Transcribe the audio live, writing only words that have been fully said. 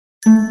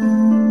Sabbath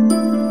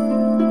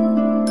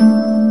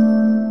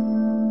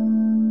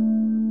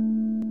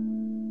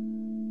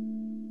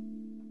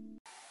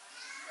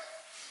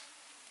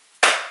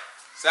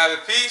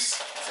peace.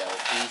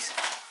 Sabbath peace.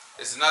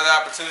 It's another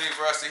opportunity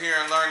for us to hear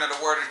and learn of the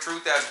word of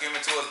truth that's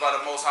given to us by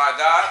the Most High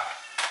God.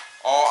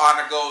 All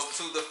honor goes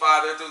to the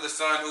Father through the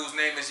Son, whose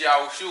name is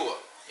Yahushua.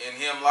 In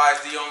him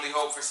lies the only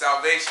hope for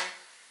salvation.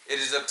 It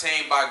is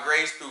obtained by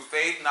grace through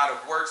faith, not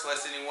of works,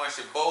 lest anyone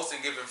should boast,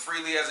 and given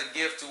freely as a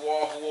gift to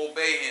all who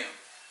obey him.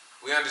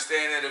 We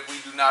understand that if we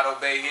do not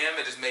obey him,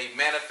 it is made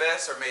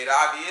manifest or made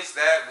obvious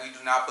that we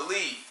do not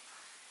believe.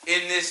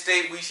 In this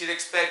state, we should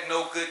expect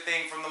no good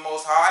thing from the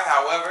Most High.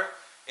 However,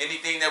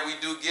 anything that we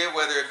do get,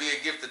 whether it be a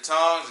gift of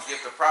tongues, a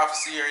gift of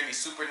prophecy, or any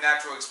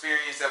supernatural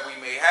experience that we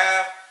may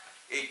have,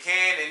 it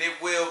can and it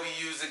will be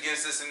used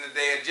against us in the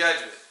day of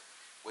judgment.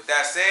 With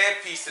that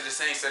said, peace to the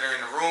saints that are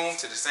in the room,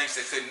 to the saints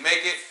that couldn't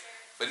make it,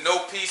 but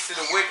no peace to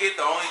the wicked.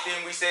 The only thing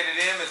we say to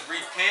them is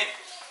repent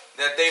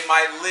that they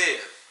might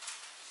live.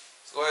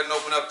 So go ahead and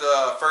open up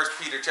to 1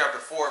 Peter chapter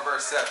 4,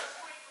 verse 7.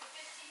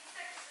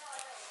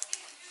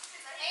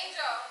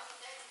 Angel,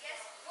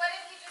 what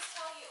did he just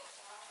tell you?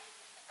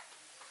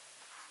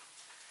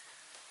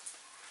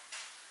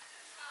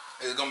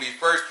 It's going to be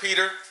 1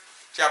 Peter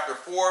chapter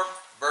 4,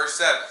 verse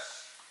 7.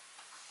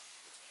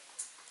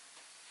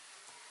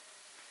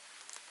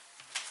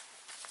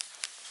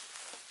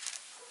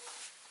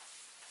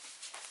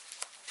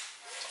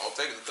 All it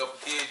takes is a couple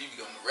kids, you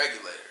become the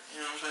regulator.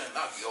 You know what I'm saying?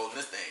 I'll be holding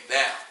this thing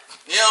down.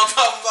 You know what I'm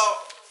talking about?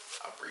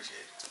 I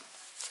appreciate it too.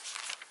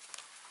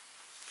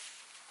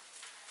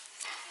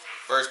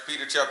 1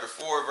 Peter chapter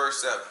 4,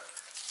 verse 7.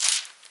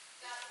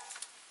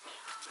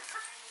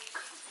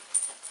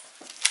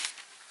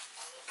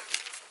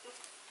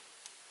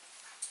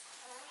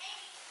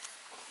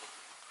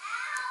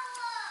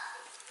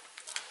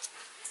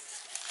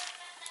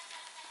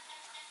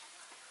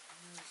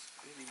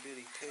 Itty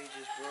bitty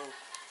pages, bro.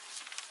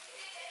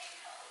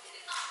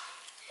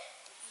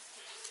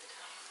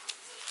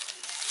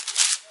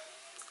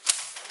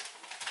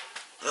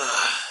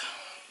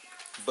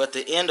 But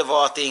the end of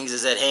all things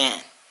is at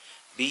hand.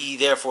 Be ye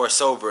therefore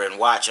sober and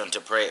watch unto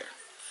prayer.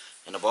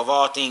 And above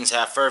all things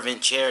have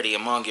fervent charity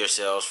among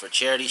yourselves, for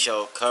charity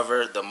shall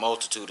cover the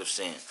multitude of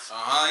sins.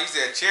 He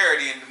said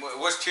charity, and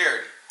what's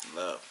charity?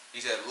 Love. He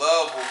said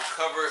love will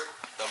cover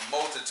the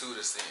multitude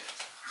of sins.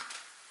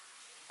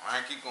 All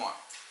right, keep going.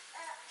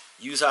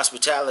 Use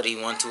hospitality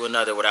one to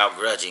another without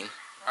grudging.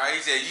 All right,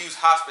 he said use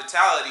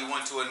hospitality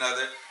one to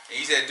another, and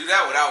he said do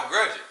that without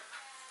grudging.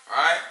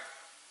 All right?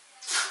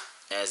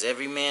 As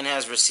every man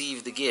has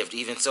received the gift,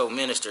 even so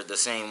minister the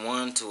same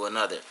one to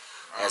another,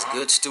 as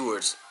good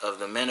stewards of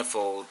the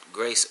manifold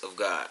grace of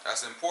God.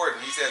 That's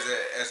important. He says that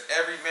as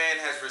every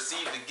man has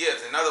received the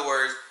gift. In other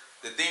words,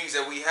 the things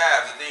that we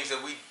have, the things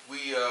that we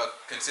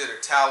consider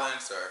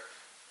talents or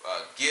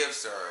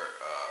gifts or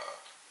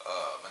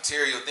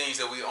material things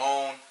that we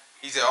own.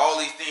 He said all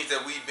these things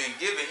that we've been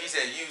given, he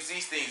said use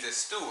these things as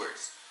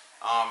stewards.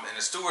 And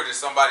a steward is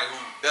somebody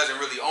who doesn't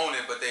really own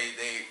it, but they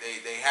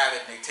have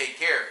it and they take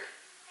care of it.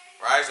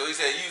 Right? So he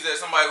said use it as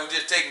somebody who's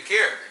just taking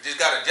care of it, just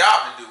got a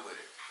job to do with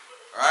it.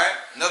 Right?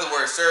 In other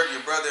words, serve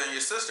your brother and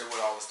your sister with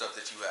all the stuff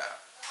that you have.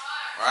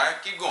 Right?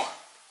 Keep going.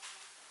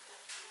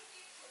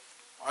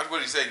 Watch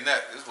what he say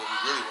next. This is what we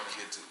really want to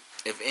get to.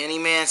 If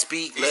any man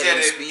speak, He let said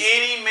him if speak.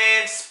 any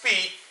man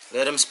speak,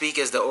 Let him speak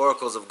as the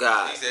oracles of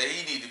God. he said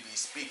he need to be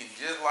speaking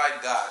just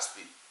like God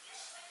speaks.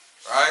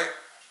 Right?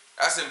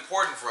 That's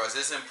important for us.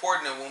 It's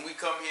important that when we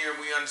come here and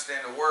we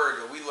understand the word,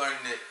 that we learn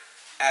it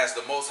as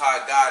the Most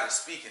High God is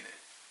speaking it.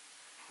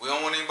 We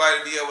don't want anybody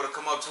to be able to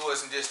come up to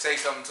us and just say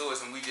something to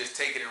us and we just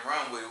take it and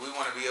run with it. We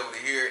want to be able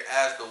to hear it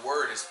as the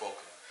word is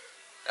spoken.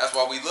 That's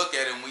why we look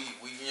at it and we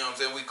you know what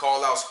I'm saying, we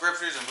call out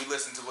scriptures and we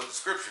listen to what the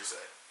scriptures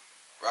say.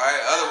 Right?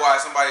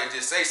 Otherwise somebody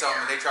just say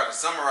something and they try to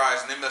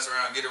summarize and they mess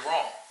around and get it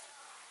wrong.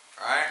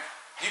 Right?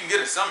 You can get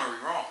a summary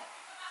wrong.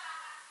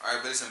 Right?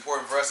 But it's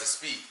important for us to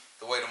speak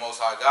the way the Most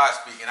High God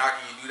speaks. And how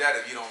can you do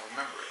that if you don't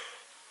remember it?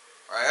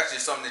 Right? That's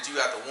just something that you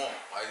have to want.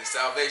 Like the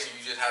salvation,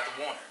 you just have to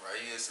want it. Right?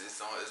 It's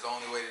the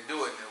only way to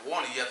do it. And to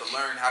want it, you have to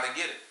learn how to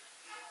get it.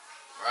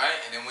 Right?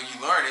 And then when you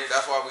learn it,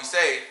 that's why we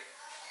say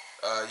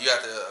you have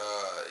to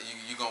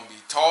you're gonna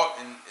be taught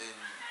and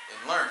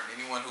learn.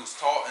 Anyone who's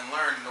taught and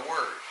learned in the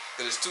word.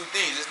 Because it's two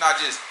things. It's not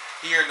just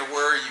hearing the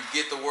word, you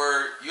get the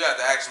word. You have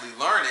to actually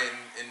learn it.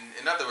 And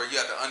in other words, you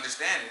have to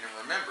understand it and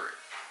remember it.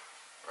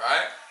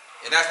 Right?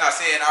 And that's not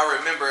saying I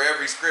remember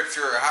every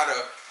scripture or how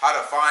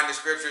to find the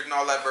scriptures and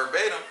all that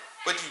verbatim.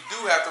 But you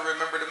do have to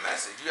remember the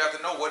message. You have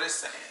to know what it's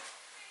saying.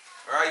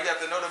 All right? You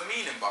have to know the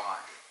meaning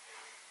behind it.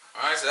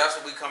 All right? So that's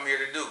what we come here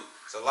to do.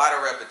 It's a lot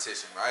of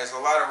repetition, right? It's a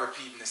lot of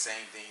repeating the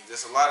same things.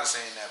 It's a lot of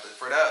saying that. But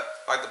for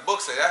that, like the book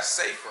say, that's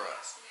safe for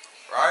us.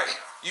 Right?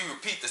 You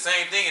repeat the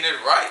same thing and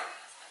it's right.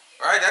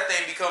 Right? That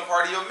thing become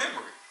part of your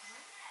memory.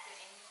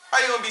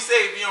 How you going to be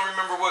saved if you don't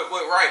remember what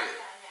right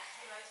is?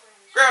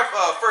 Grab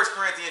 1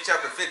 Corinthians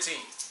chapter 15.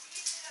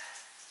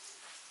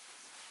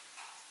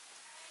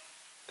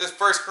 This is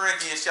 1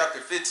 Corinthians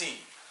chapter 15,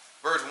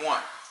 verse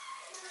 1.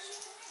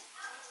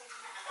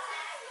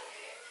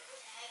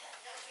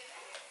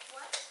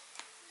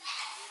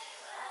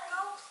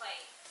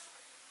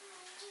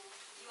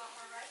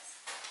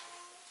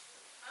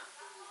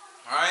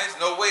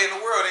 no way in the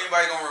world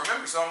anybody gonna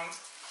remember something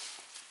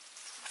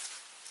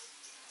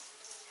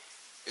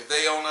if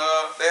they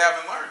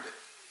haven't learned it.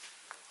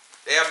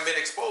 They haven't been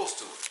exposed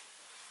to it.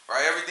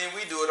 Right? Everything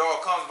we do, it all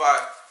comes by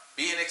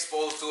being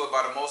exposed to it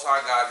by the Most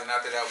High God, and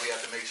after that we have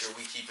to make sure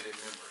we keep it in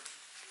memory.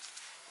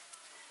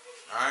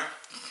 Alright?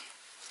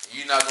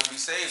 You're not gonna be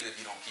saved if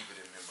you don't keep it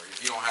in memory,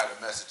 if you don't have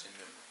the message in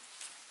memory.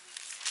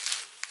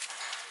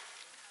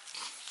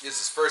 This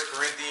is 1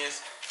 Corinthians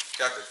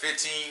chapter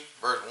 15,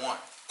 verse 1.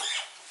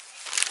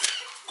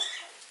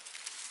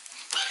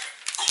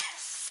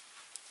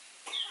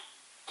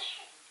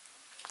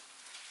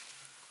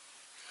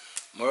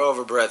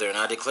 Moreover, brethren,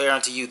 I declare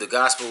unto you the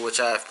gospel which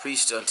I have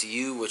preached unto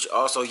you, which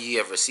also ye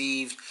have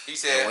received, He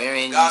said, and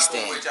wherein the gospel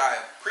ye stand. which I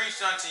have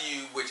preached unto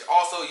you, which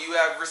also you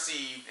have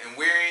received, and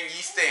wherein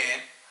ye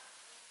stand,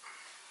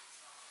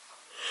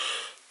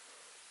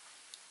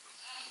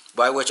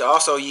 by which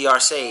also ye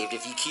are saved,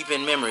 if ye keep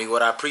in memory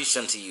what I preached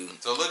unto you.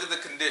 So look at the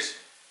condition.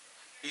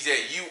 He said,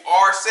 you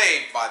are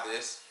saved by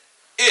this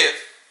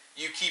if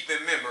you keep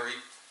in memory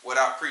what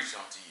I preached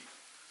unto you.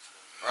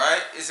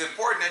 Alright? It's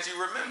important that you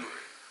remember it.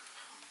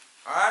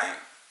 Alright?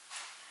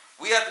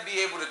 We have to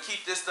be able to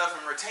keep this stuff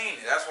and retain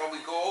it. That's why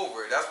we go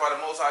over it. That's why the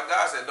Most High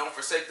God said, don't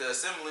forsake the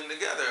assembling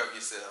together of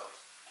yourselves.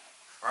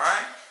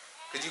 Alright?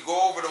 Because you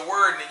go over the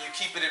word and then you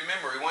keep it in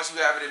memory. Once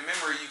you have it in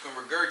memory, you can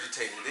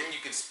regurgitate it. Then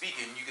you can speak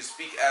it, and you can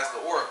speak as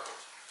the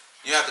oracles.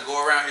 You don't have to go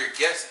around here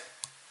guessing.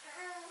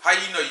 How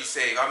you know you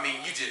saved? I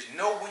mean, you just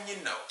know when you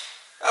know.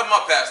 That's what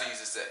my pastor used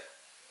to say.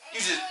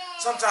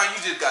 Sometimes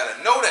you just gotta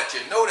know that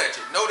you know that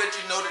you know that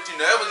you know that you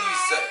know. That's what he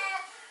used to say.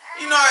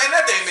 You know, and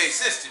that thing made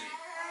sense to me.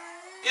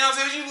 You know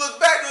what I'm saying? You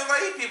look back and it's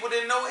like, these people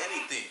didn't know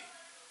anything.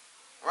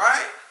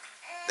 Right?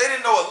 They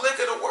didn't know a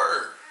lick of the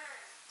word.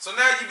 So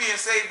now you're being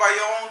saved by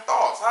your own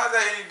thoughts. How is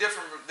that any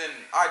different than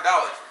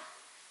idolatry?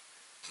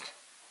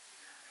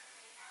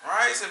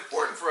 Right? It's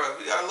important for us.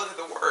 We got to look at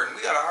the word. And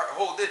we got to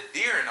hold this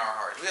dear in our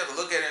hearts. We have to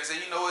look at it and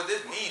say, you know what, this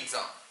means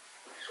something.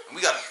 And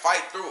we got to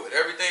fight through it.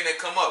 Everything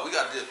that come up, we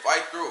got to just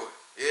fight through it.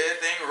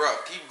 Everything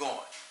rough. Keep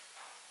going.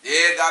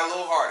 Yeah, it got a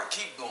little harder.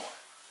 Keep going.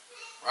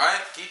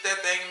 Right? Keep that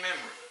thing in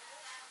memory.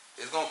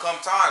 It's going to come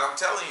time. I'm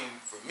telling you,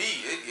 for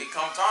me, it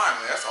come time,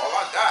 man. That's all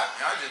I got,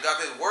 man. I just got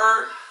this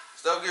word.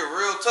 Stuff get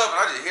real tough, and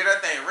I just hear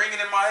that thing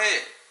ringing in my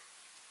head.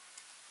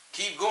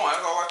 Keep going. That's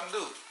all I can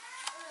do.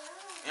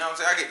 You know what I'm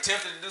saying? I get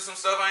tempted to do some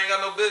stuff I ain't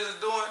got no business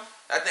doing.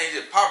 That thing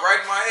just pop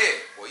right in my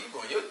head. Boy,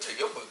 you'll take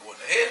your butt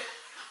going to hell.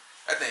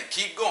 That thing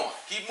keep going.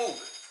 Keep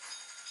moving.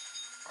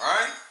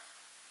 Alright?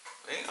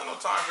 We ain't got no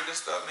time for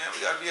this stuff, man. We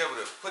got to be able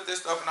to put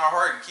this stuff in our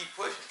heart and keep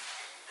pushing.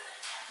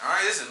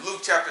 Alright? This is Luke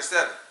chapter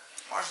 7.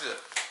 Watch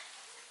this.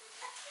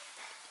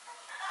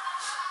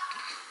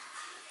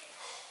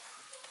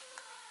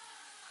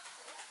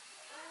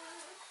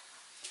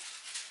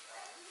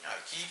 You got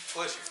to keep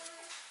pushing.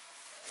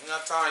 You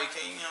got time, you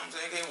can't, you know what I'm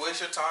saying? You can't waste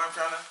your time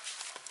trying to,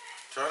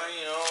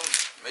 you know,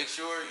 make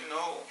sure, you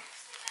know,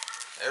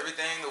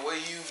 everything the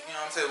way you know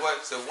what I'm saying?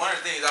 So one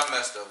of the things I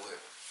messed up with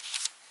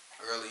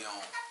early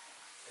on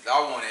is I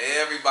wanted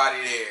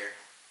everybody there,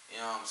 you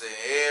know what I'm saying?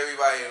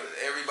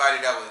 Everybody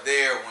that was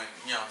there when,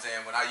 you know what I'm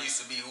saying, when I used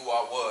to be who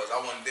I was,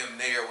 I wanted them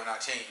there when I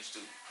changed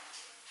to. You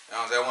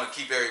know what I'm saying? I want to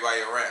keep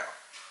everybody around.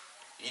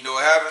 You know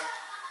what happened?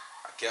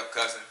 I kept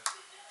cussing,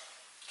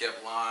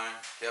 kept lying,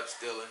 kept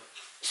stealing.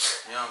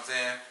 You know what I'm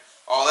saying?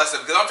 All that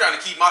stuff. Because I'm trying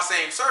to keep my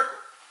same circle.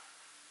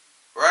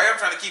 Right?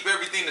 I'm trying to keep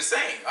everything the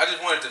same. I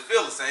just wanted to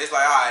feel the same. It's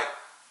like, all right,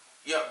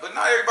 yeah, but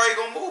not everybody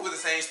going to move with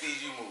the same speed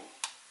you move.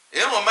 It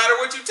don't matter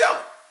what you tell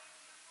them.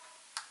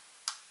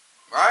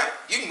 Right?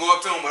 You can go up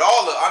to them with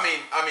all the, I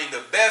mean,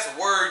 the best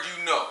word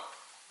you know.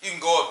 You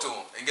can go up to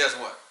them, and guess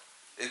what?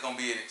 It's going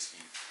to be an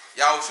excuse.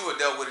 Yahushua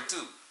dealt with it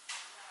too.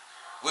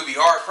 We'd be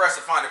hard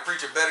pressed to find a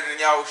preacher better than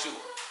Yahushua.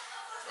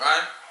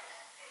 Right?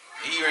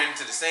 He ran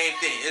into the same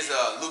thing. It's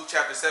Luke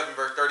chapter 7,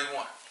 verse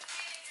 31.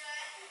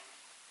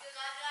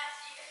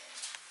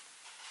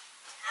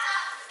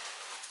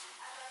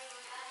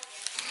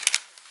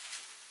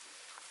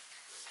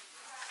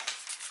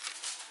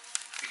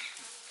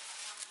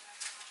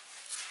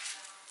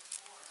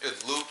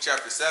 It's Luke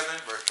chapter 7,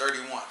 verse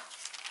 31.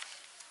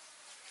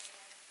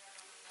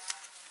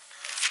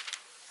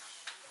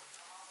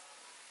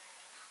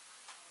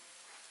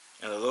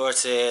 And the Lord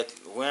said,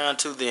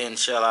 whereunto then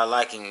shall I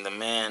liken the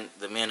men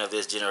of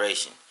this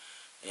generation?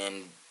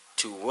 And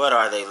to what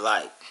are they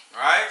like?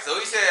 Alright, so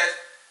he says,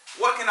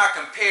 what can I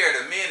compare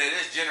the men of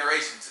this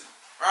generation to?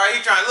 Alright,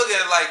 he's trying to look at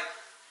it like,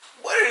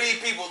 what are these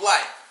people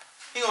like?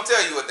 He gonna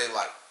tell you what they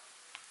like.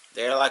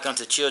 They're like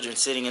unto children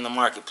sitting in the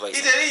marketplace.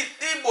 He said,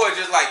 these boys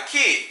just like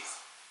kids.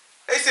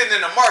 They sitting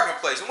in the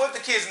marketplace. And what the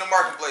kids in the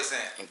marketplace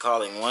saying? And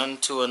calling one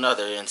to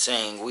another and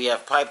saying, we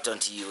have piped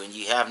unto you, and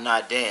ye have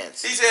not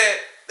danced. He said,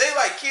 they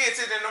like kids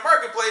sitting in the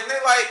marketplace, and they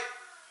like,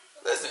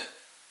 listen,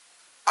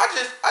 I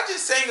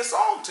just sang a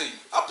song to you.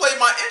 I played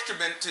my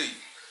instrument to you.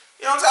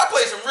 You know what I'm saying? I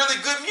played some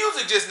really good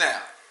music just now.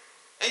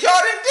 And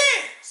y'all didn't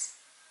dance.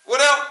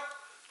 What else?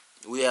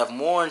 We have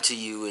mourned to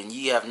you, and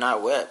ye have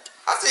not wept.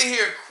 I sit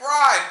here and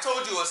cried and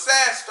told you a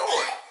sad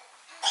story.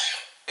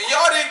 And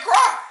y'all didn't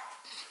cry.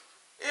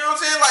 You know what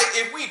I'm saying? Like,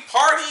 if we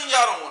partying,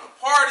 y'all don't want to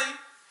party.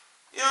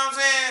 You know what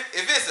I'm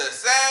saying? If it's a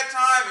sad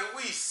time and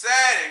we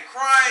sad and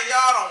crying,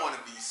 y'all don't want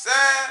to be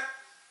sad.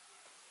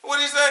 What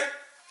did he say?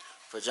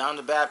 For John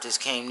the Baptist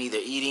came neither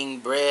eating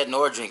bread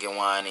nor drinking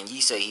wine, and ye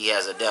say he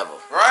has a devil.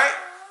 Right?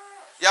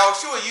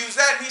 Yahushua used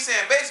that, and he's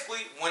saying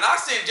basically, when I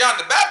sent John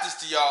the Baptist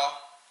to y'all,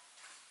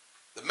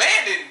 the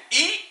man didn't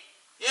eat.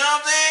 You know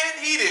what I'm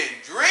saying? He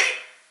didn't drink.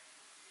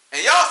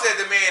 And y'all said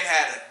the man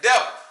had a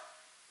devil.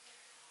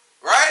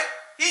 Right?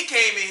 He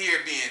came in here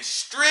being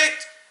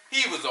strict.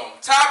 He was on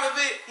top of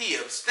it. He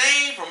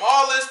abstained from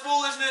all this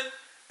foolishness.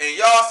 And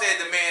y'all said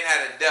the man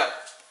had a devil.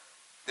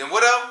 Then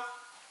what else?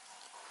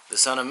 The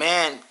Son of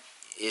Man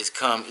is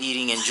come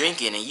eating and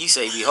drinking, and ye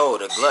say,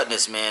 behold, a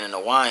gluttonous man and a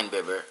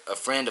winebibber, a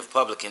friend of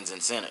publicans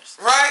and sinners.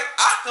 Right?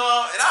 I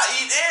come and I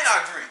eat and I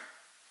drink.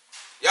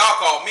 Y'all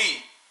call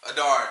me a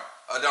darn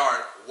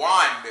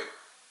winebibber.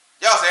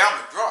 Y'all say I'm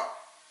a drunk.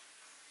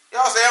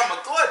 Y'all say I'm a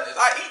gluttonous.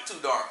 I eat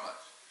too darn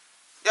much.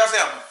 Y'all say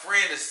I'm a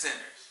friend of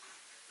sinners.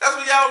 That's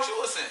what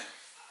Yahushua was saying.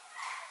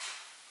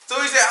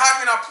 So he said, how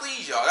can I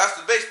please y'all? That's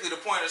basically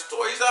the point of the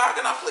story. He said, how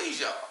can I please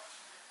y'all?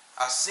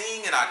 I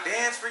sing and I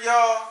dance for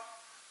y'all.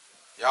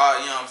 Y'all,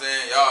 you know what I'm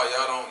saying?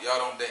 Y'all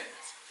don't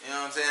dance. You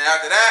know what I'm saying?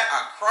 After that, I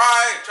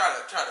cry and try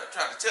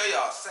to tell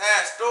y'all a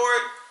sad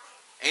story.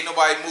 Ain't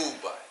nobody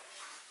moved by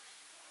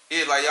it.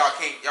 It's like y'all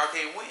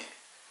can't win.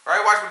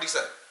 Right? Watch what he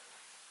said.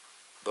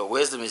 But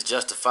wisdom is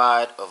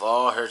justified of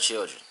all her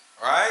children.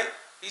 Right?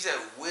 He said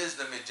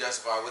wisdom is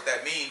justified. What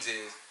that means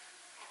is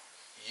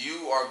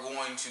you are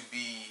going to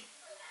be,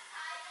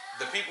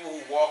 the people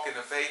who walk in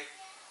the faith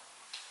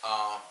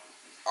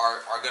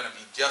are going to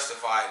be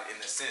justified in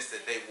the sense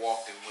that they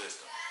walked in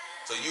wisdom.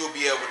 So you'll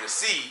be able to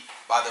see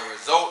by the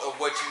result of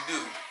what you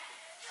do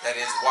that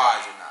it's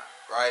wise or not.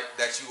 Right?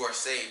 That you are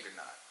saved or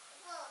not.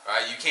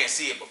 Right? You can't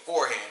see it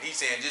beforehand. He's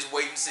saying just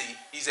wait and see.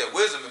 He said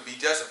wisdom will be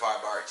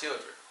justified by our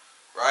children.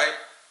 Right?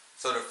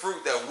 So the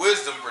fruit that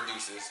wisdom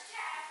produces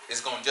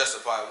is going to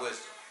justify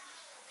wisdom.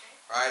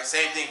 Right?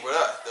 Same thing with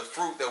us. The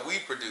fruit that we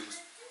produce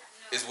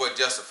is what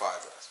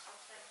justifies us.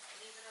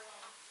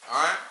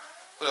 Alright?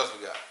 What else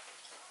we got?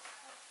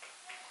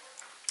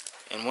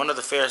 And one of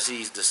the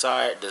Pharisees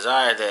desired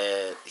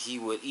that he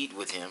would eat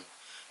with him,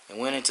 and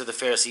went into the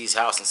Pharisee's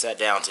house and sat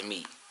down to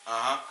meat.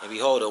 And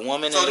behold, a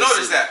woman So in the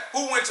notice city. that.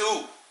 Who went to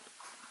who?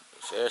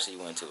 The Pharisee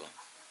went to him.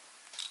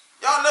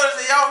 Y'all notice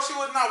that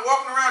Yahushua was not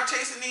walking around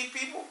chasing these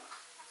people?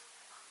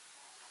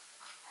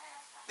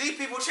 These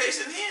people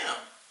chasing him.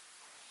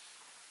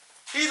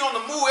 He's on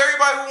the move.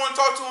 Everybody who want to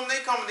talk to him,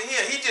 they coming to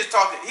him. He just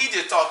talking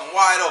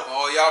wide open.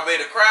 Oh, y'all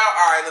made a crowd?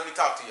 All right, let me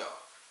talk to y'all.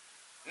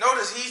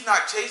 Notice he's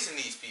not chasing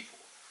these people.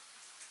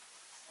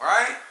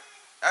 Right?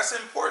 That's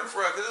important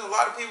for us because there's a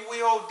lot of people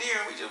we hold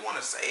dear and we just want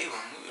to save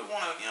them. We just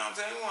want to, you know what I'm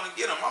saying? We want to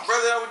get them. My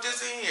brother that was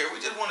just in here,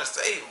 we just want to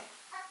save them.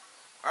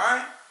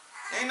 Alright?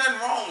 Ain't nothing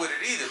wrong with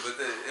it either,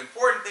 but the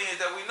important thing is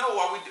that we know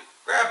why we do.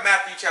 Grab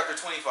Matthew chapter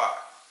 25.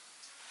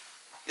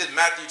 It's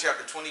Matthew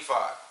chapter 25,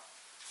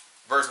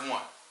 verse 1.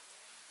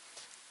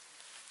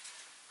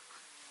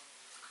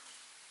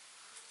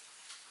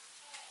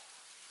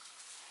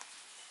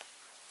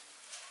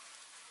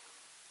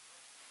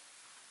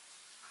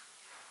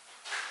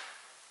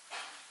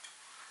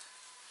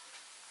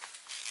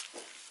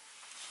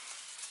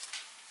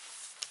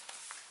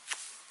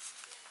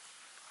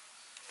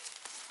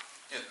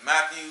 It's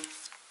Matthew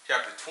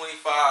chapter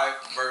 25,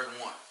 verse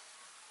 1.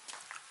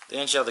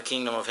 Then shall the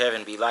kingdom of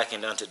heaven be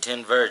likened unto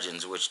 10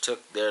 virgins which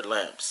took their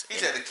lamps. He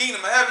said the kingdom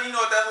of heaven, you know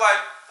what that's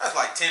like? That's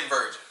like 10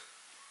 virgins.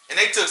 And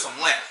they took some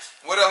lamps.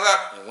 What else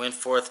happened? And went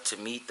forth to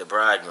meet the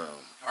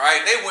bridegroom.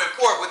 Alright, they went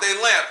forth with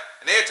their lamp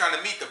and they were trying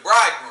to meet the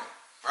bridegroom.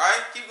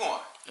 Right? Keep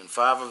going. And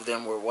 5 of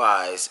them were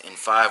wise, and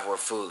 5 were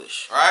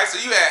foolish. Alright, so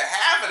you had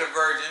half of the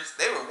virgins,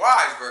 they were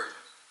wise virgins.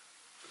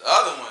 The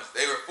other ones,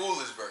 they were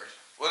foolish virgins.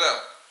 What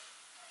else?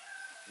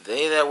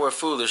 They that were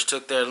foolish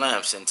took their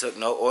lamps, and took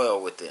no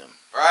oil with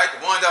them. Right?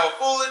 The ones that were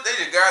foolish, they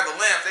just grabbed the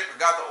lamps, they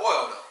forgot the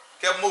oil though.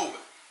 Kept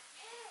moving.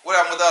 What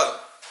happened with the other?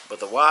 But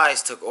the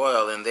wise took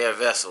oil in their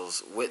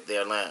vessels with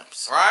their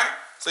lamps. Right?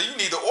 So you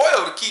need the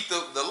oil to keep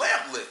the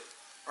lamp lit.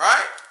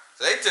 Right?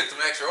 So they took some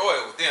extra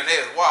oil with them. They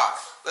was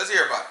wise. Let's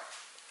hear about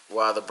it.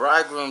 While the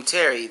bridegroom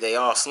tarried, they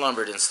all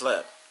slumbered and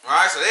slept.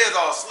 Alright, so they was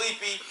all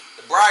sleepy.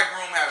 The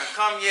bridegroom haven't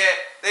come yet.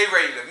 They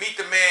ready to meet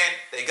the man.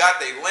 They got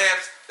their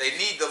lamps. They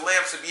need the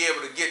lamps to be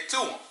able to get to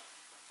them.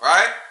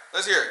 Right?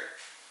 Let's hear it.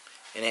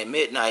 And at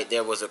midnight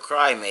there was a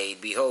cry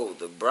made, behold,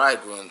 the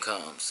bridegroom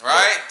comes.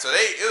 Right? So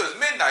it was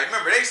midnight.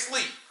 Remember, they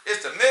sleep.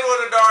 It's the middle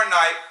of the darn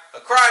night. A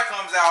cry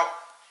comes out.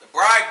 The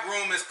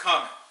bridegroom is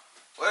coming.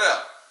 What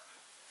else?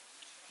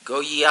 Go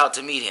ye out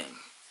to meet him.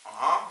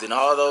 Then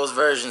all those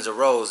virgins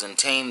arose and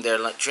trimmed their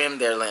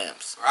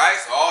lamps. Right?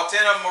 So all 10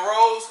 of them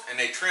arose and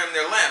they trimmed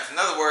their lamps. In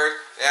other words,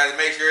 they had to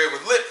make sure it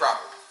was lit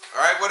properly.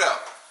 Alright, what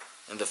else?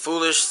 And the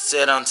foolish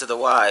said unto the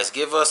wise,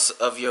 give us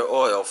of your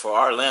oil, for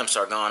our lamps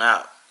are gone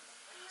out.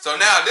 So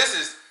now this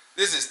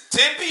is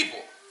 10 people.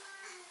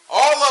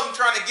 All of them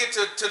trying to get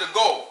to the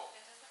goal.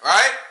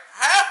 Right?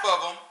 Half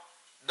of them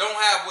don't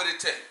have what it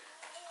takes.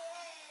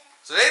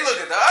 So they look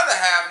at the other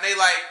half and they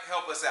like,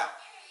 help us out.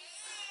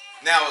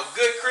 Now a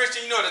good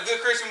Christian, you know what a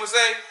good Christian would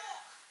say?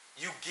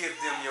 You give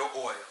them your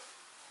oil.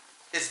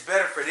 It's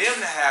better for them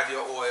to have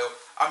your oil.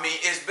 I mean,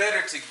 it's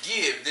better to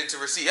give than to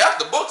receive.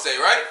 That's what the book say,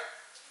 right?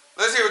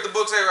 Let's hear what the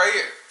book say right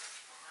here.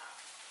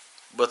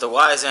 But the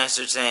wise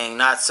answered, saying,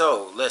 Not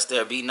so, lest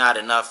there be not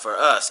enough for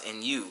us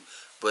and you,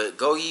 but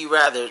go ye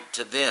rather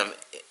to them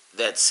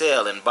that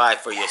sell and buy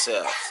for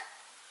yourselves.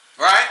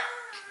 Right?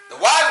 The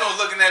wise one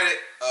looking at it,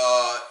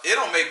 it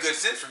don't make good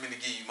sense for me to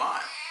give you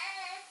mine.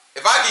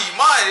 If I give you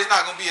mine, it's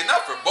not going to be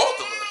enough for both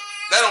of us.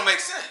 That don't make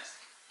sense.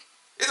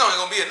 It's only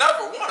going to be enough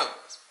for one of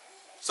us.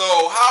 So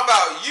how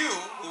about you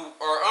who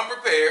are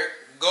unprepared,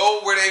 go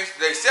where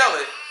they sell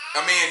it.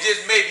 I mean,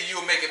 just maybe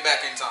you'll make it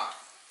back in time.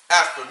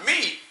 As for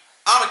me,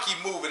 I'm going to keep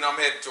moving. I'm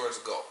headed towards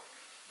the goal.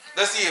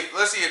 Let's see if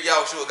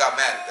Yahushua got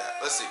mad at that.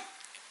 Let's see.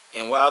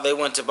 And while they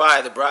went to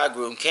buy, the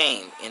bridegroom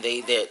came, and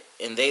they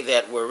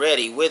that were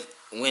ready went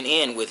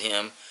in with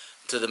him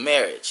to the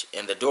marriage,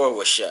 and the door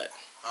was shut.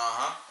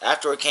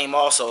 After it came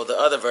also the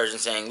other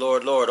virgins, saying,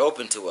 Lord, Lord,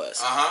 open to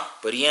us.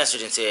 But he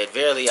answered and said,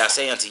 Verily I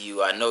say unto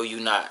you, I know you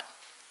not.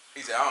 He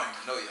said, I don't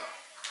even know y'all.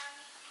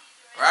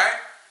 Right?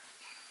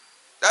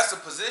 That's the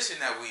position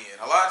that we in.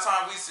 A lot of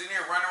times we sit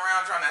here running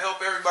around trying to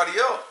help everybody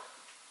else.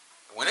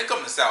 When it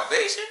comes to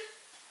salvation,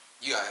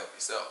 you got to help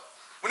yourself.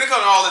 When it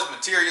comes to all this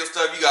material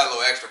stuff, you got a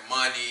little extra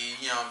money,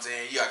 you know what I'm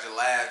saying? You got your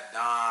last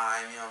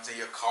dime, you know what I'm saying?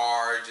 Your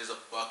car is just a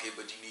bucket,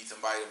 but you need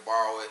somebody to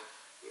borrow it.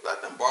 You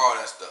let them borrow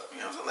that stuff.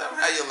 You know what I'm saying? Let them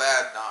have your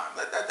last dime.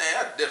 Let that thing,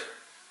 that's different.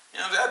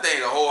 You know what I'm saying? That thing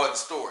is a whole other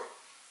story.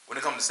 When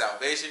it comes to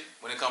salvation,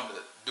 when it comes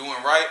to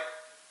doing right,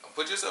 don't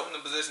put yourself in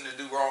the position to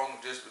do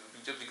wrong just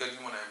because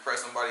you want to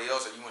impress somebody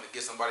else or you want to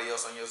get somebody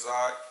else on your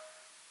side.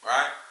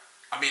 Right?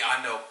 I mean,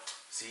 I know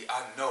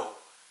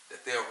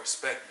that they'll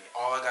respect me.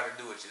 All I got to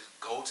do is just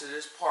go to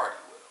this party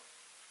with them.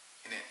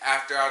 And then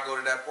after I go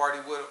to that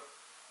party with them,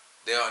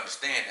 they'll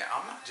understand that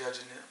I'm not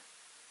judging them.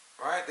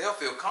 Right? They'll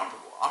feel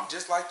comfortable. I'm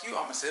just like you.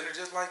 I'm a sinner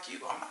just like you.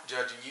 I'm not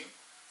judging you.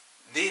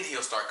 Then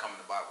he'll start coming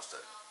to Bible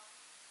study.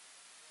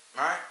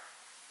 Right?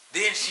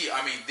 Then she'll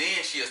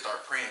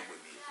start praying with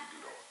me if we do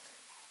the whole thing.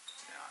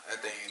 Now, that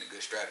thing ain't a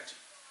good strategy.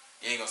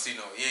 You ain't gonna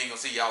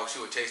see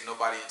Yahushua chasing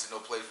nobody into no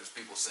place where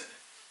people sinning.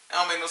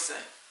 That don't make no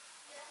sense.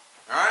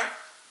 Alright?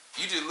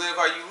 You just live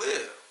how you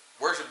live.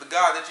 Worship the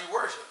God that you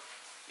worship.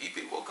 These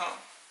people will come.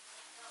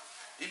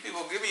 These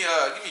people, give me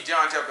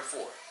John chapter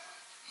 4.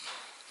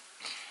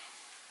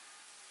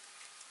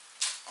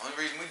 Only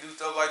reason we do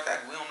stuff like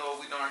that, we don't know what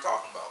we darn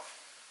talking about.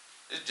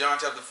 This is John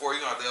chapter 4.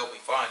 You're going to have to help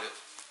me find it.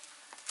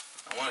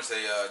 I want to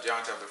say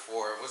John chapter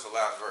 4. What's the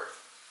last verse?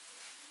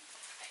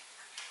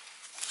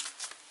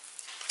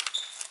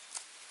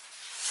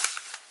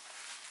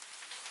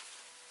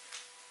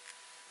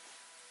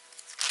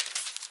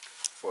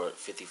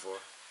 54. Oh,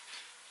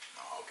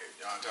 okay.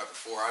 John chapter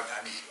 4.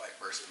 I need like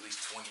verse at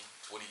least 20,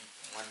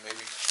 21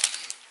 maybe.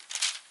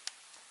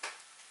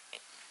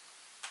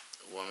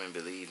 Woman,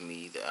 believe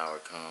me, the hour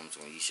comes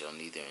when ye shall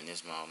neither in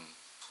this mountain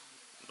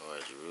nor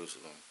at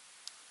Jerusalem.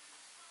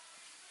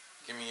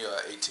 Give me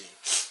 18.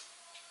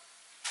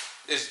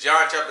 This is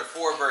John chapter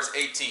 4, verse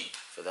 18.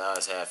 For thou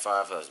hast had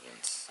 5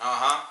 husbands.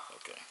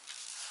 Okay.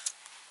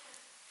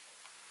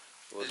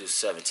 We'll do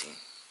 17.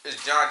 This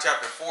is John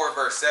chapter 4,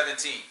 verse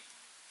 17.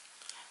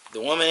 The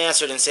woman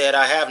answered and said,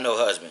 I have no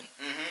husband.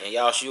 And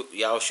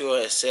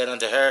Yahushua said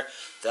unto her,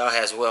 Thou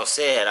hast well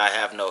said, I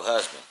have no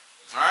husband.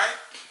 All right.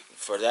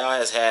 For thou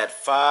hast had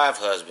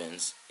 5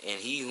 husbands, and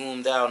he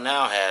whom thou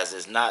now hast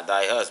is not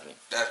thy husband.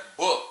 That's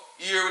book.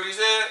 You hear what he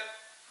said?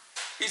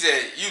 He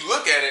said, you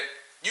look at it,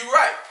 you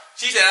right.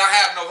 She said, I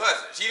have no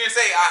husband. She didn't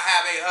say, I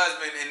have a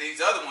husband and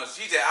these other ones.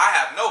 She said, I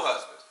have no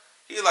husbands.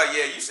 He's like,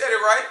 yeah, you said it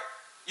right.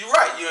 You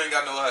right, you ain't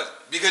got no husband.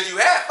 Because you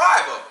had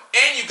 5 of them.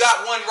 And you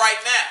got one right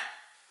now.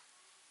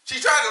 She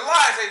tried to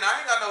lie and say, no, I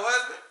ain't got no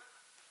husband.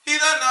 He's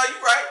like, no, you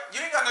right. You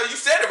ain't got no, you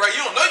said it right.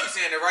 You don't know you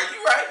saying it right.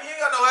 You right. You ain't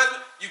got no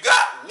husband. You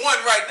got one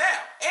right now.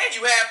 And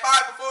you had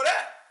 5 before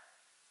that.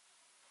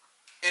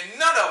 And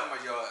none of them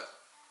are your husband.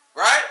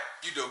 Right?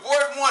 You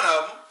divorced one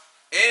of them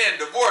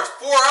and divorced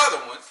 4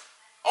 other ones.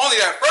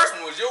 Only that first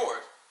one was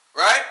yours.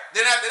 Right?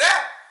 Then after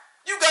that,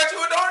 you got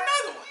you a darn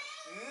another one.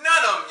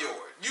 None of them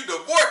yours. You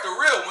divorced the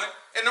real one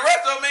and the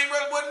rest of them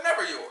wasn't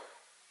never yours.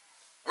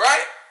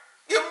 Right?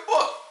 Give them a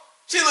book.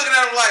 She looking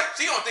at him like,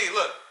 she gonna think,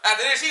 look,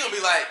 after this, she gonna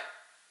be like,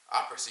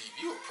 I perceive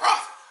you a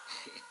prophet.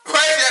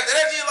 Right? After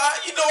that, she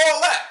like, you know all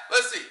that.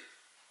 Let's see.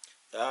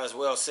 Thou hast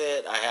well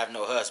said, I have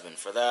no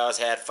husband. For thou hast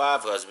had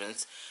 5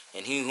 husbands,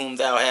 and he whom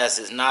thou hast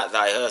is not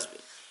thy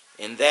husband.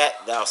 In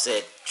that thou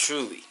said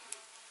truly.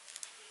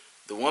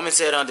 The woman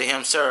said unto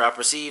him, Sir, I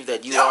perceive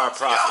that you are a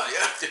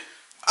prophet.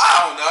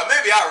 I don't know.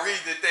 Maybe I read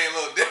this thing a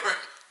little different.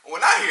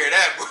 When I hear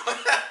that, bro,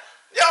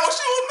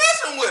 she was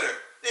messing with her.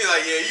 He's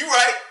like, yeah, you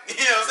right. You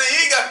know what I'm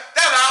saying?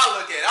 That's how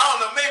I look at it. I don't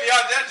know. Maybe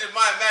that's just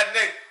my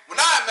imagination. When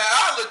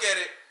I look at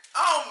it,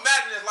 I don't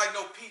imagine it like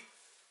no people.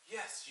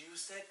 Yes, you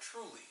said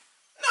truly.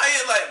 No, he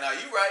ain't like, no,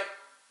 you right.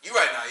 You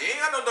right now, you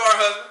ain't got no darn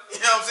husband. You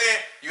know what I'm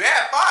saying? You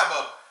had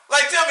 5 of them.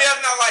 Like, tell me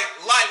that's not like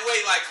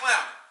lightweight, like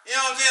clowning. You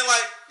know what I'm saying?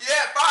 Like, you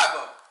had 5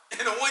 of them.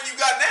 And the one you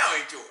got now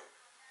ain't yours.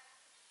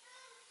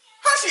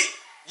 How she,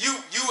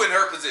 you in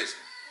her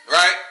position,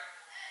 right?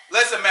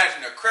 Let's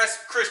imagine a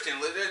Christian,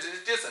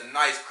 just a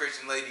nice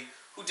Christian lady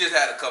who just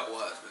had a couple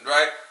husbands,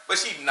 right? But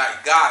she's a nice,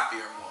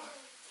 God-fearing woman,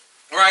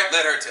 right?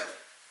 Let her tell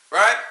it,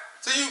 right?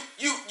 So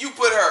you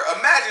put her,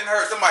 imagine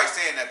her, somebody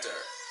saying that to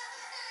her.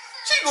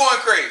 She going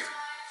crazy.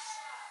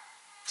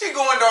 She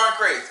going darn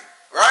crazy,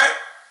 right?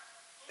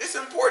 It's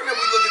important that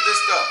we look at this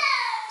stuff.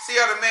 See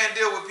how the man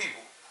deal with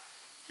people.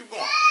 Keep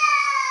going.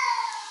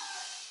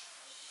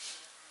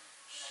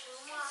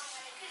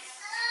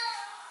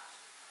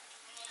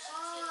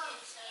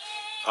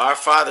 Our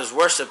fathers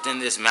worshipped in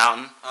this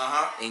mountain,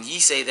 Uh-huh. and ye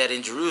say that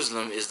in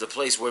Jerusalem is the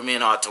place where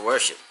men ought to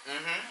worship.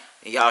 Mm-hmm.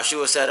 And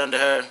Yahshua said unto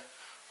her,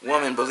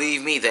 Woman,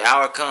 believe me, the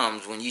hour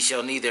comes when ye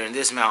shall neither in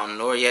this mountain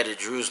nor yet at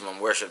Jerusalem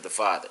worship the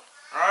Father.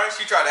 All right,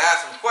 she tried to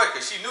ask him a question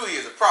because she knew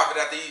he was a prophet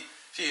after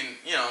she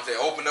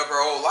opened up her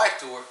whole life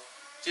to her.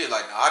 She was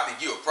like, no, I think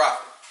you a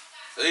prophet.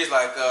 So he's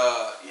like,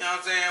 you know what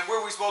I'm saying,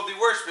 where are we supposed to be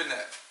worshiping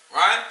at?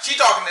 Right? She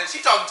talking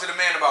to the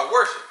man about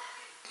worship.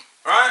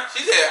 Right?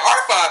 She said,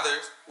 our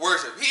fathers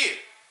worship here.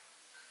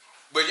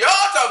 But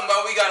y'all talking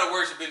about we got to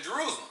worship in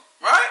Jerusalem.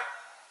 Right?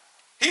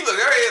 He looked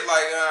at her head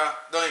like,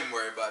 don't even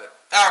worry about it.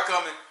 Hour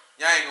coming,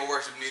 y'all ain't going to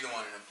worship neither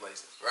one of them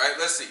places. Right?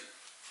 Let's see.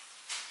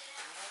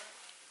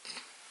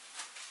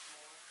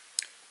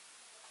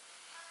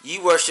 Ye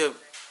worship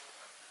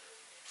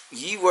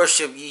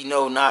ye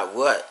know not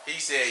what. He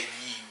said,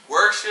 ye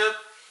worship,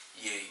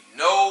 ye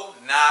know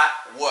not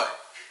what.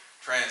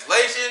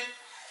 Translation,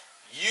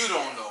 you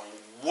don't know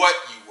what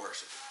you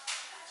worship.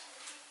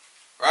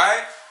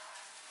 Right?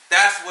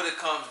 That's what it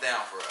comes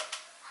down for us.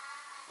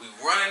 We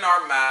run in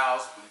our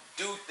mouths, we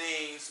do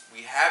things,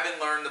 we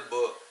haven't learned the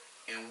book,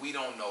 and we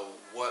don't know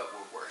what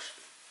we're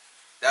worshiping.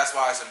 That's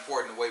why it's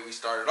important the way we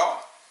started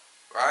off.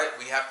 Right?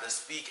 We have to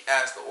speak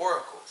as the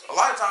oracles. A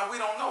lot of times we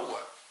don't know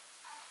what.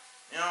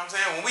 You know what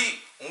I'm saying?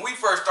 When we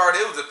first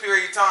started, it was a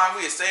period of time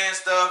we were saying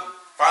stuff,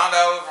 found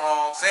out it was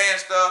wrong,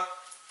 saying stuff,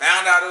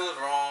 found out it was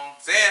wrong,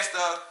 saying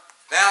stuff,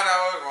 found out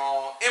it was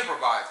wrong,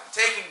 improvising,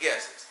 taking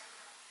guesses.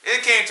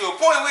 It came to a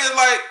point where we was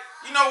like,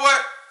 you know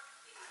what?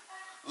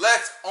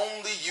 Let's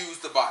only use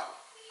the Bible.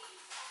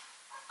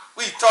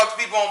 We talk to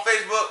people on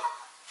Facebook,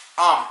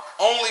 I'm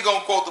only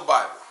going to quote the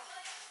Bible.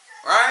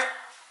 Right?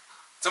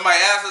 Somebody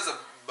asks us a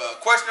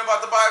question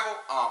about the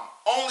Bible, I'm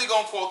only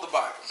going to quote the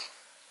Bible.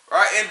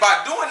 Right? And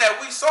by doing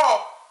that, we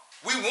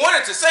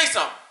wanted to say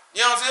something.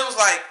 You know what I'm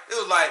saying? It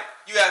was like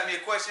you asked me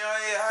a question, oh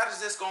yeah, how does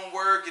this going to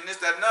work and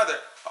this, that, and other.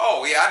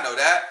 Oh yeah, I know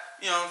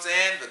that. You know what I'm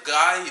saying? The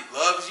guy, he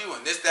loves you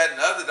and this, that, and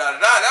the other, da,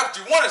 da, da. That's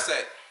what you want to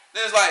say.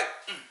 Then it's like,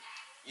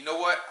 you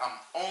know what? I'm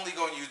only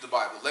going to use the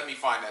Bible. Let me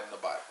find that in the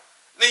Bible.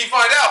 And then you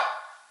find out,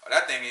 oh,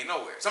 that thing ain't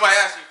nowhere. Somebody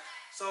asks you,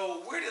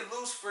 so where did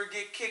Lucifer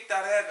get kicked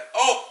out of heaven?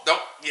 Oh,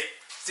 don't, yeah.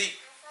 See,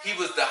 he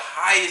was the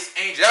highest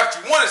angel. That's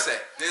what you want to say.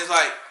 Then it's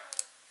like,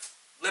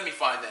 let me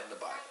find that in the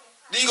Bible.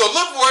 Then you go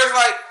look for it. It's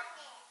like,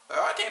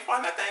 oh, I can't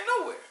find that thing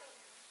nowhere.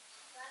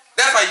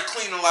 That's how you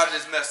clean a lot of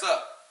this mess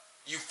up.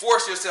 You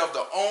force yourself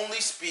to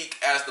only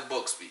speak as the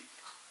book speaks.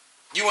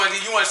 You want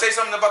to say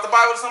something about the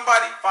Bible to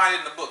somebody? Find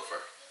it in the book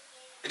first.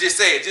 And just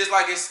say it just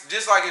like it's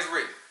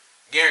written.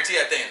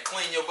 Guarantee that thing will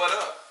clean your butt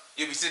up.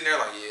 You'll be sitting there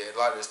like, yeah, a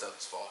lot of this stuff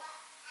is false.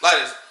 A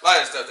lot of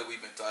this stuff that we've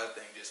been taught, that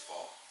thing just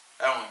false.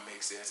 That don't even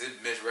make sense. It's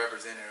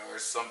misrepresented or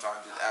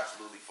sometimes it's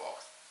absolutely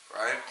false.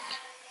 Right?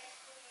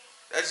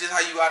 That's just how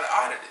you got to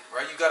audit it.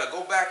 Right? You got to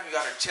go back and you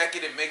got to check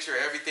it and make sure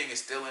everything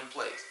is still in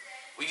place.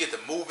 We get to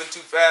moving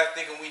too fast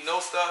thinking we know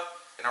stuff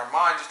and our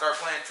mind just start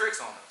playing tricks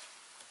on us.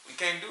 We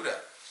can't do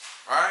that.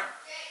 Alright?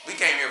 We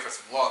came here for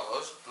some law.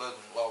 Let's look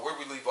at law. Where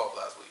did we leave off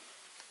last week?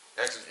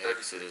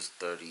 Exodus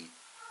 32,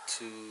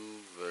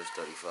 verse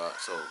 35.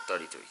 So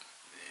 33.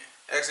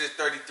 Yeah. Exodus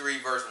 33,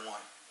 verse 1.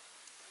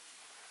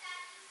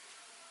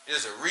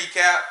 Just a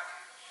recap.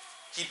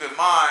 Keep in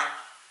mind,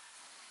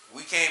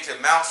 we came to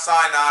Mount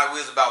Sinai. We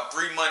was about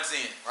 3 months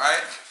in,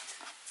 right?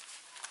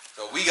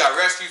 So we got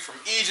rescued from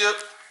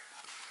Egypt.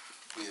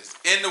 We was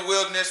in the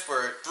wilderness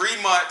for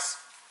 3 months.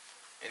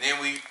 And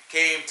then we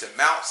came to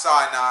Mount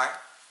Sinai.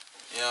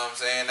 You know what I'm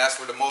saying? That's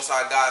where the Most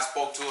High God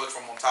spoke to us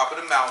from on top of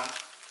the mountain.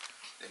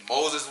 Then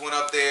Moses went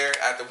up there.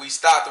 After we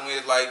stopped him, we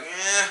was like,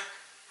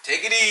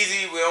 take it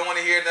easy. We don't want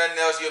to hear nothing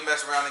else. You'll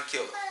mess around and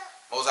kill us.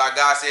 Most High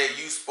God said,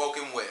 you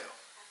spoken well.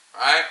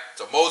 Alright?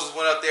 So Moses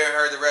went up there and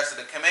heard the rest of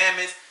the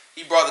commandments.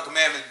 He brought the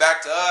commandments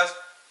back to us.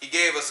 He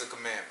gave us the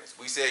commandments.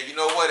 We said, you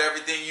know what?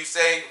 Everything you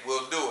say,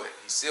 we'll do it.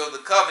 He sealed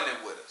the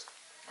covenant with us.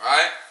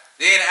 Alright?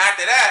 Then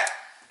after that,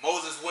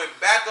 Moses went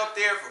back up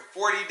there for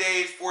 40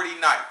 days, 40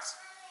 nights.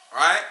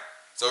 Alright?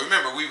 So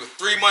remember, we were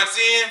 3 months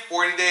in,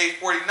 40 days,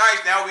 40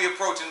 nights. Now we're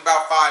approaching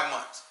about 5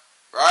 months.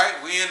 Right?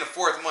 We in the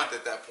 4th month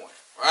at that point.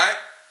 Right?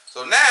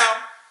 So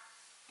now,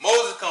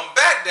 Moses come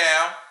back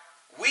down.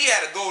 We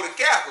had a golden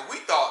calf, but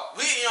we thought,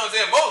 you know what I'm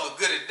saying, Moses was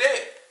good as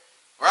dead.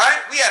 Right?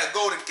 We had a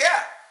golden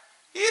calf.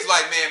 He's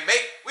like, man,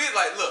 we was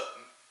like, look,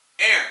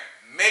 Aaron,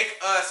 make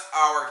us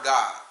our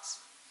gods.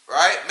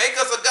 Right? Make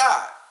us a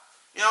god.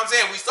 You know what I'm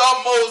saying? We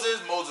saw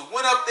Moses. Moses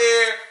went up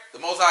there. The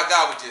Most High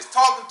God was just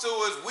talking to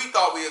us. We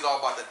thought we was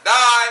all about to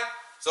die.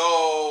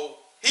 So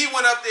he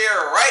went up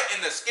there right in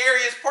the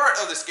scariest part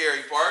of the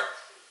scary part.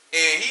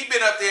 And he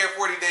been up there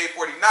 40 days,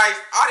 40 nights.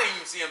 I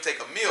didn't even see him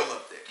take a meal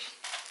up there.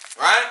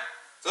 Right?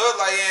 So it's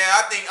like, yeah,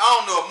 I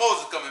don't know if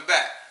Moses coming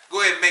back.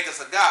 Go ahead and make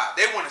us a god.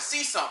 They want to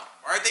see something.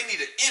 Right? They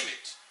need an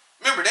image.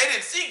 Remember, they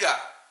didn't see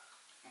God.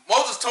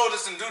 Moses told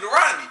us in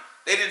Deuteronomy,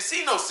 they didn't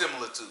see no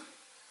similitude.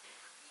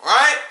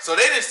 Right? So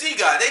they didn't see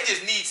God. They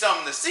just need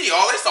something to see.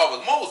 All they saw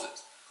was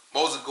Moses.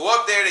 Moses go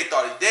up there. They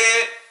thought he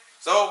dead.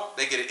 So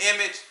they get an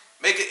image.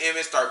 Make an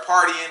image. Start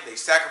partying. They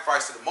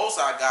sacrifice to the Most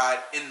High God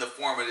in the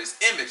form of this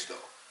image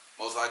though.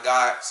 Most High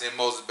God send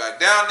Moses back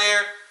down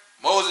there.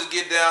 Moses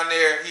get down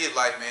there. He is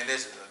like, man,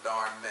 this is a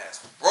darn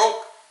mess.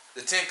 Broke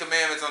the 10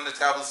 Commandments on the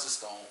tablets of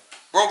stone.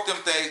 Broke them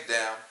things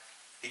down.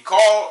 He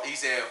called. He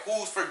said,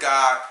 who's for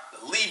God?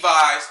 The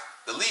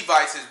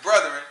Levites, his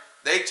brethren,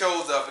 they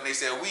chose up and they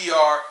said, we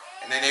are.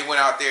 And then they went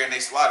out there and they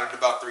slaughtered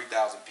about 3,000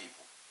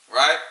 people.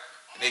 Right?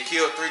 And they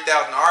killed 3,000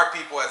 of our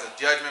people as a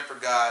judgment for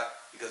God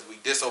because we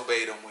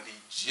disobeyed him when he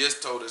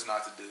just told us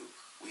not to do.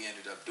 We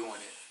ended up doing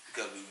it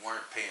because we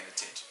weren't paying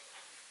attention.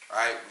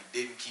 Right? We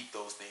didn't keep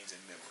those things in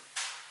memory.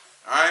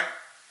 Alright?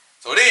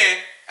 So then,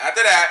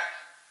 after that,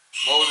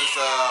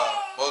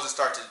 Moses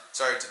started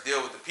to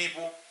deal with the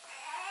people.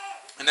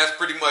 And that's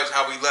pretty much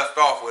how we left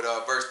off with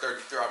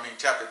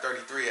chapter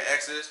 33 of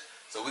Exodus.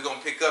 So we're going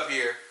to pick up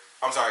here.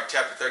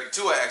 Chapter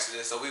 32 of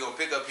Exodus. So we're going to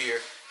pick up here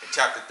in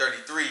chapter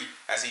 33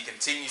 as he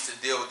continues to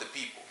deal with the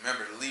people.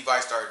 Remember, the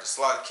Levites started to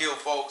kill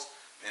folks.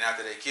 And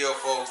after they killed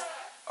folks,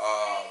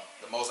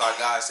 the Most High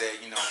God said,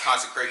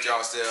 consecrate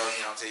yourselves.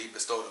 You know what I'm saying? He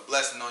bestowed a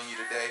blessing on you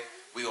today.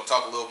 We're going to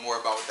talk a little more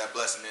about what that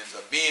blessing ends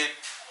up being.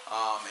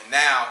 And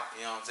now,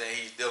 you know what I'm saying,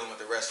 he's dealing with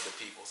the rest of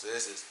the people. So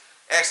this is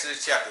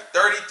Exodus chapter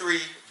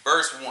 33,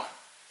 verse 1.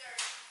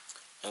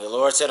 And the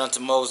Lord said unto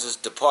Moses,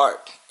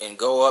 depart, and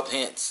go up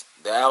hence,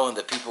 thou and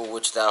the people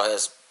which thou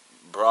hast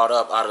brought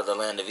up out of the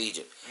land of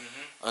Egypt,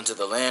 unto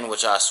the land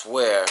which I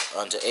swear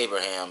unto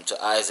Abraham,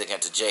 to Isaac,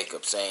 and to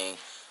Jacob, saying,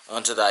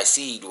 unto thy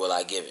seed will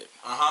I give it.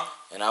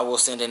 And I will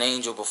send an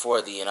angel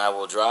before thee, and I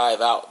will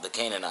drive out the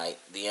Canaanite,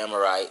 the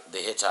Amorite, the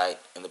Hittite,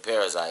 and the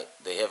Perizzite,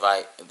 the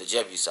Hivite, and the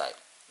Jebusite.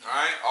 All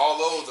right, all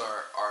those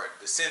are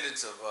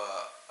descendants of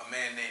a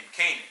man named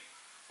Canaan,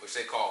 which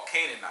they call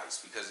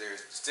Canaanites because they're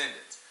his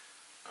descendants.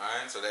 All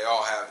right, so they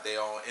all have their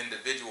own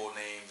individual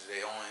names,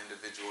 their own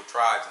individual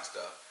tribes and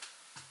stuff,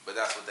 but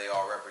that's what they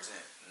all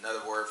represent.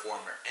 Another word for them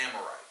are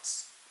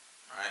Amorites.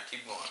 All right,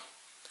 keep going.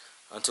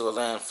 Unto a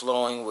land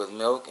flowing with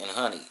milk and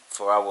honey,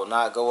 for I will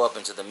not go up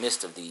into the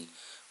midst of thee,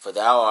 for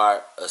thou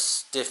art a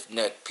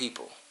stiff-necked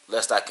people,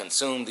 lest I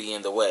consume thee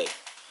in the way.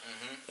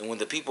 And when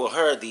the people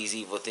heard these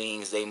evil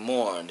things, they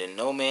mourned, and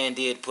no man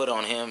did put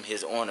on him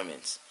his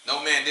ornaments.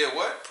 No man did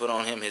what? Put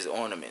on him his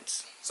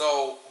ornaments.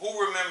 So, who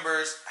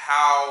remembers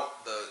how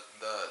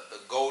the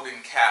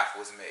golden calf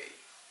was made?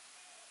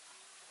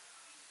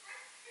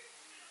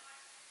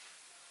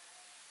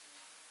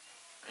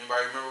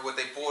 Anybody remember what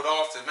they pulled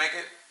off to make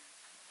it?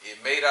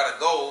 It made out of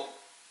gold.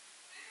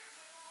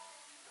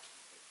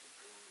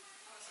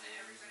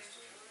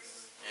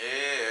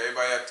 Yeah,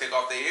 everybody had to take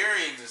off their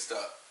earrings and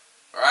stuff.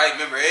 Right?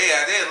 Remember, they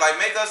like,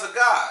 make us a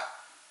god.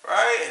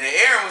 Right? And then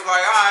Aaron was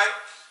like, all right,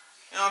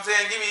 you know what I'm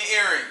saying? Give me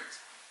earrings.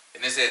 And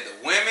they said the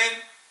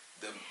women,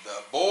 the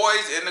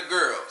boys, and the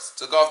girls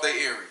took off their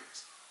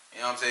earrings.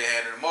 You know what I'm saying?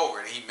 Handed them over.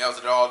 And he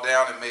melted it all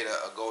down and made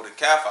a golden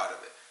calf out of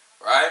it.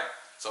 Right?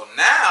 So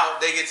now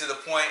they get to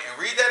the point,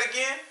 and read that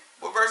again.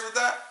 What verse was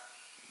that?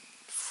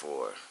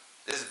 4.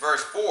 This is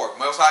verse 4.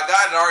 Most High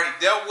God had already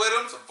dealt with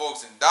them. Some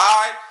folks had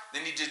died.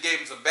 Then he just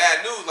gave them some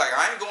bad news. Like,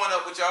 I ain't going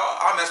up with y'all.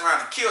 I'll mess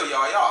around and kill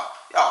y'all.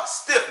 Y'all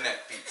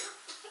stiff-necked people.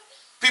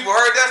 People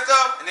heard that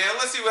stuff, and then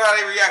let's see how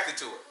they reacted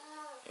to it.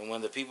 And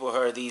when the people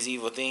heard these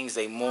evil things,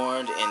 they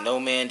mourned, and no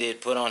man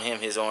did put on him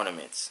his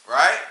ornaments.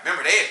 Right?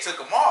 Remember, they had took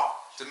him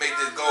off to make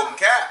this golden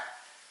calf.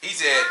 He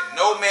said,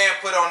 no man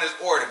put on his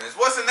ornaments.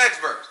 What's the next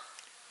verse?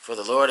 For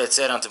the Lord had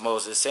said unto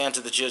Moses, say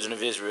unto the children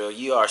of Israel,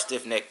 ye are a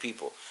stiff-necked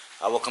people.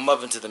 I will come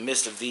up into the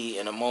midst of thee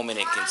in a moment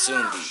and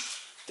consume thee.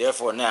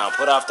 Therefore now,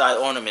 put off thy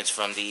ornaments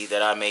from thee,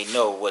 that I may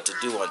know what to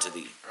do unto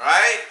thee.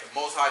 Right? The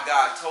Most High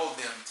God told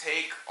them,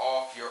 take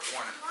off your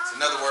ornaments.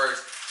 In other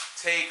words,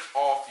 take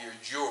off your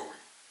jewelry.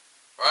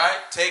 Right?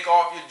 Take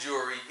off your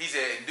jewelry. He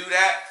said, and do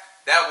that.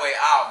 That way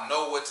I'll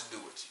know what to do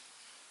with you.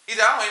 He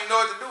said, I don't even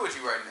know what to do with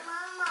you right now.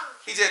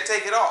 He said,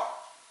 take it off.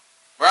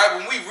 Right?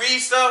 When we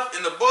read stuff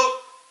in the book,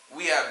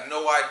 we have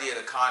no idea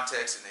the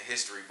context and the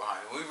history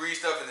behind it. When we read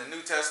stuff in the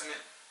New Testament,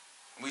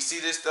 and we see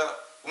this stuff,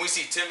 when we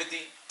see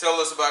Timothy, tell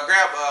us about,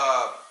 grab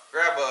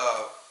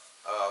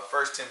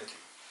 1 Timothy.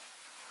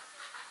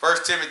 1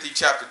 Timothy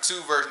chapter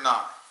 2, verse 9.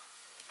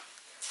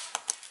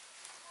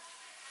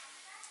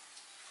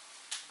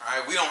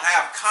 Alright, we don't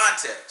have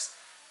context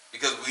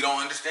because we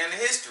don't understand the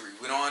history.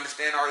 We don't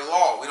understand our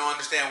law. We don't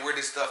understand where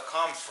this stuff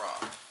comes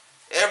from.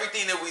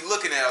 everything that we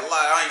looking at, a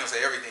lot, I ain't gonna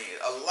say everything,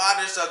 a lot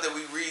of stuff that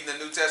we read in the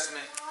New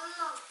Testament,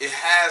 it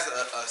has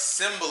a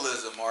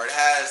symbolism, or it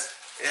has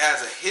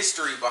a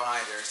history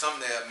behind it, or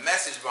something, a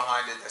message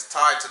behind it that's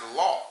tied to the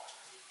law.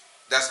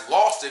 That's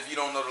lost if you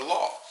don't know the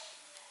law.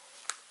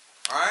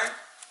 Alright?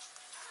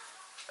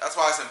 That's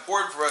why it's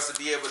important for us to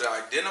be able to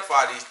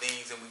identify these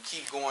things, and we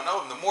keep going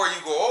over them. The more you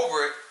go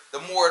over it, the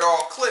more it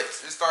all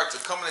clicks. It starts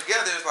to come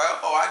together. It's like,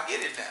 oh, I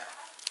get it now.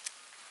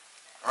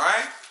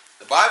 Alright?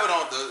 The Bible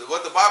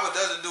what the Bible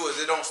doesn't do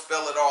is it don't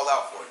spell it all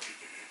out for you.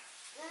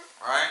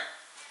 Alright?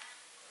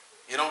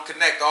 It don't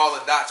connect all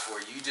the dots for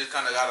you. You just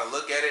kind of got to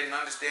look at it and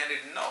understand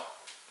it and know.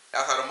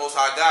 That's how the Most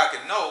High God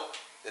can know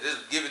that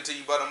it's given to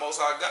you by the Most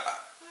High God.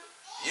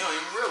 You don't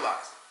even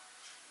realize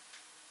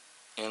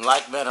it. In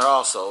like manner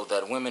also,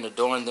 that women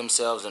adorn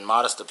themselves in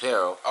modest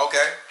apparel.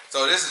 Okay,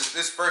 so this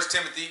is 1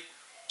 Timothy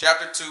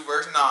chapter 2,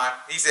 verse 9.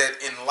 He said,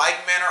 in like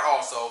manner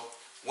also,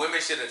 women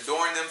should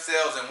adorn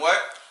themselves in what?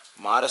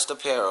 Modest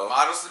apparel.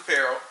 Modest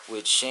apparel.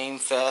 With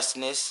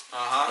shamefastness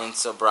and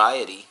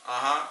sobriety.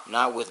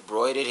 Not with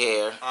broided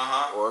hair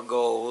or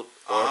gold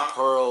or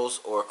pearls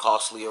or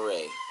costly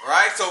array.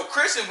 Right? So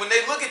Christians, when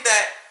they look at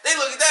that, and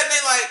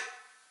they like,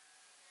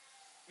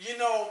 you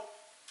know,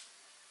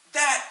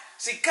 that,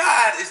 see,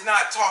 God is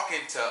not talking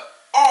to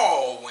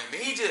all women.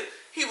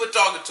 He was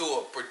talking to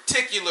a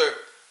particular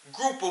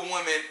group of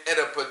women at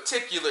a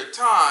particular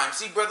time.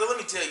 See, brother, let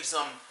me tell you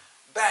something.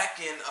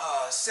 Back in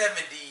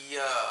 70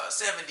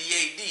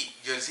 AD,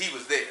 because he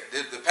was there,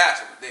 the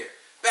pastor was there.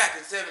 Back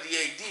in 70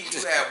 AD, you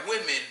had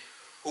women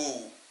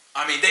who,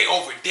 I mean, they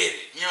overdid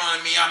it. You know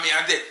what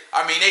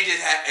I mean? They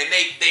just had, and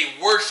they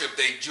worshiped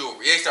their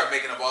jewelry. They start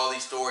making up all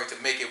these stories to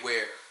make it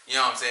where, you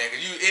know what I'm saying?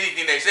 Because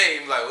anything they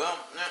say, you're like,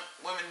 well,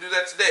 women do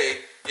that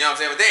today. You know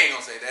what I'm saying? But they ain't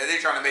gonna say that. They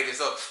trying to make it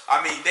so.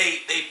 I mean,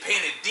 they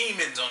painted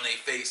demons on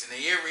their face, and the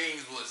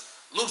earrings was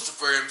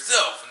Lucifer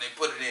himself, and they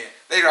put it in.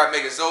 They try to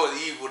make it so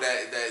evil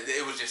that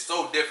it was just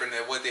so different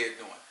than what they're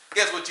doing.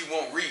 Guess what you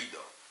won't read,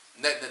 though?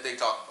 Nothing that they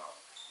talk about.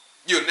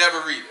 You'll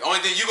never read it. The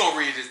only thing you're going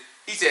to read is,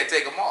 he said,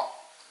 take them off.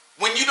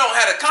 When you don't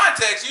have the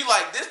context, you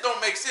like, this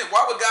don't make sense.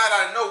 Why would God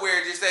out of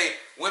nowhere just say,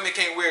 women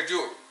can't wear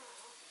jewelry?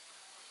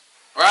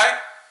 Right?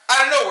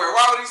 Out of nowhere,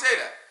 why would he say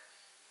that?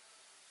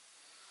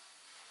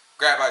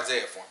 Grab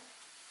Isaiah for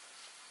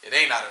me. It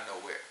ain't out of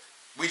nowhere.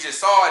 We just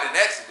saw it in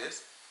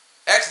Exodus.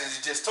 Exodus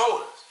just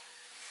told us.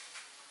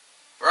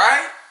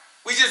 Right?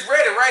 We just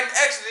read it right in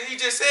Exodus. He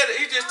just said it.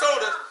 He just told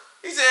us.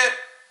 He said,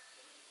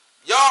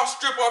 y'all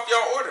strip off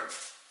your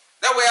ornaments.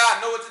 That way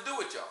I know what to do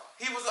with y'all.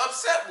 He was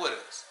upset with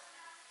us.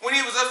 When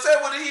he was upset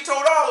with it, he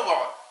told all of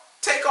us,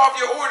 take off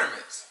your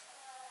ornaments.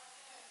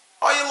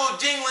 All your little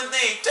jingling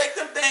things, take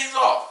them things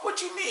off.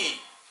 What you mean?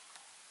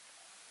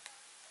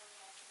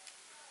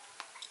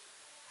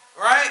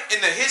 Right?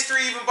 In the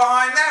history even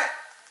behind that,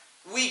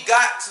 we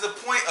got to the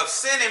point of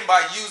sinning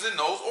by using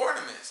those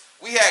ornaments.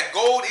 We had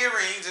gold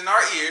earrings in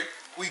our ear.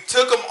 We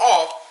took them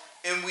off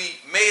and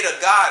we made a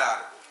god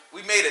out of it.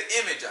 We made an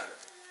image out of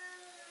it.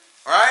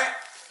 All right?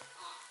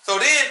 So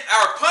then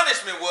our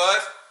punishment was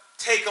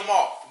take them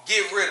off.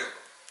 Get rid of them.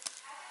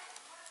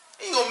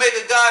 You going to make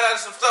a god out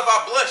of some stuff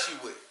I bless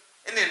you with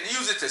and then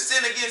use it to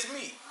sin against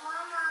me.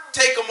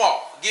 Take them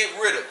off. Get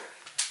rid of them.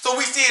 So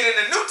we see it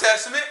in the New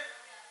Testament.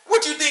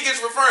 What you think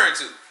it's referring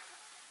to?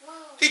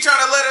 He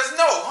trying to let us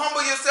know.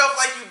 Humble yourself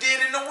like you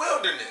did in the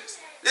wilderness.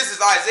 This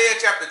is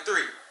Isaiah chapter 3.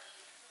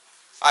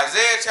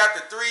 Isaiah chapter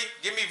 3,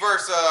 give me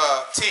verse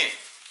 10.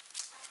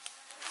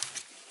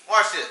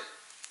 Watch this.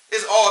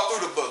 It's all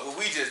through the book, but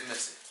we just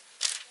miss it.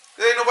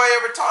 Because ain't nobody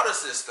ever taught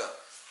us this stuff.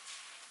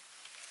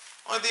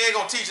 Only thing they're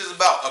going to teach us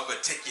about a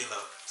particular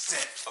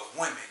set of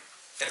women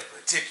at a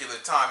particular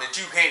time that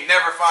you can't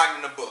never find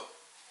in the book.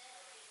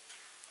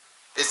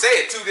 They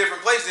say it two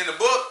different places in the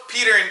book.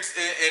 Peter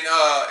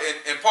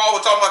and Paul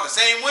were talking about the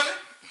same women.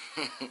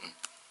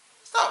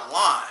 Stop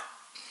lying.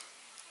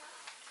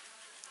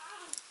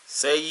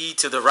 Say ye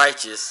to the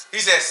righteous. He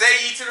said,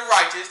 say ye to the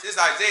righteous. This is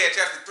Isaiah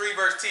chapter 3,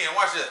 verse 10.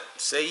 Watch this.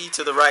 Say ye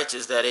to the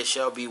righteous that it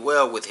shall be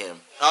well with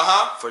him.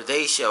 For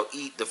they shall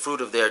eat the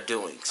fruit of their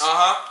doings.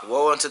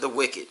 Woe unto the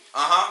wicked.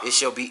 It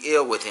shall be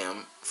ill with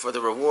him, for the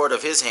reward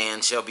of his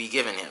hand shall be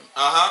given him.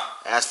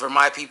 As for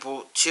my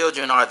people,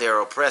 children are their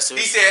oppressors.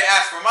 He said,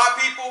 as for my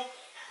people,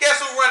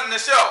 guess who's running the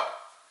show?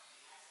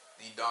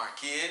 These darn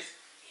kids.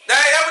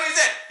 That's what he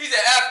said. He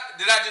said,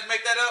 did I just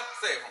make that up?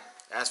 Say it for me.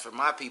 As for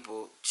my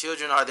people,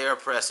 children are their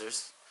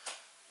oppressors.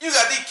 You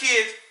got these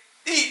kids,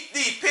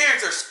 these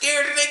parents are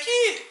scared of their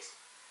kids.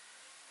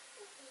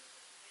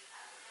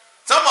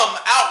 Some of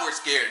them outward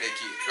scared of their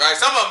kids, right?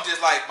 Some of them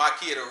just like, my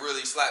kid will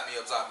really slap me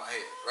upside my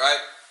head,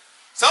 right?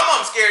 Some of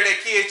them scared of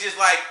their kids just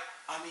like,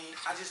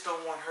 I just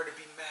don't want her to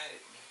be mad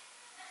at me.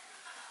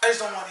 I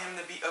just don't want him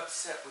to be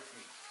upset with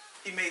me.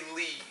 He may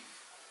leave.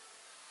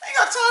 I ain't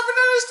got time for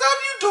none of this stuff.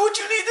 You do what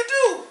you need to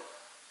do.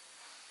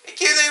 The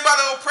kids ain't about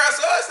to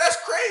oppress us. That's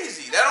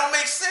crazy. That don't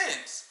make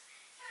sense.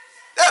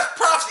 That's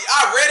prophecy.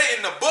 I read it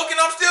in the book and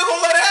I'm still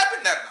going to let it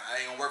happen. That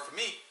ain't going to work for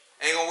me.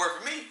 Ain't going to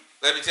work for me.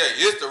 Let me tell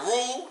you, it's the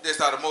rule. This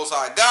is how the Most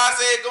High God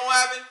said it's going to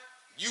happen.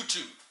 You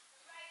choose.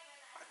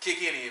 kick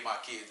any of my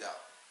kids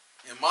out.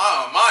 And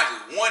mine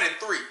is 1 and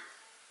 3.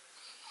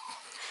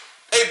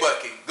 They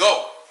butt can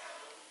go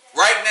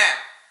right now.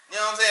 You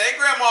know what I'm saying? They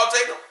grandma will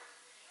take them.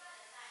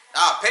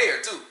 I'll pay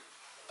her too.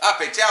 I'll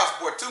pay child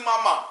support to my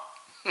mom.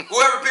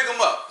 Whoever pick them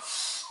up.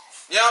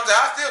 You know what I'm saying?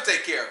 I still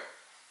take care of them.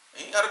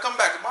 You ain't got to come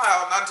back to my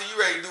house not until you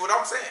ready to do what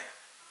I'm saying.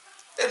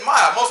 It's my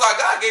house. Most High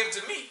God gave it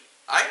to me.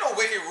 I ain't no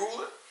wicked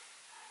ruler.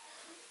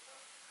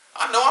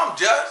 I know I'm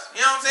just.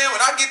 You know what I'm saying?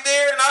 When I get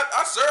there and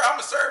I serve, I'm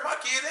going to serve my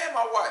kids and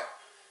my wife.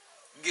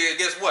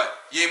 Guess what?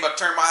 You ain't about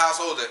to turn my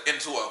household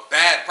into a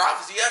bad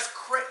prophecy. That's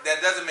crazy.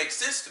 That doesn't make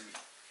sense to me.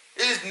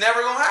 It is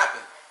never going to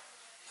happen.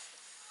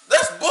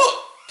 That's book.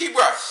 Keep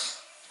writing.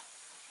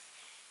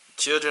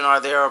 Children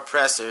are their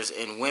oppressors,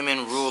 and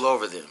women rule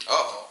over them.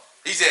 Uh-oh.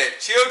 He said,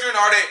 children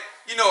are they.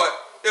 You know what?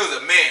 It was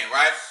a man,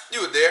 right?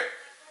 You were there.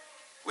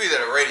 We was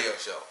at a radio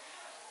show.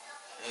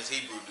 And this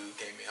Hebrew dude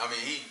came in. I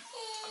mean,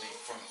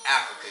 from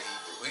Africa,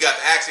 Hebrew. We got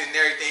the accent and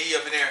everything. He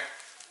up in there.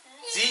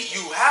 See,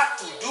 you have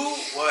to do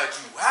what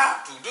you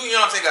have to do. You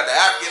know what I'm saying? Got the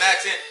African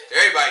accent. So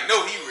everybody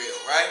know he real,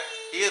 right?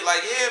 He is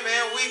like, yeah,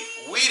 man,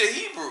 we the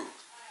Hebrews.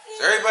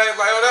 So everybody's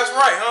like, oh, that's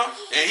right, huh?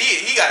 And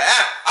he got an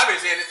accent. I've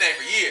been saying this thing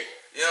for years.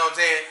 You know what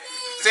I'm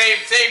saying?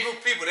 Same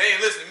group of people. They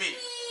ain't listen to me.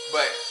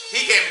 But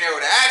he came in there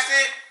with an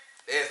accent.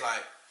 It's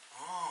like,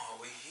 oh,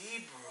 we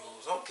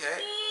Hebrews. Okay.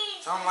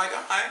 So I'm like,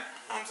 all right.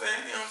 You know what I'm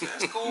saying? You know what I'm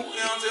saying? That's cool. You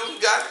know what I'm saying? We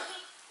got it.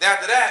 Then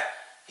after that,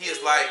 he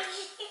is like,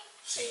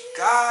 see,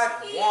 God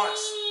wants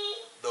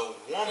the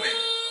woman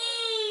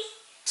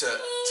to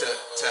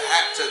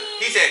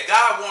he said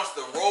God wants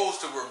the roles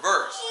to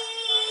reverse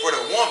for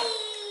the woman.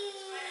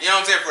 You know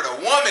what I'm saying? For the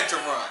woman to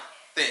run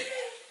things.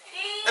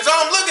 And so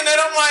I'm looking at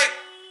him like,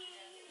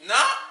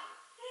 nah.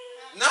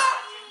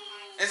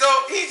 And so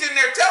he's in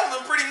there telling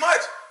them pretty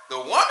much the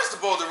woman's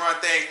supposed to run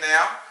things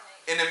now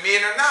and the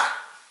men are not.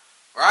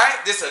 Right?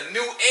 This is a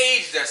new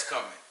age that's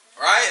coming.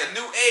 Right? A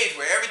new age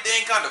where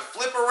everything kind of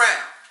flip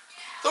around.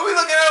 So we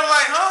looking at him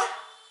like, huh?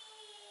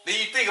 Then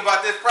you think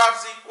about this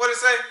prophecy. What did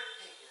it say?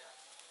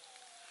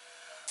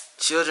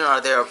 Children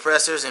are their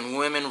oppressors, and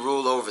women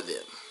rule over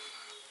them.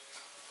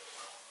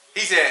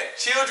 He said,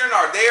 children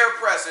are their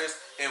oppressors,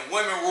 and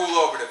women rule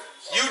over them.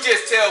 You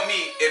just tell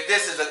me if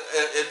this is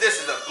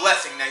a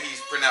blessing that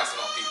he's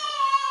pronouncing on people,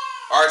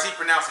 or is he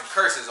pronouncing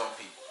curses on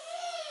people?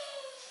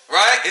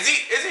 Right? Is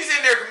he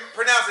sitting there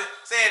pronouncing,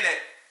 saying that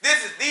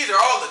these are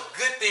all the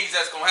good things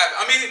that's gonna happen?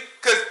 I mean,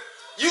 because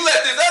you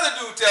let this other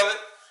dude tell it.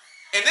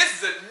 And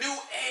this is a new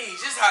age.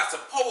 This is how it's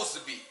supposed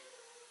to be.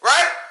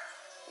 Right?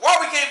 Why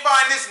we can't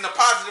find this in a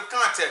positive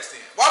context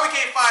then? Why we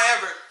can't find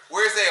ever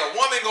where it say a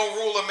woman gonna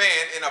rule a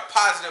man in a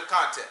positive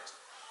context?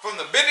 From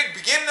the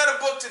beginning of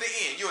the book to the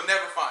end, you'll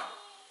never find it.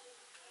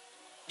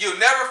 You'll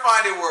never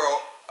find it where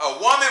a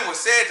woman was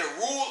said to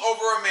rule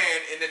over a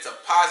man and it's a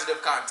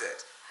positive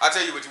context. I'll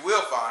tell you what you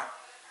will find.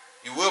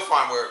 You will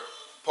find where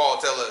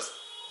Paul tells us,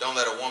 don't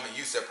let a woman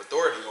usurp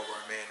authority over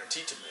a man or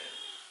teach a man.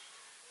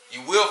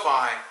 You will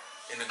find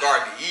in the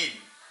Garden of Eden,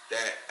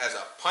 that as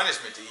a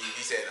punishment to Eve,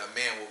 he said a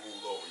man will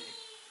rule over you.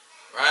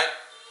 Right?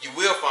 You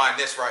will find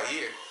this right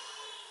here.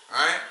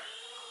 Right?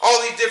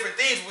 All these different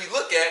things we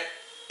look at,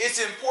 it's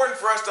important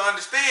for us to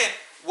understand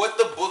what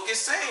the book is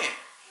saying.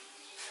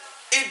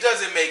 It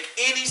doesn't make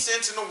any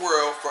sense in the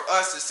world for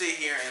us to sit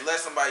here and let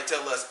somebody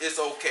tell us it's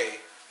okay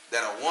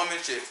that a woman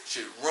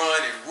should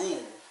run and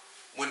rule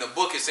when the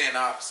book is saying the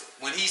opposite.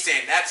 When he's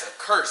saying that's a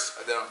curse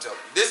that I'm telling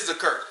you. This is a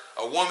curse.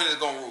 A woman is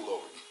going to rule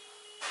over you.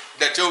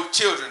 That your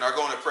children are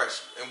going to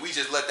oppress you. And we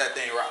just let that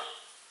thing rock.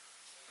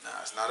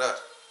 Nah, it's not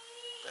us.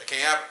 That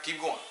can't happen.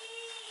 Keep going.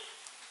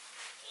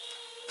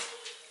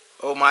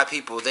 O my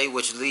people, they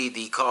which lead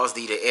thee cause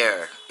thee to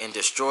err, and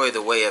destroy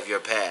the way of your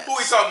paths. Who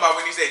he talking about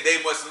when he say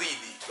they must lead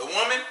thee? The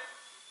woman?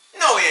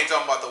 No, he ain't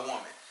talking about the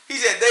woman. He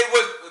said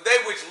they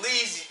which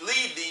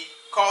lead thee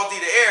cause thee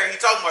to err. He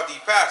talking about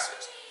these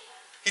pastors.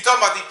 He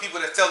talking about these people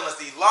that's telling us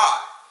these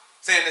lies.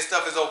 Saying this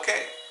stuff is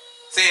okay.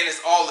 Saying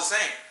it's all the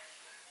same.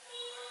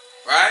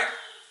 Right?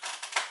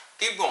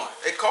 Keep going.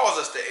 It calls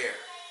us to err.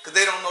 Because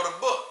they don't know the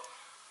book.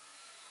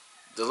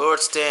 The Lord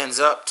stands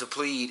up to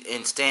plead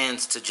and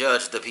stands to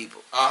judge the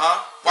people.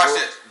 Watch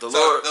this. The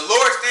Lord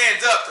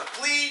stands up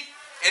to plead.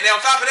 And then on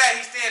top of that,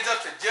 he stands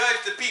up to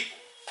judge the people.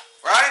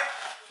 Right?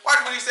 Watch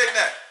what he said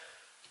next.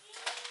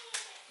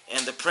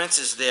 And the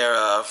princes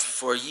thereof,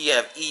 for ye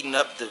have eaten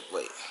up the...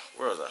 Wait,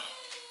 where was I?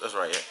 That's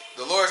right here.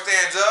 The Lord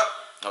stands up.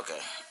 Okay.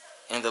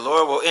 And the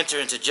Lord will enter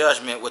into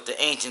judgment with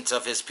the ancients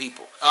of his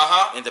people.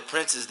 And the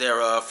princes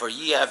thereof, for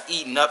ye have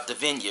eaten up the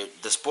vineyard.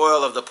 The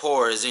spoil of the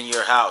poor is in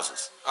your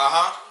houses.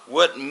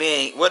 What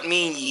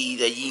mean ye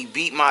that ye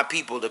beat my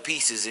people to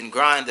pieces and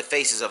grind the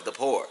faces of the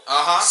poor?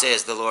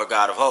 Says the Lord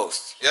God of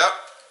hosts. Yep.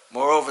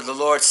 Moreover, the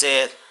Lord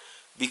said,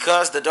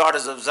 because the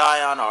daughters of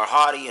Zion are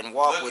haughty and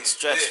walk with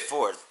stretched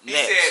forth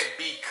necks. He said,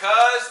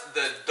 because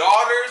the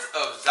daughters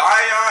of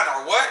Zion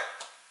are what?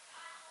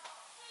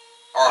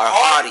 Are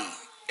haughty.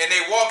 And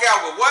they walk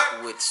out with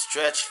what? With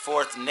stretched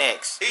forth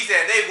necks. He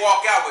said they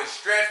walk out with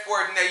stretched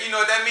forth necks. You know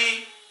what that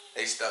means?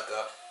 They stuck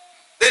up.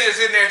 They just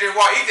sitting there just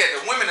walking. He said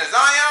the women of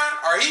Zion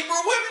are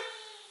Hebrew women.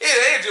 Yeah,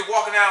 they're just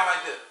walking down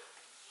like this.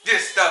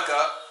 Just stuck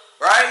up.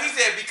 Right? He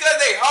said because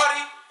they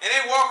haughty and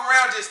they walk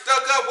around just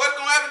stuck up, what's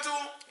going to happen to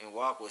them? And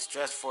walk with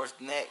stretched forth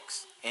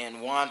necks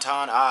and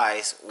wanton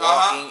eyes,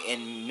 walking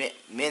and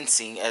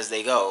mincing as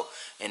they go.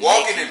 And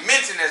walking and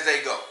mincing as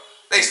they go.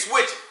 They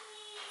switching.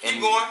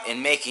 Keep going.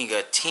 And making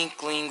a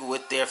tinkling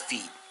with their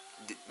feet.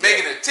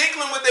 Making a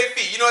tinkling with their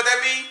feet. You know what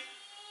that means?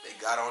 They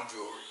got on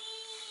jewelry.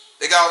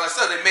 They got all that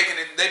stuff. They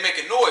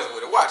making noise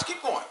with it. Watch.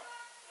 Keep going.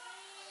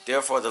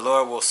 Therefore the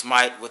Lord will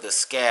smite with a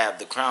scab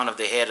the crown of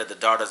the head of the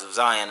daughters of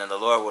Zion, and the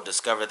Lord will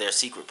discover their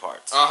secret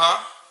parts.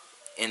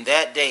 In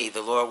that day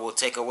the Lord will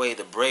take away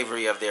the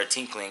bravery of their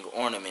tinkling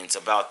ornaments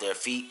about their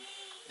feet.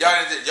 Y'all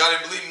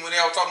didn't believe me when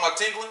they all talking about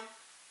tinkling?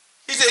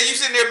 He said, you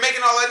sitting there making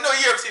all that. No,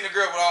 you ever seen a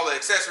girl with all the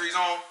accessories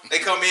on? They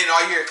come in and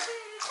all you hear,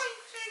 cling, cling,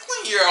 cling,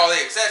 cling. You hear all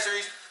the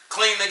accessories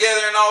clean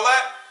together and all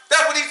that.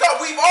 That's what he's talking.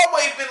 We've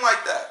always been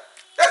like that.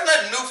 That's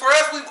nothing new for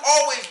us. We've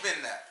always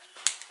been that.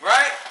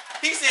 Right?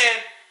 He's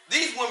saying,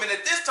 these women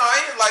at this time,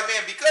 he's like,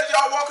 man, because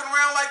y'all walking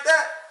around like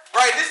that,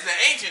 right? This is the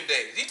ancient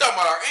days. He's talking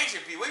about our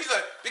ancient people. He's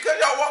like, because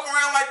y'all walking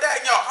around like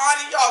that and y'all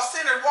haughty, y'all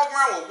sinners walking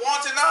around with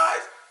wanton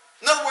eyes.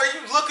 In other words,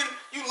 you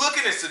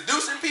looking and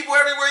seducing people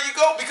everywhere you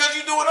go because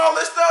you doing all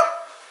this stuff.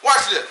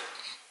 Watch this.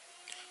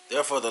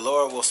 Therefore the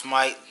Lord will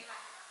smite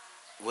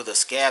with a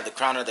scab the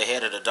crown of the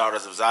head of the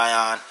daughters of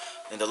Zion,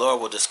 and the Lord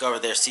will discover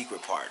their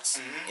secret parts.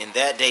 In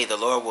that day the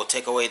Lord will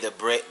take away the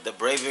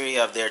bravery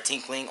of their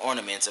tinkling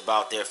ornaments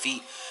about their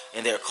feet,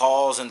 and their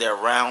calls and their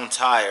round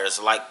tires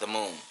like the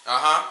moon.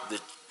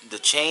 The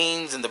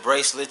chains and the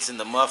bracelets and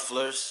the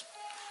mufflers,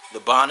 the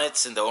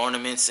bonnets and the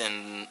ornaments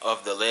and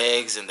of the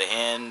legs and the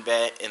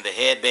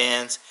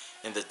headbands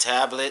and the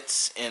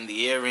tablets and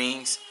the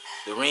earrings,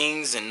 the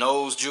rings and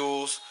nose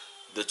jewels,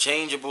 the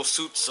changeable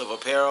suits of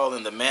apparel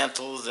and the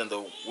mantles and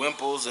the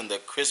wimples and the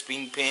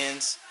crisping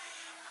pins,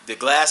 the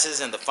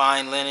glasses and the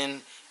fine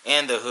linen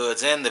and the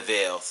hoods and the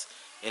veils.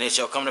 And it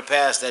shall come to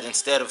pass that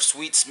instead of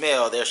sweet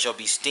smell there shall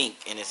be stink,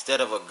 and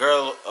instead of a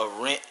girdle a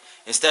rent,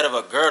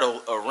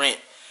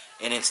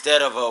 and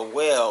instead of a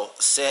well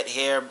set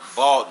hair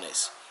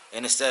baldness,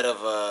 and instead of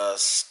a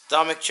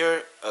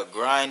stomacher a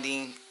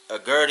girding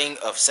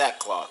of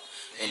sackcloth,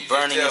 and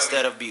burning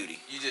instead of beauty.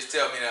 You just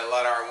tell me that a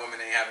lot of our women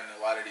ain't having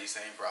a lot of these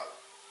same problems.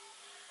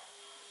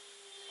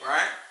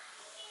 Right?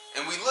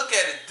 And we look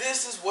at it,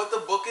 this is what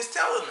the book is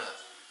telling us.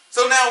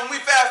 So now when we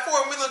fast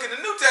forward and we look at the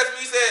New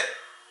Testament, he said,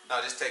 no,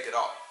 just take it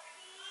off.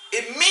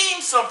 It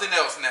means something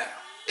else now.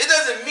 It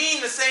doesn't mean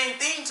the same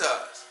thing to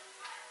us.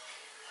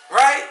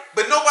 Right?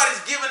 But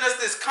nobody's giving us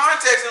this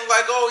context and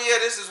like, oh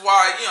yeah, this is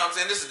why, you know what I'm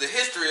saying, this is the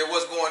history of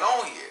what's going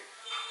on here.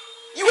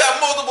 You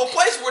have multiple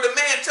places where the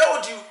man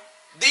told you,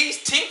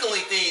 these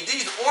tinkling things,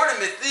 these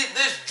ornaments,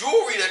 this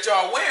jewelry that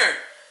y'all wearing,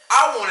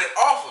 I want it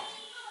off of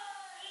you.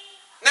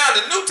 Now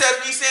the New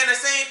Testament, he's saying the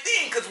same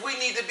thing because we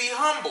need to be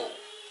humble.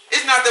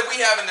 It's not that we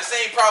having the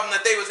same problem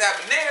that they was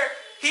having there.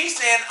 He's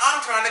saying,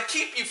 I'm trying to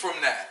keep you from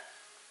that.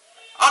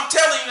 I'm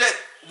telling you that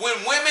when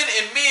women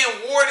and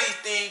men wore these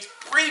things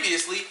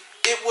previously,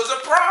 it was a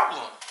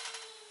problem.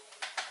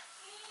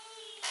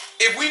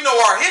 If we know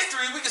our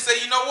history, we can say,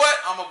 you know what?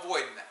 I'm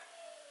avoiding that.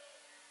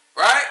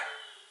 Right?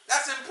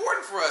 That's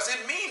important for us.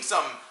 It means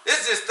something.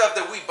 This is just stuff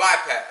that we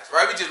bypass,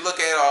 right? We just look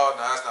at, oh,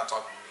 no, that's not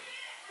talking to me.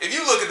 If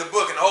you look at the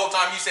book and the whole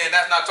time you saying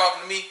that's not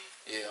talking to me,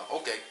 yeah,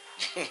 okay.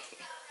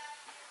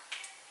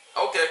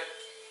 Okay.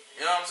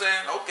 You know what I'm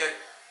saying? Okay.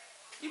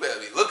 You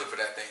better be looking for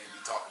that thing to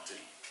be talking to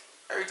you.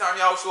 Every time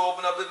y'all show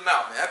open up his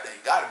mouth, man, that thing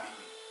gotta be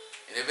me.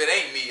 And if it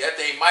ain't me, that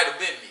thing might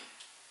have been me.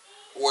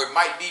 Or it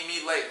might be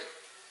me later.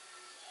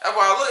 That's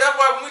why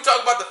when we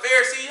talk about the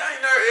Pharisees, I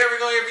ain't ever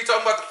gonna be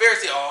talking about the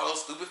Pharisees. Oh,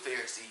 those stupid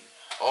Pharisees.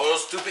 Oh,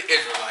 those stupid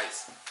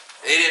Israelites.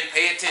 They didn't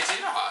pay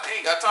attention. No,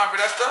 they ain't got time for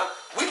that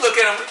stuff. We look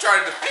at them, we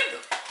try to defend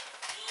them.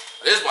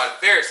 This is why the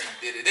Pharisees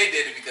did it. They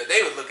did it because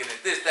they were looking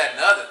at this, that, and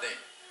the other thing.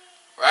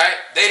 Right?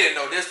 They didn't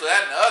know this,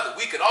 that, and the other.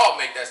 We could all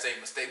make that same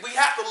mistake. We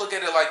have to look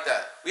at it like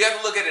that. We have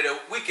to look at it.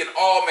 We can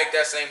all make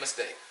that same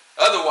mistake.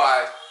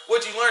 Otherwise,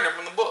 what you learning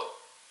from the book?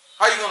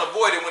 How you going to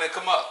avoid it when it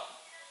come up?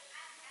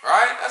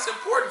 Right? That's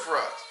important for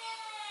us.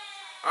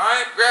 All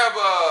right? Grab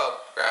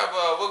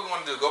what we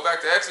want to do. Go back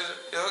to Exodus.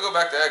 Yeah, let's go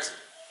back to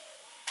Exodus.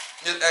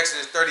 This is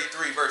Exodus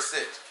 33, verse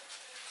 6.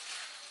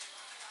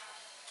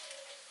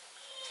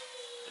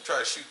 Let's try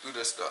to shoot through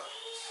this stuff.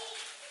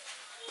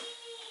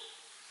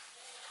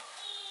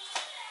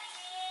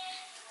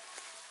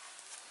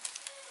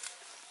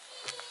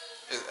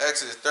 It's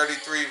Exodus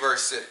 33,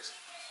 verse 6.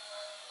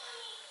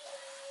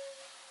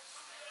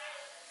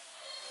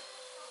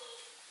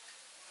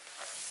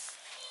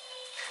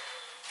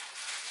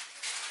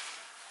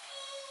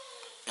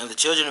 And the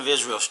children of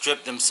Israel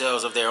stripped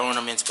themselves of their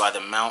ornaments by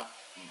the Mount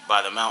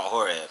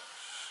Horeb.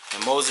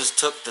 And Moses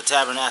took the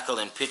tabernacle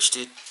and pitched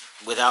it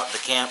without the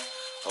camp,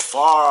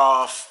 afar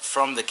off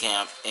from the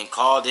camp, and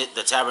called it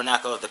the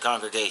tabernacle of the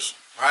congregation.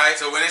 All right,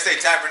 so when they say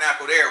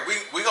tabernacle there,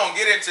 we're going to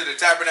get into the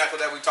tabernacle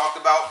that we talked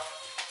about,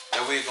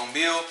 that we're going to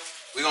build.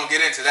 We're going to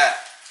get into that.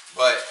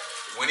 But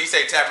when he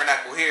say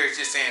tabernacle here, it's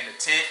just saying the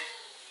tent.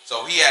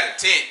 So he had a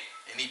tent,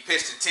 and he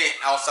pitched the tent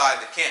outside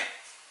the camp,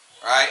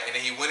 right? And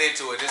then he went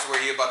into it. This is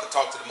where he about to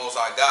talk to the Most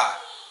High God.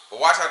 But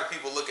watch how the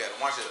people look at him.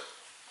 Watch it.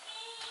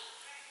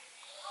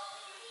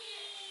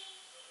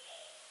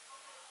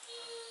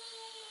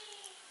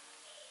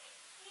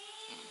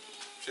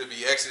 Should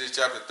be Exodus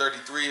chapter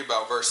 33,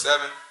 about verse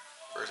 7,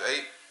 verse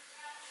 8.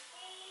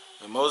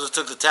 And Moses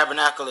took the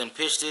tabernacle and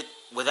pitched it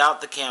without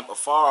the camp,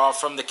 afar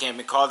off from the camp,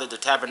 and called it the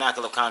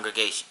tabernacle of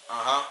congregation.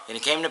 And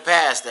it came to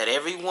pass that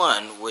every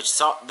one which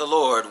sought the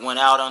Lord went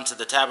out unto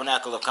the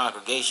tabernacle of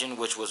congregation,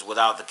 which was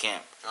without the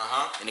camp.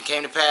 And it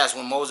came to pass,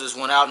 when Moses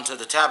went out into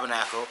the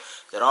tabernacle,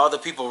 that all the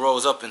people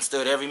rose up and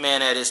stood every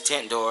man at his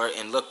tent door,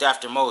 and looked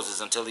after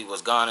Moses until he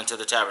was gone into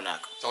the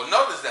tabernacle. So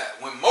notice that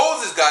when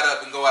Moses got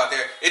up and go out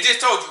there, it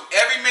just told you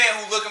every man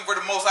who looking for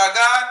the Most High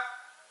God,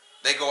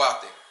 they go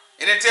out there.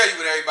 It didn't tell you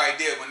what everybody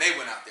did when they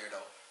went out there,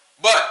 though.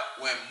 But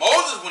when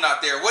Moses went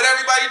out there, what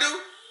everybody do?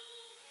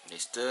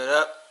 They stood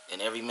up, and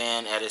every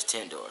man at his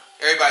tent door.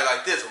 Everybody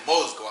like this when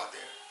Moses go out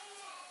there.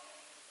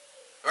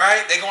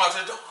 Right? They go out to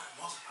the door.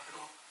 Moses about to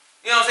go.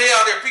 You know what I'm saying?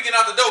 Out there peeking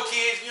out the door,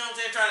 kids. You know what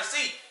I'm saying? Trying to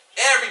see.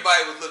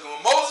 Everybody was looking.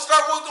 When Moses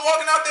started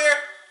walking out there,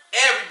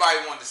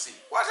 everybody wanted to see.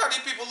 Watch how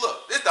these people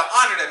look. This is the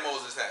honor that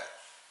Moses had.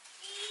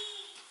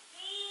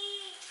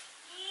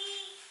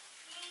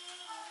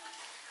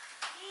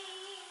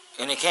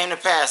 And it came to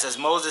pass, as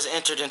Moses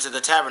entered into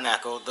the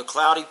tabernacle, the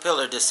cloudy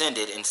pillar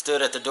descended and stood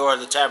at the door of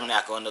the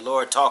tabernacle, and the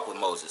Lord talked with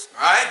Moses.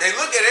 Right? They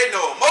look at it, they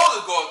know if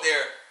Moses go up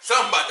there,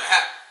 something about to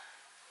happen.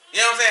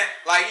 You know what I'm saying?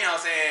 Like, you know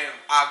what I'm saying?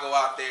 I go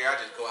out there, I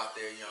just go out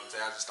there, you know what I'm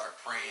saying? I just start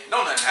praying.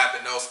 Don't nothing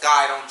happen, no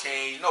sky don't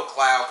change, no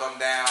cloud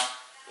come down.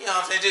 You know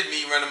what I'm saying? Just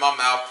me running my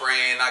mouth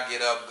praying, I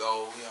get up,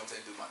 go, you know what I'm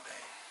saying? Do my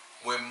thing.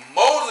 When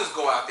Moses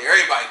go out there,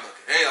 everybody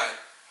looking. They like,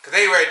 because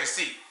they ready to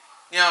see.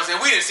 You know what I'm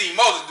saying? We done seen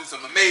Moses do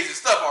some amazing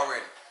stuff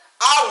already.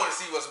 I want to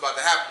see what's about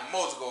to happen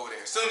when Moses go over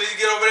there. As soon as he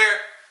get over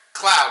there,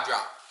 cloud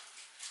drop.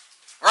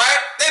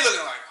 Right? They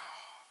looking like,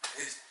 oh,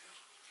 this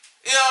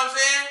dude. You know what I'm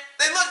saying?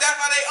 They look, that's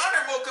how they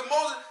honor Moses, because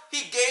Moses,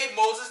 he gave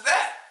Moses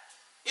that.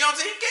 You know what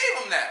I'm saying? He gave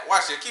him that.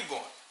 Watch it, keep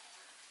going.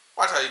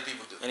 Watch how you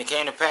people do. And it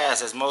came to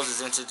pass, as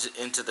Moses entered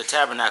into the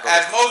tabernacle.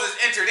 As Moses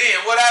entered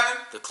in, what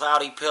happened? The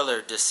cloudy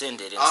pillar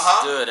descended and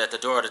stood at the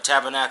door of the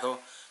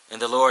tabernacle, and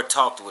the Lord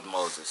talked with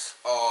Moses.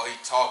 Oh, he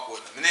talked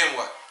with him. And then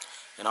what?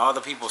 And all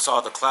the people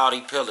saw the cloudy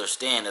pillar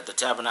stand at the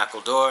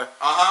tabernacle door.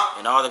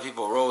 And all the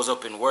people rose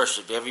up and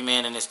worshipped, every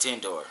man in his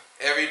tent door.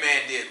 Every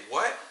man did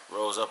what?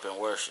 Rose up and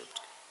worshipped.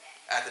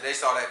 After they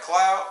saw that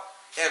cloud,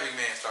 every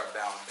man started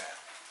bowing down.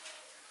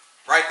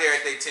 Right there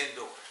at their tent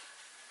door.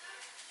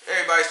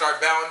 Everybody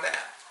started bowing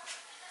down.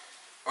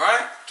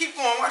 Alright? Keep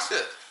going, watch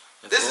this.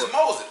 This is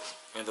Moses.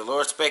 And the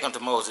Lord spake unto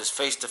Moses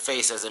face to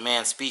face, as a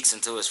man speaks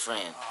unto his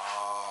friend.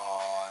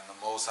 Oh, and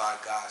the Most High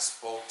God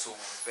spoke to him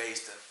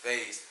face to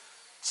face.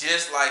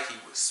 Just like he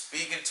was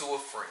speaking to a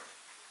friend.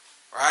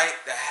 Right?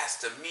 That has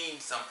to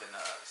mean something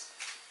to us.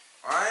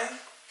 Right?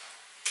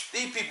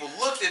 These people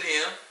looked at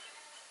him.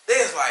 They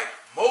was like,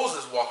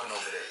 Moses walking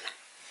over there.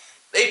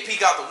 They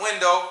peek out the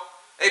window.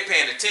 They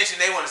paying attention.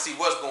 They want to see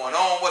what's going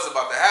on, what's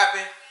about to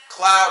happen.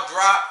 Cloud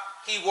drop.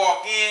 He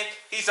walk in.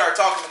 He start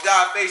talking to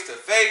God face to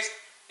face.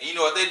 And you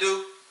know what they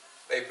do?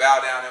 They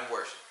bow down and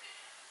worship.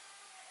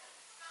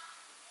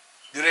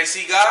 Do they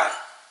see God?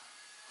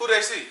 Who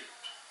they see?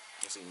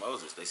 They see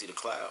Moses. They see the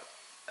cloud.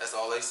 That's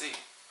all they see.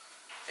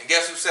 And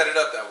guess who set it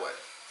up that way?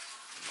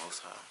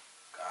 Most High.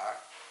 God.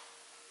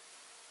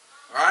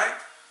 Alright?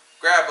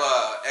 Grab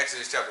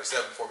Exodus chapter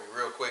 7 for me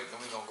real quick. Then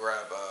we're going to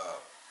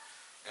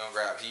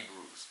grab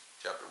Hebrews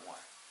chapter 1.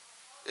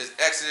 It's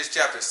Exodus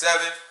chapter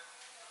 7,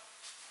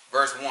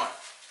 verse 1.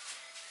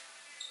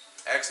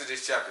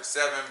 Exodus chapter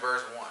 7,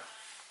 verse 1.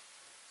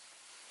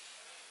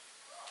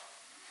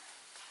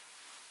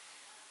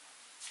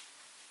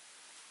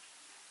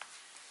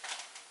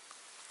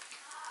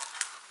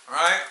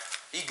 Right?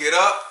 He get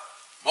up.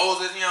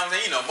 Moses, you know what I'm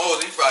saying? You know,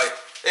 Moses, he probably,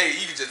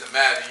 you can just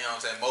imagine, you know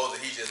what I'm saying?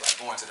 Moses, he just like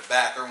going to the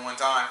bathroom one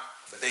time.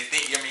 But they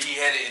think, I mean, he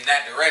headed in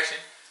that direction.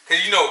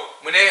 Because, you know,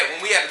 when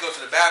we had to go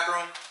to the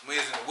bathroom, when we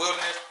was in the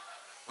wilderness,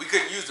 we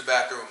couldn't use the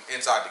bathroom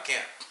inside the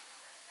camp.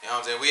 You know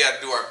what I'm saying? We had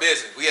to do our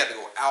business. We had to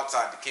go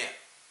outside the camp.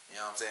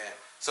 You know what I'm saying?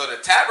 So the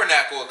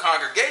tabernacle of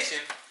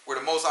congregation, where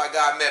the Most High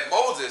God met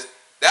Moses,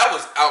 that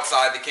was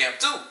outside the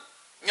camp too.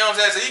 You know what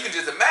I'm saying? So you can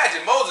just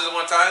imagine Moses at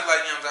one time, it's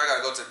like, you know what I'm saying, I got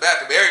to go to the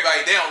bathroom. But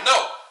everybody, they don't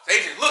know. They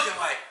just looking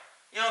like,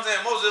 you know what I'm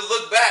saying? Moses just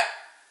look back.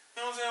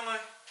 You know what I'm saying? I'm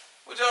like,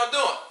 what y'all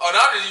doing? Oh, no,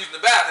 I'm just using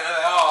the bathroom. I'm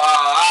like, oh,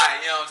 all right.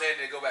 You know what I'm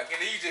saying? They go back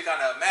in. You just kind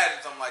of imagine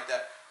something like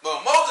that.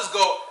 But when Moses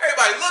go,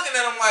 everybody looking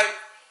at him like,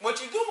 what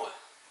you doing?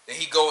 Then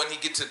he go and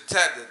he get to the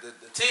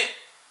tent.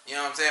 You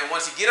know what I'm saying?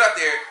 Once he get up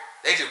there,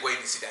 they just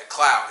waiting to see that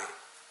cloud hit.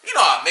 You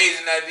know how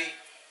amazing that be?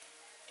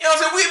 You know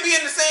what I'm saying? We'd be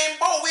in the same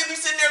boat. We'd be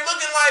sitting there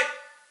looking like,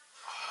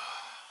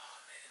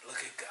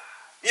 look at God.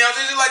 You know what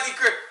I'm saying? Just like the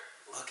crib.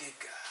 Look at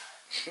God.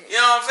 You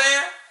know what I'm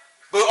saying?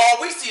 But all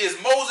we see is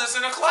Moses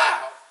in a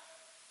cloud.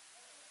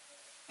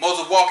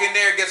 Moses walk in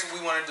there, guess what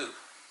we want to do?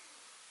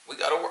 We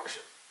got to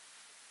worship.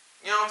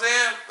 You You know what I'm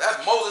saying? That's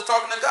Moses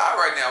talking to God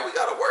right now. We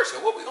got to worship.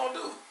 What we going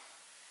to do?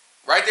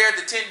 Right there at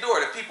the tent door,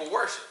 the people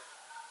worship.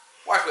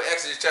 Watch what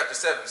Exodus chapter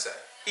 7 say.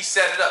 He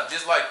set it up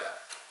just like that.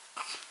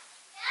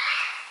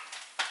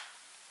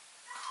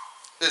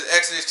 This is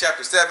Exodus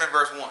chapter 7,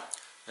 verse 1.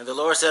 And the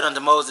Lord said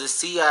unto Moses,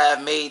 See, I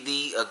have made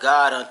thee a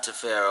god unto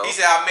Pharaoh. He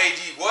said, I made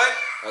ye what?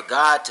 A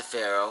god to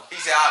Pharaoh. He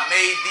said, I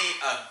made thee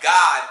a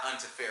god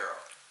unto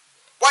Pharaoh.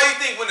 Why do you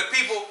think when the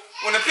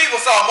people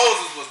saw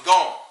Moses was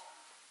gone,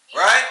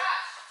 right?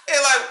 They're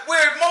like,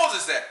 where's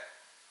Moses at?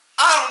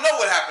 I don't know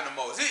what happened to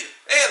Moses.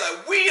 They're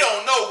like, we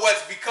don't know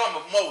what's become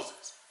of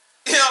Moses.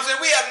 You know what I'm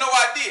saying? We have no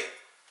idea.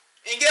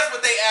 And guess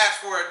what they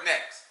asked for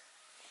next?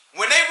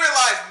 When they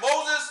realized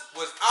Moses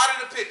was out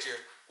of the picture,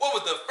 what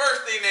was the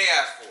first thing they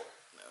asked for?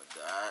 A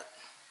god.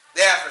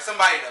 They asked for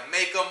somebody to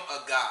make them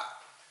a god.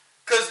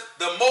 Because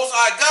the Most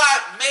High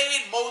God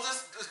made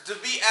Moses to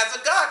be as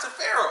a god to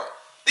Pharaoh.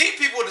 These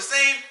people are the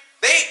same.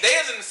 They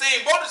is in the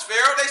same boat as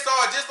Pharaoh. They saw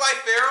it just like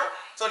Pharaoh.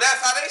 So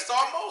that's how they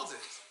saw Moses.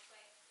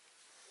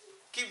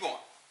 Keep going.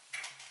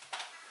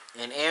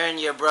 And Aaron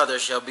your brother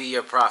shall be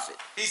your prophet.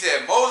 He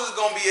said Moses is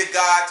going to be a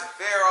god to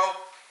Pharaoh.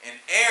 And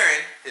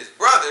Aaron, his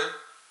brother,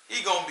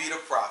 he going to be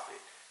the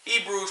prophet.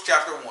 Hebrews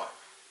chapter 1.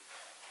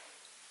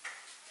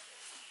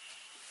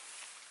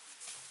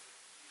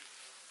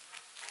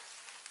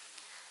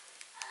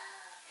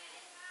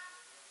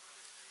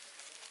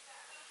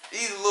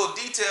 These are little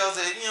details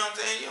that, you know what I'm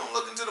saying, you don't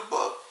look into the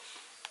book.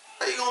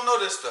 How you going to know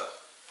this stuff?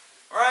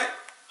 Right?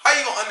 How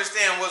you going to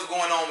understand what's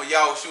going on with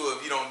Yahushua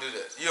if you don't do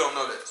this? You don't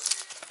know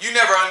this. You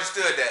never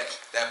understood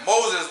that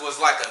Moses was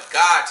like a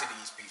god to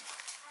these people.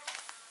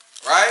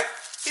 Right?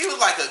 He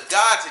was like a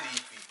god to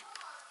these people.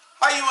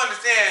 How you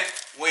understand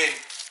why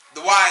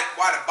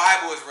the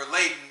Bible is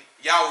relating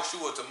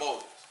Yahushua to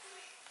Moses?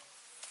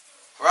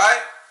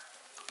 Right?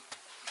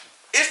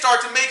 It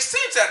starts to make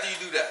sense after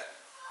you do that.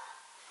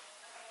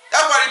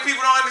 That's why these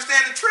people don't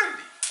understand the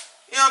Trinity.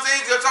 You know what I'm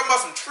saying? They're talking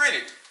about some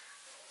Trinity.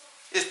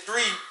 It's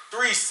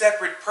three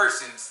separate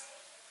persons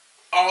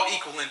all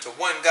equaling to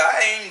one God.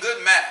 That ain't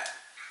good math.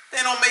 They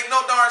don't make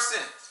no darn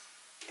sense.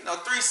 You know,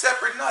 three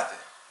separate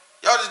nothing.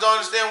 Y'all just don't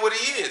understand what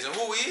he is and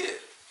who he is.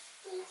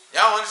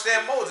 Y'all don't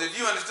understand Moses. If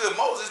you understood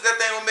Moses, that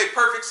thing would make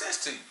perfect sense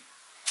to you.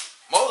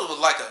 Moses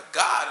was like a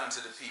god unto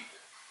the people.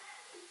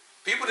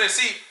 People didn't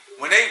see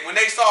when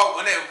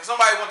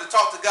somebody wanted to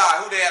talk to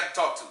God, who they had to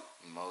talk to?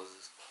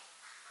 Moses.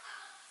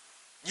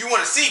 You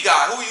want to see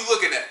God, who are you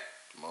looking at?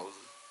 Moses.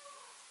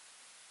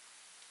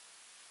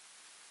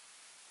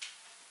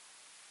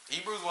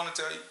 Hebrews want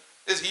to tell you.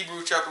 This is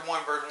Hebrews chapter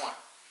 1, verse 1.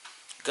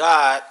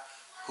 God,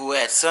 who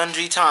at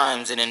sundry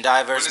times and in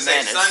diverse when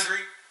manners. Say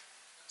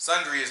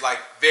sundry is like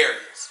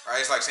various, right?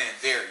 It's like saying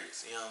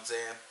various, you know what I'm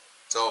saying?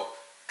 So,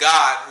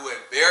 God, who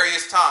at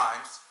various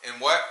times, in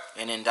what?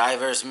 And in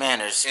diverse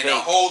manners spake. In a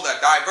whole,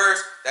 that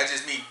diverse, that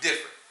just means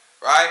different,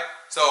 right?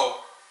 So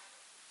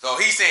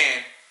he's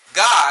saying,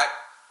 God,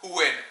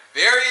 who in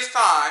various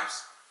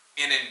times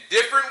and in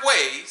different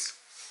ways,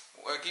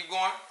 keep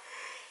going,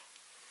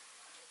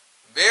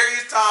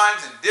 various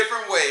times and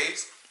different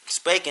ways,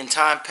 spake in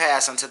time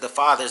past unto the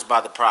fathers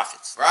by the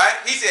prophets. Right?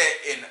 He said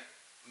in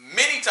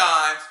many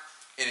times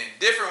and in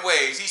different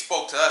ways he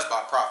spoke to us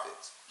by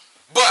prophets.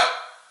 But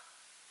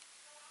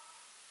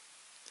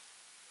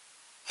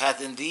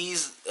hath in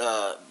these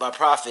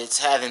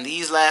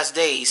last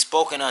days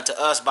spoken unto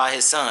us by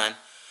his Son,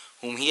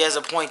 whom he has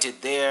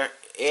appointed their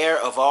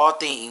heir of all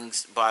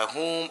things, by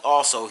whom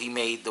also he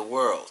made the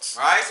worlds.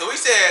 Right? So he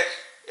said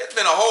it's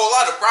been a whole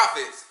lot of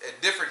prophets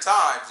at different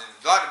times and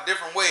a lot of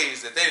different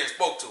ways that they didn't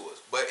spoke to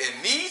us. But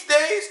in these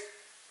days,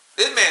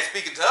 this man's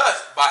speaking to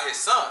us by his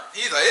Son.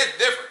 He's like, it's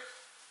different.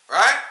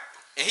 Right?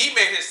 And he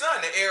made his Son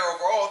the heir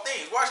over all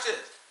things. Watch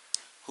this.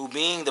 Who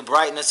being the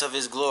brightness of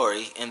his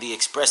glory and the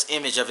express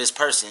image of his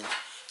person.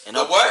 And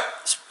the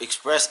what?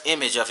 Express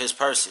image of his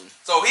person.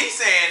 So he's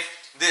saying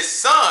this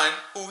Son,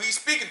 who he's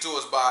speaking to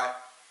us by,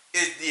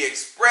 is the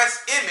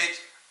express image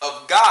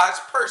of God's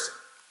person.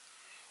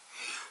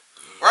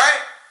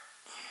 Right?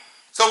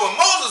 So when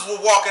Moses was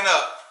walking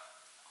up,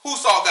 who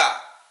saw God?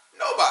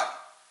 Nobody.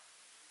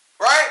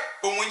 Right?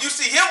 But when you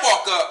see him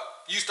walk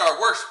up, you start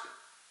worshiping.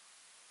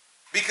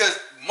 Because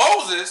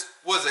Moses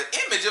was an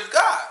image of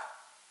God.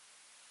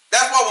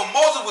 That's why when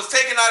Moses was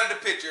taken out of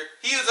the picture,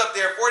 he was up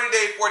there 40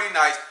 days, 40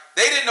 nights.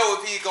 They didn't know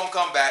if he was going to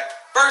come back.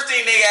 First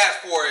thing they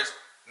asked for is,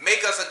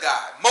 make us a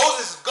God.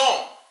 Moses is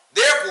gone.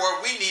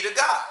 Therefore, we need a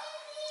God.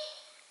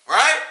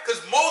 Right?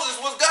 Because Moses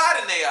was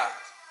God in their eyes.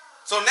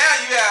 So now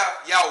you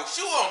have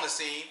Yahushua on the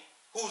scene,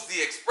 who's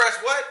the express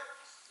what?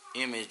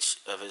 Image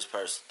of his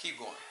person. Keep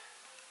going.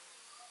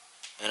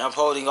 And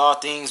upholding all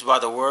things by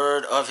the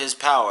word of his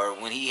power,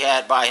 when he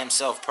had by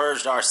himself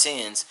purged our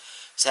sins,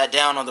 sat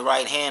down on the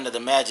right hand of the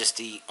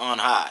majesty on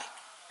high.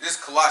 This is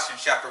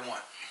Colossians chapter 1.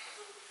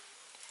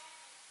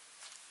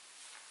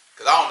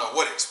 Because I don't know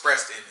what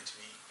expressed image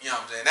means. You know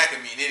what I'm saying? That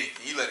can mean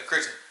anything. You let a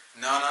Christian,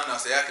 no.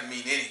 Say that can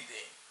mean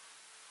anything.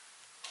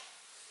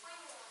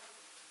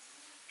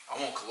 I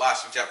want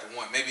Colossians chapter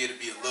 1. Maybe it'll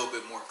be a little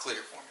bit more clear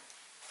for me.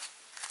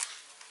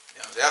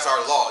 You know what I'm saying? That's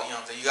our law. You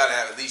know what I'm saying? You got to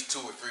have at least 2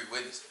 or 3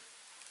 witnesses.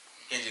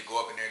 You can't just go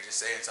up in there and just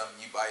saying something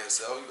you by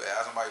yourself. You better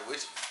have somebody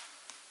with you.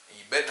 And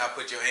you better not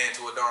put your hand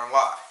to a darn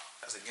lie.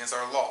 That's against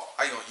our law.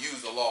 How you going to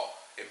use the law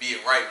and be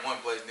it right in one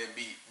place and then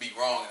be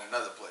wrong in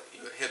another place?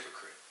 You're a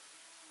hypocrite.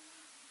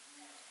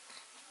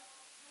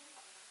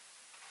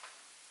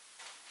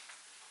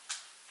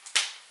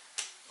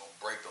 Don't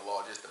break the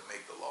law just to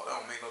make the law. That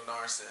don't make no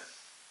darn sense.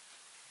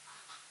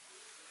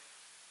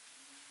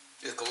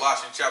 It's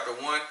Colossians chapter 1.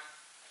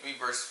 Give me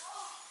verse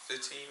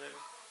 15 maybe.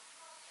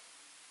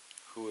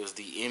 Who is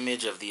the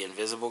image of the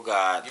invisible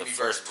God, Give the me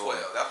verse firstborn.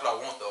 12. That's what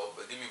I want though,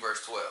 but give me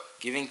verse 12.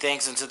 Giving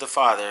thanks unto the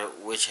Father,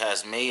 which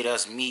has made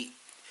us meet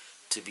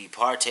to be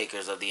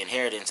partakers of the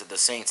inheritance of the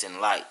saints in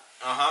light,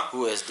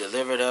 who has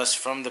delivered us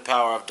from the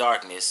power of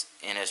darkness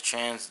and has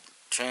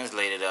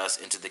translated us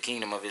into the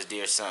kingdom of his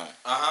dear Son,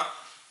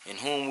 in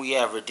whom we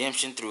have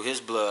redemption through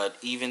his blood,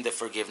 even the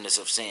forgiveness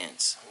of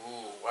sins.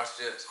 Ooh, watch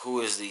this.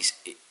 Who is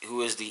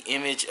the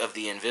image of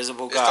the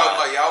invisible It's God.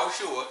 talking about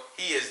Yahushua.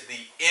 He is the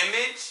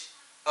image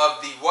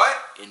of the what?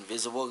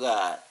 Invisible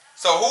God.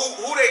 So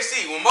who they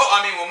see? When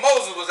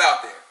Moses was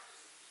out there,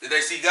 did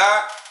they see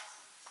God?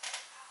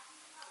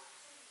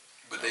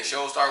 But they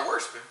sure started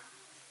worshiping.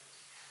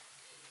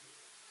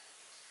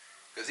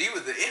 Because he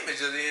was the image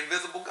of the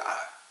invisible God.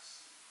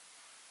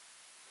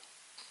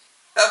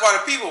 That's why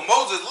the people,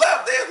 Moses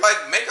left, they're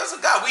like, make us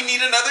a God. We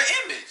need another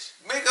image.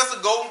 Make us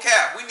a golden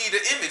calf. We need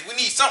an image. We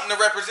need something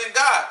to represent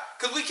God.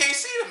 Because we can't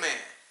see the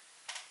man.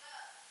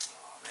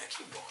 Oh, man,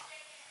 keep going.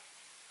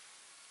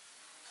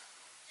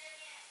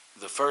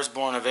 The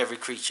firstborn of every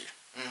creature.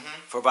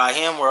 For by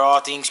him were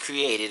all things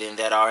created, and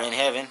that are in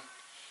heaven,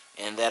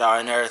 and that are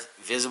in earth,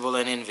 visible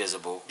and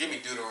invisible. Give me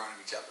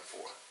Deuteronomy chapter 4.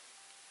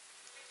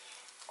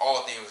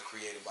 All things was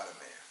created by the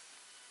man.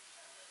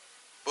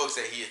 Book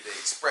said he is the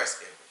express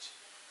image.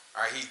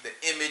 All right, he's the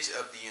image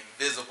of the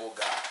invisible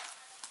God.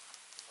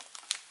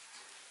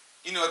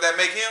 You know what that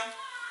make him?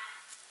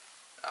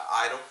 An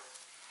idol.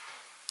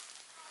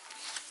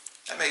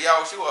 That make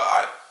Yahushua an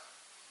idol.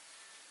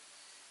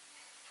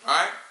 All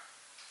right?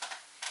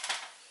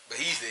 But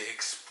he's the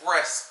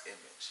express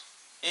image.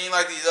 He ain't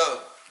like these other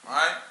ones. All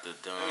right? The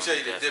dumb, Let me show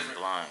you the deaf, different. and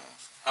blind.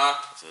 Huh?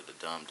 I said the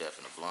dumb, deaf,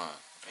 and the blind.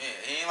 Yeah,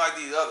 he ain't like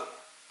these other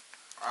ones.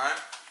 All right?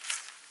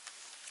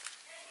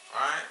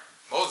 All right?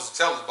 Moses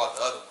tells us about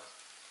the other one.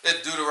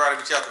 It's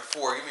Deuteronomy chapter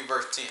 4. Give me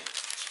verse 10.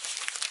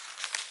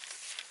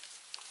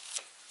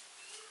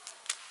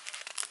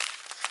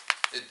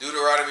 It's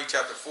Deuteronomy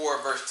chapter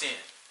 4, verse 10.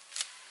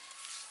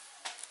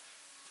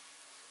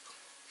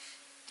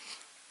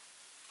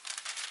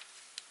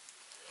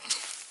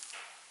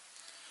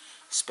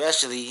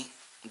 Especially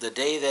the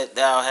day that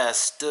thou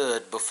hast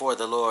stood before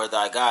the Lord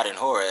thy God in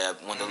Horeb,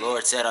 when the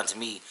Lord said unto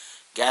me,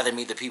 gather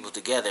me the people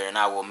together, and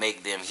I will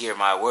make them hear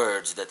my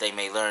words, that they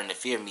may learn to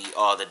fear me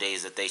all the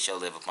days that they shall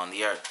live upon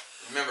the earth.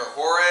 Remember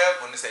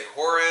Horeb, when they say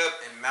Horeb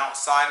and Mount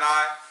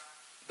Sinai,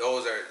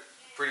 those are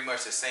pretty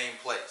much the same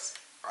place,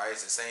 right?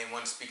 It's the same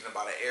one speaking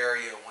about an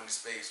area, one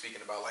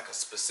speaking about like a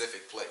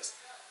specific place,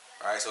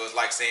 right? So it's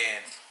like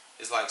saying,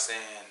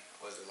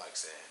 what is it like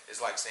saying?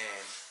 It's like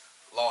saying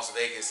Las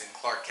Vegas and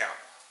Clark County.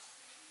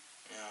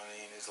 You know what I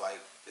mean? It's like,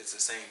 it's the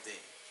same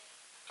thing,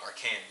 or it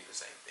can be the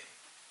same thing.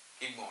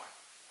 Keep going.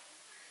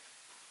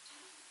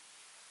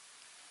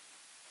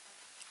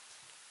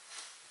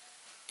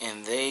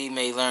 And they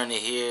may learn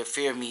to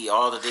fear me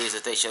all the days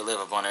that they shall live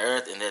upon the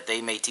earth, and that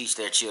they may teach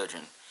their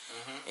children.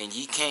 And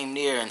ye came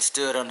near and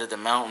stood under the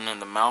mountain,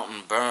 and the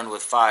mountain burned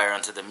with fire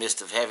unto the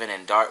midst of heaven,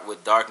 and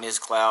with darkness,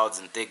 clouds,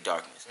 and thick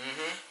darkness.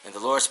 And the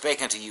Lord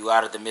spake unto you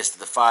out of the midst of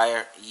the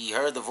fire. Ye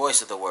heard the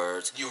voice of the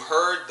words. You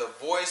heard the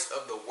voice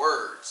of the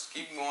words.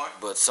 Keep going.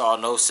 But saw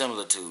no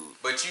similitude.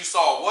 But you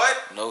saw what?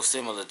 No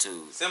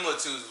similitude.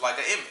 Similitude is like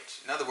an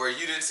image. In other words,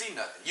 you didn't see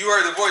nothing. You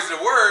heard the voice of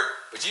the word,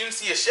 but you didn't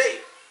see a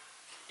shape.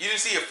 You didn't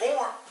see a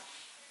form.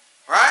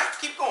 Right?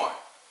 Keep going.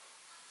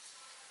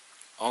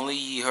 Only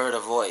ye heard a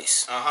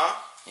voice.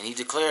 And he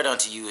declared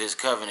unto you his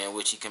covenant,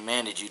 which he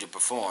commanded you to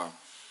perform,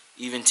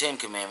 even 10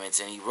 commandments,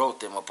 and he wrote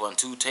them upon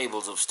 2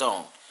 tables of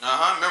stone.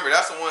 Remember,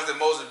 that's the ones that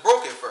Moses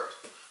broke at first.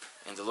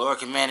 And the Lord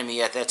commanded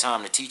me at that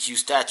time to teach you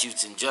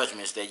statutes and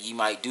judgments, that ye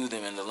might do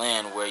them in the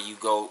land where you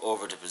go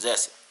over to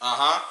possess it.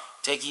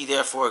 Take ye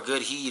therefore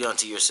good heed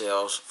unto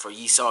yourselves, for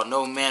ye saw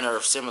no manner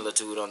of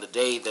similitude on the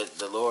day that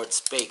the Lord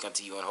spake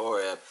unto you in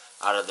Horeb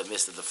out of the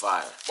midst of the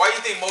fire. Why do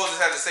you think Moses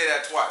had to say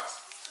that twice?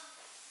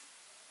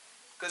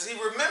 Because he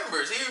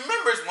remembers. He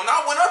remembers when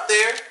I went up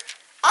there,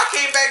 I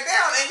came back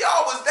down and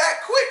y'all was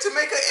that quick to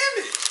make an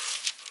image.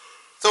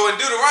 So in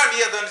Deuteronomy,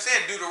 you have to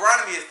understand,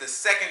 Deuteronomy is the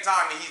second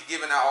time that he's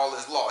giving out all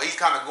his law. He's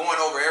kind of going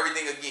over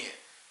everything again,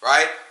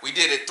 right? We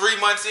did it 3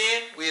 months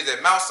in. We was at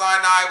Mount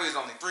Sinai. We was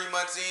only 3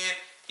 months in.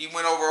 He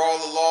went over all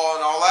the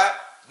law and all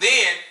that.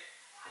 Then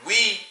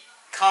we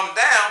come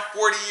down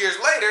 40 years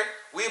later.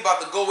 We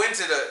about to go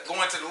into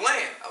the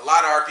land. A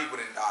lot of our people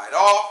didn't die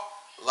off.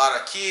 A lot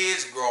of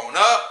kids grown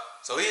up.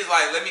 So he's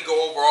like, let me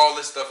go over all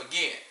this stuff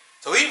again.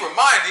 So he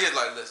reminded, he was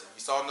like, listen,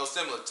 you saw no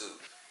similitude.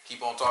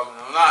 Keep on talking to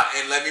him.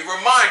 And let me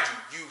remind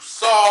you, you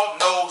saw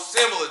no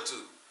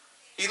similitude.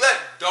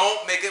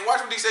 Don't make it. Watch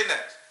what he say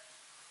next.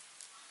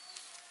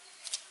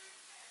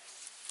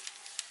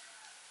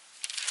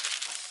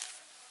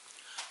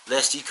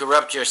 Lest ye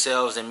corrupt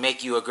yourselves and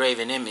make you a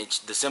graven image,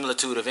 the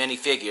similitude of any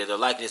figure, the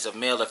likeness of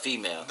male or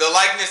female. The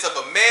likeness of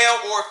a male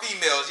or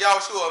female. Is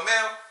Yahushua a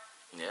male?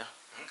 Yeah.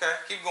 Okay,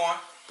 keep going.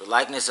 The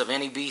likeness of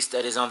any beast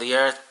that is on the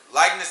earth.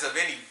 Likeness of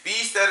any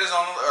beast that is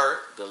on the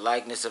earth. The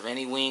likeness of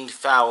any winged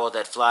fowl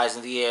that flies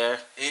in the air.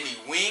 Any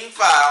winged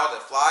fowl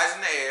that flies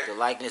in the air. The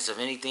likeness of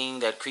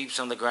anything that creeps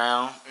on the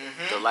ground.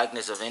 Mm-hmm. The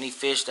likeness of any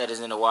fish that is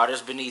in the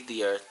waters beneath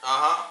the earth.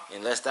 Uh-huh.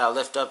 And lest thou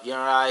lift up your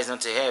eyes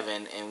unto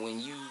heaven, and when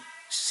you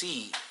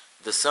see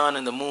the sun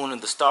and the moon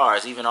and the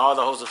stars, even all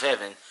the hosts of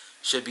heaven,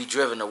 should be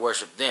driven to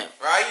worship them.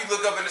 Right? You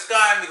look up in the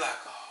sky and be like,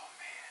 oh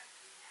man,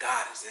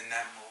 God is in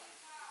that moon.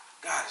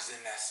 God is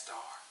in that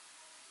star.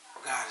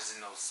 Or God is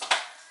in those suns.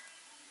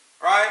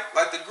 Right?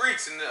 Like the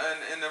Greeks and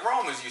the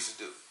Romans used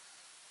to do.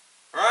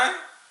 Right?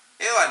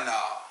 They're like,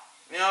 nah.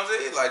 You know what I'm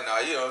saying? He's like, nah,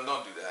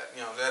 don't do that.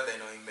 You know what I'm saying? That thing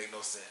don't even make no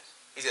sense.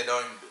 He said,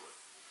 don't even do it.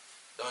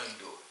 Don't even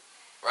do it.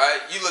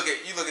 Right? You look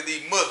at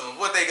these Muslims,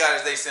 what they got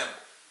as they symbol?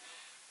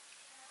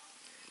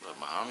 But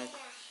Muhammad?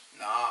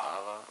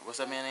 Nah. What's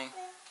that man's name?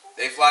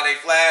 They fly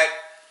their flag,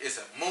 it's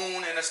a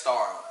moon and a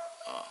star on it.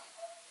 Oh.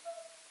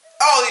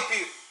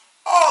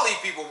 All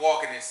these people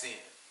walking in sin.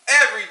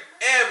 Every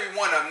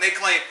one of them, they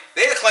claim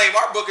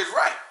our book is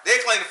right. They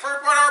claim the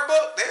first part of our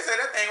book, they say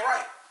that thing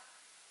right.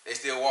 They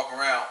still walk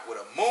around with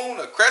a moon,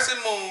 a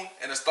crescent moon,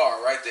 and a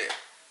star right there.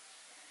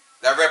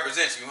 That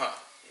represents you, huh?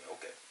 Yeah,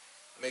 okay.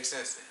 Makes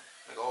sense then.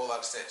 Make a whole lot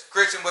of sense.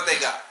 Christian, what they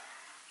got?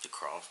 The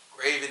cross.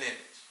 Graven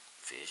image.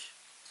 Fish.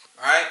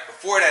 Alright?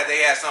 Before that,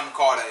 they had something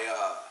called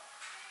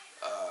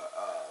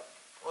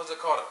what was it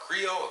called? A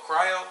cryo?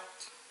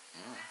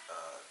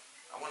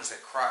 I want to say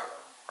cryo.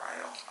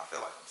 I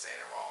feel like I'm saying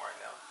it wrong right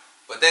now.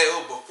 But it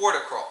was before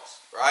the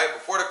cross, right?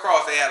 Before the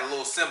cross, they had a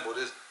little symbol.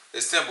 This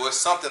symbol is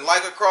something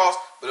like a cross,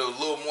 but it was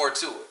a little more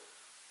to it,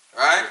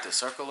 right? With the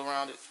circle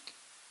around it?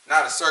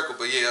 Not a circle,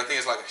 but yeah, I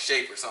think it's like a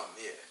shape or something,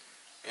 yeah.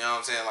 You know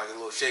what I'm saying? Like a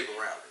little shape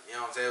around it. You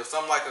know what I'm saying? It was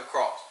something like a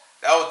cross.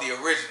 That was the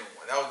original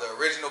one. That was the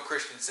original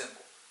Christian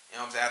symbol. You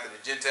know what I'm saying? After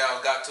the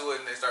Gentiles got to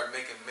it and they started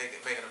making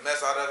a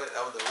mess out of it,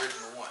 that was the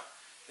original one.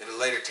 Then it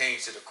later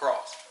changed to the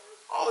cross.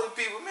 All these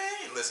people, man,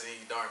 ain't listening to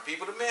you darn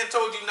people. The man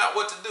told you not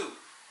what to do.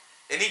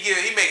 And he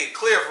make it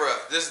clear for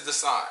us. This is the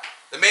sign.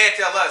 The man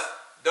tell us,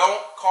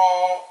 don't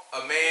call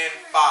a man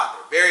father.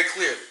 Very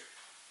clearly.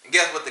 And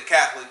guess what the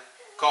Catholic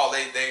call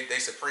they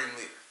supreme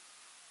leader?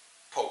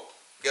 Pope.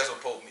 Guess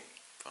what Pope means?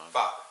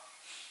 Father.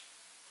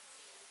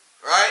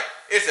 Right?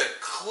 It's a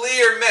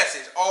clear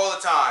message all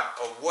the time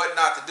of what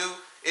not to do.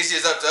 It's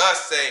just up to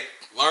us to say,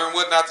 learn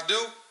what not to do.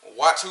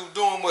 Watch who's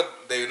doing what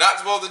they're not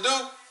supposed to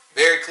do.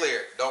 Very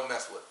clear. Don't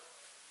mess with them.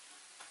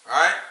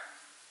 Alright?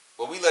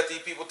 But we let these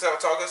people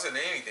talk us into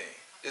anything.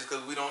 Just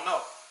because we don't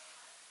know.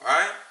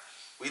 Alright?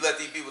 We let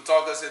these people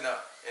talk us into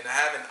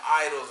having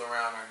idols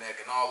around our neck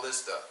and all this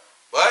stuff.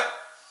 But,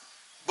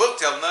 book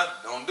telling us,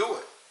 don't do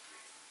it.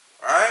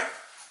 Alright?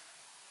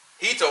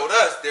 He told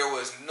us there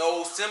was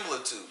no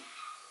similitude.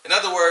 In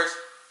other words,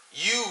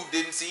 you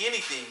didn't see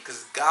anything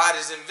because God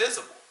is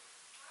invisible.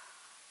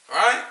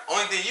 Alright?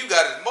 Only thing you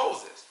got is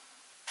Moses.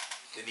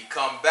 Then he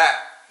come back.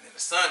 And then the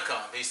son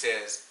comes. He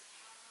says,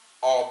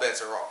 all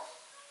bets are off.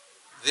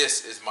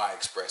 This is my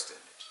expressed image.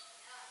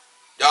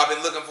 Y'all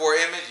been looking for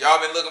an image? Y'all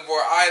been looking for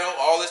an idol?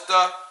 All this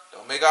stuff?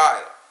 Don't make an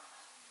idol.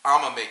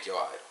 I'm going to make your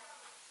idol.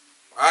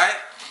 Alright?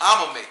 I'm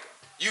going to make them.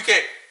 You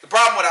can't. The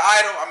problem with an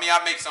idol, I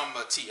make some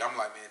T. I'm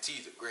like, man, T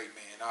is a great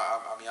man. I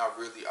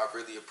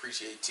really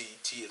appreciate T.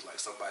 T is like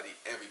somebody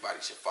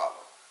everybody should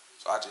follow.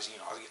 So I just,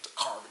 I get to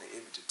carve an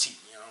image of T.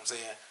 You know what I'm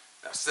saying?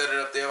 And I set it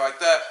up there like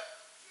that.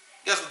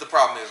 Guess what the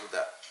problem is with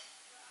that?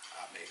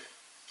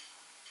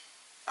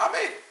 I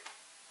made it.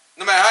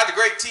 No matter how the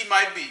great T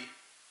might be,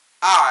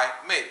 I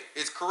made it.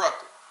 It's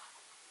corrupted.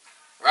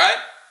 Right?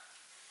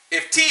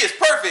 If T is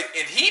perfect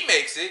and he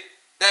makes it,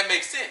 that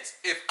makes sense.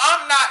 If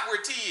I'm not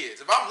where T is,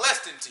 if I'm less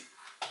than T,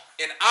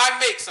 and I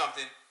make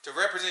something to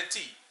represent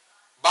T,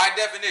 by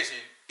definition,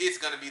 it's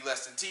going to be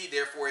less than T,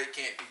 therefore it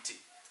can't be T.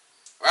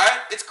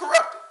 Right? It's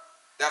corrupted.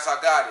 That's how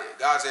God is.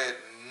 God said,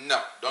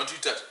 no, don't you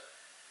touch it.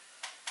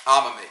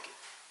 I'm going to make it.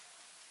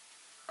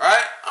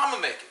 Alright? I'm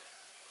going to make it.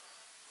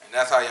 And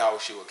that's how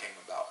Yahushua came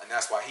about. And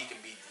that's why he can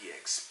be the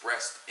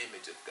expressed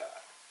image of God.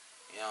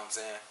 You know what I'm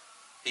saying?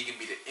 He can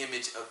be the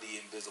image of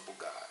the invisible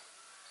God.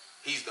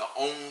 He's the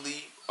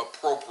only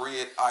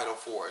appropriate idol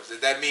for us. Does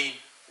that mean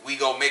we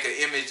go make an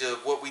image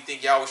of what we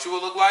think Yahushua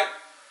look like?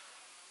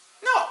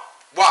 No.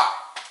 Why?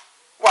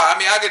 Why?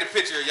 I get a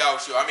picture of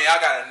Yahushua. I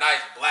got a nice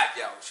black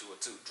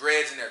Yahushua too.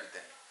 Dreads and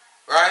everything.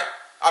 Right?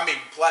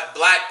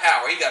 Black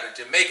power. He got a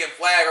Jamaican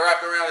flag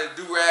wrapped around his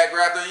do-rag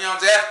wrapped around. You know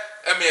what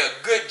I'm saying?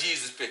 A good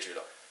Jesus picture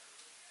though.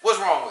 What's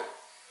wrong with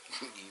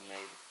it? You made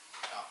it.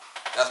 Oh,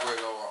 that's where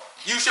it go wrong.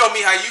 You show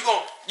me how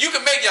you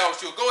can make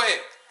Yahushua. Go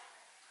ahead.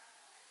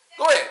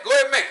 Go ahead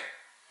and make him.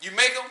 You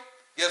make him,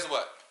 guess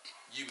what?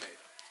 You made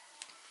him.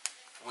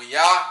 When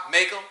y'all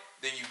make them,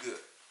 then you good.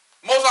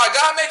 Most High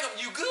God make them,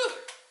 you good.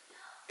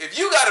 If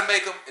you got to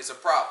make them, it's a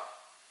problem.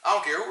 I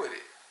don't care who it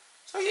is.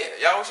 So yeah,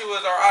 Yahushua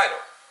is our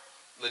idol.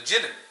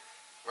 Legitimate.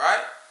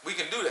 Right? We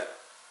can do that.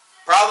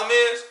 Problem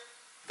is,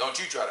 don't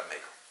you try to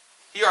make him.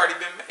 He already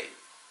been made.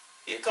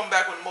 He'll come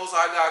back when the Most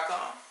High God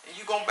come, and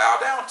you going to bow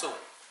down to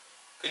him.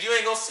 Because you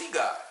ain't going to see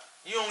God.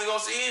 You only going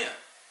to see him.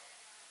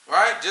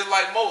 Right? Just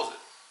like Moses.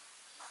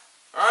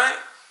 Right?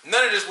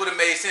 None of this would have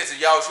made sense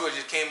if Yahushua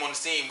just came on the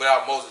scene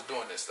without Moses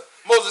doing this stuff.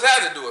 Moses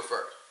had to do it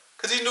first.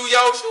 Because he knew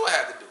Yahushua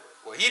had to do it.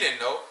 Well, he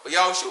didn't know, but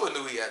Yahushua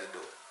knew he had to do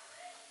it.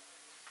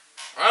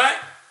 Right?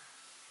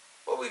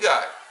 What we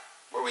got?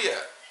 Where we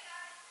at?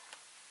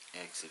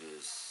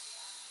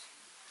 Exodus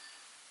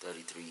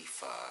 33:5.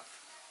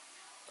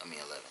 11.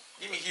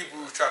 Give me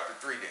Hebrews chapter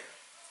 3 then.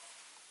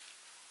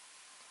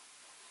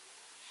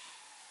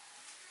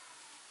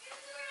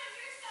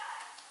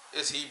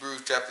 It's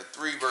Hebrews chapter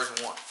 3 verse 1.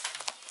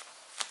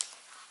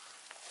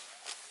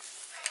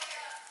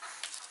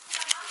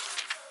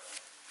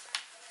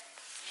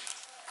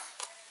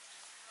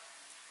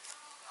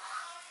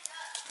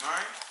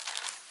 Alright?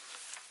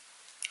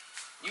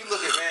 You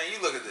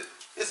look at this.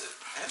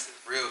 That's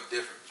a real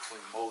difference between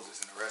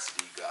Moses and the rest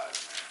of these guys,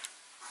 man.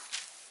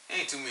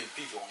 Ain't too many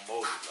people on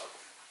Moses'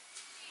 level.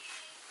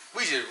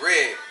 We just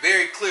read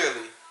very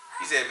clearly.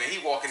 He said, man,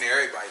 he walking there,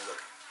 everybody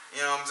looking.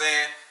 You know what I'm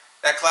saying?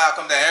 That cloud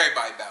come down,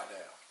 everybody bow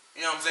down.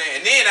 You know what I'm saying?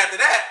 And then after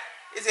that,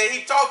 it said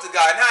he talked to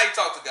God. And how he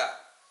talked to God?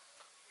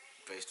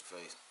 Face to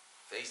face.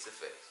 Face to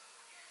face.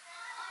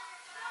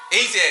 And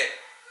he said,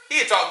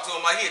 he had talking to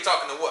him like he had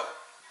talking to what?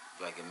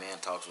 Like a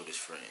man talks with his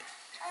friend.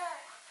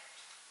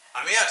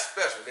 I mean, that's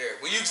special there.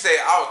 When you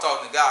say I was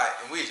talking to God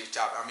and we just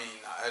chopping,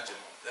 that's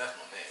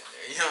my man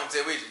there. You know what I'm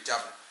saying? We just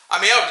chopping. I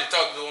was just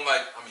talking to him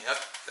like,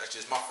 that's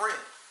just my friend.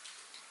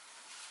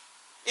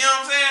 You know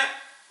what I'm saying?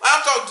 Like,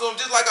 I'm talking to him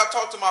just like I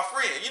talk to my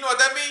friend. You know what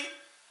that means?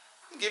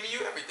 I'm giving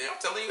you everything. I'm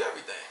telling you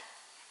everything.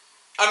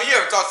 You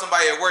ever talk to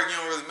somebody at work, you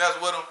don't really mess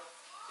with them?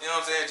 You know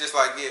what I'm saying? Just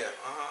like, yeah,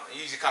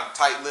 You just kind of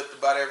tight-lipped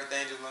about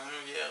everything, just like,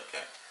 yeah,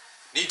 okay.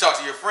 Then you talk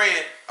to your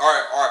friend,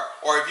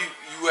 or if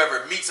you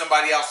ever meet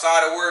somebody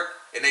outside of work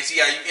and they see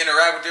how you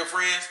interact with your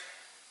friends,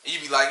 and you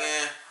be like,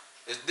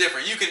 it's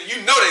different. You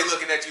know they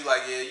looking at you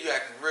like, yeah, you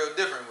acting real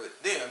different with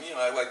them. You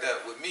know, like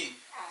that with me.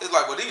 It's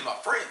like, well, these my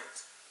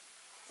friends.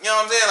 You know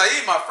what I'm saying? Like,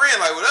 these my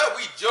friends. Like, what up?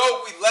 We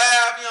joke, we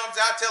laugh. You know what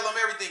I'm saying? I tell them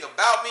everything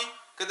about me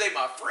because they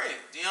my friends.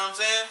 You know what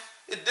I'm saying?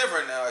 It's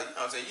different now. You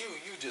know what I'm saying?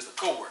 You just a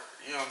coworker.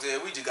 You know what I'm saying?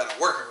 We just got a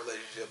working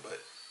relationship,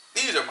 but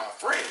these are my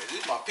friends.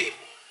 These are my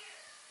people.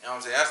 You know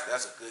what I'm saying?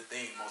 That's a good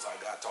thing. Most High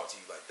God talk to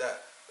you like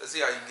that. Let's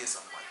see how you can get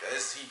something like that.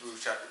 This is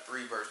Hebrews chapter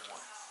 3, verse 1.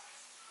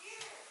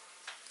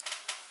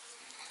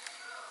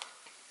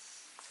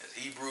 It's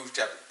Hebrews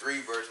chapter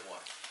 3, verse 1.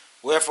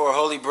 Wherefore,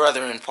 holy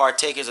brethren,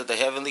 partakers of the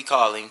heavenly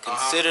calling,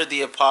 consider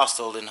the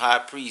apostle and high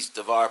priest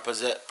of our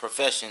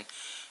profession,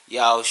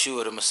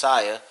 Yahushua the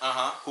Messiah,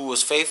 who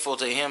was faithful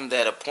to him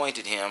that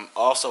appointed him,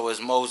 also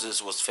as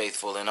Moses was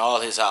faithful in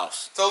all his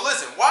house. So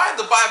listen, why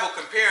is the Bible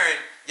comparing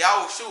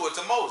Yahushua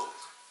to Moses?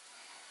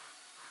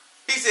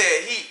 He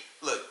said,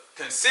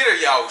 consider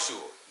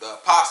Yahushua, the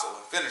apostle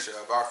and finisher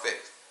of our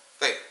faith.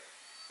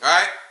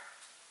 Right?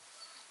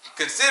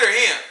 Consider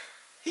him.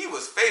 He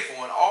was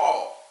faithful in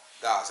all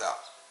God's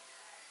house.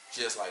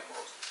 Just like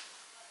Moses.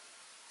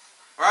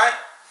 Right?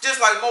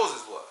 Just like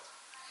Moses was.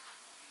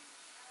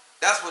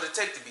 That's what it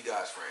takes to be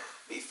God's friend.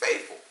 Be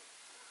faithful.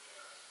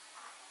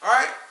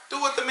 Alright? Do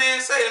what the man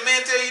say. The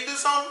man tell you to do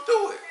something,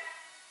 do it.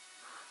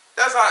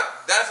 That's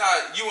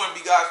how you want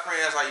to be God's friend,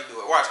 that's how you do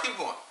it. Watch, keep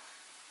going.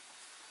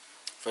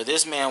 For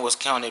this man was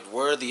counted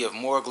worthy of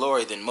more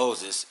glory than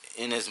Moses,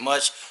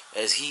 inasmuch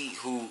as he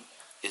who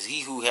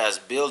has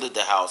builded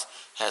the house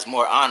has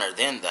more honor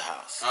than the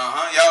house.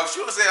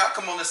 Yahushua said, I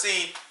come on the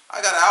scene,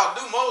 I gotta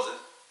outdo Moses.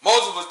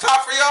 Moses was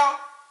top for y'all?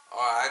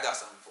 Alright, I got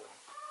something for him.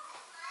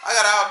 I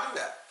gotta outdo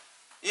that.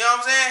 You know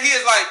what I'm saying? He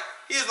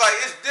is like,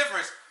 it's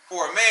different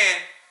for a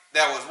man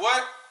that was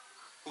what?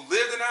 Who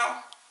lived in the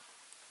house?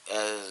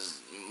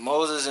 As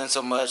Moses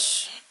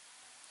insomuch.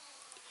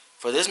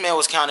 For this man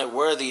was counted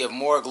worthy of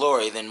more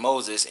glory than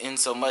Moses,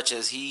 insomuch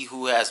as he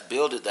who has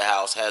builded the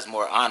house has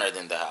more honor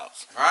than the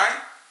house. Right?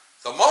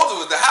 So Moses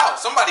was the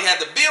house. Somebody had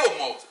to build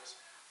Moses.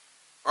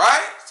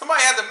 Right?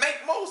 Somebody had to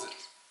make Moses.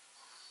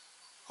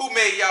 Who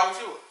made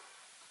Yahushua?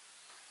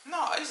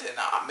 No, he said,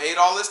 I made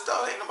all this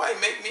stuff. Ain't nobody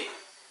make me.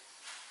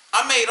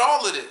 I made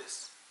all of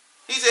this.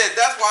 He said,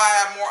 that's why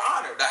I have more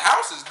honor. The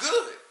house is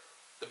good.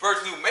 The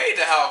person who made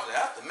the house,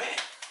 that's the man.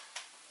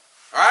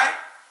 Right?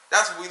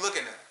 That's what we're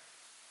looking at.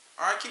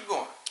 All right, keep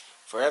going.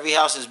 For every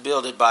house is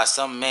builded by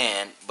some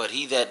man, but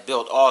he that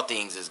built all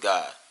things is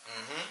God.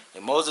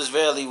 And Moses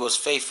verily was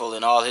faithful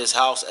in all his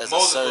house as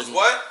Moses a certain... was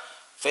what?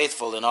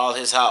 Faithful in all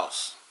his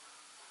house.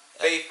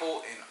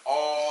 Faithful in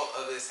all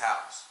of his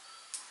house.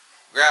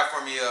 Grab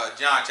for me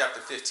John chapter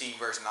 15,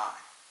 verse 9.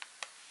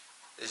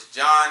 It's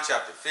John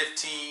chapter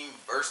 15,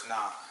 verse 9.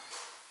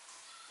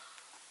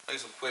 Make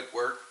some quick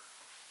work.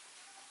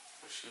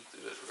 Let's shoot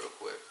through this real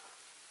quick.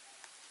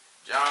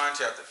 John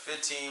chapter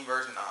 15,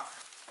 verse 9.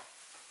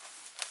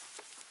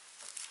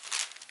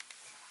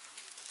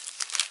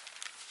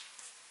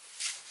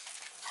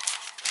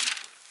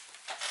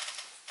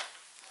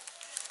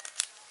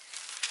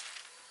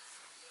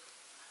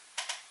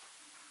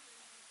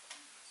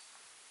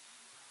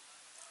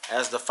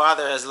 As the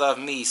Father has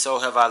loved me, so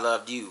have I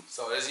loved you.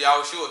 So this is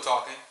Yahushua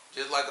talking.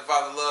 Just like the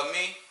Father loved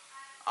me,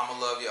 I'm going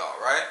to love y'all,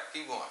 right?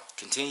 Keep going.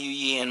 Continue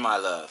ye in my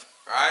love.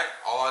 Right?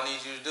 All I need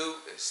you to do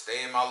is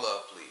stay in my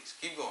love, please.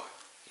 Keep going.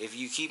 If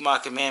you keep my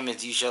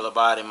commandments, you shall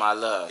abide in my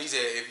love. He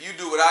said, if you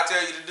do what I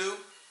tell you to do,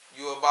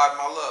 you abide in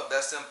my love.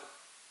 That's simple.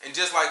 And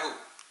just like who?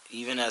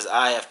 Even as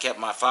I have kept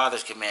my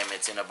Father's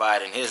commandments and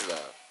abide in his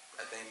love.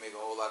 That thing make a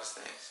whole lot of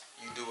sense.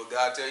 You do what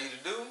God tell you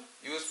to do,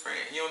 you his friend.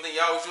 You don't think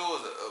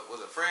Yahushua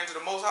was a friend to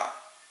the Most High?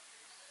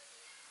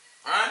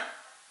 Alright?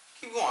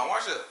 Keep going.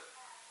 Watch it.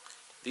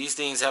 These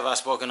things have I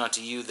spoken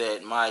unto you,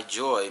 that my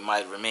joy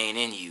might remain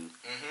in you,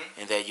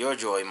 and that your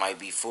joy might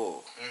be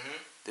full.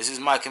 This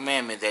is my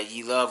commandment, that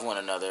ye love one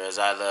another as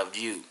I loved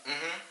you.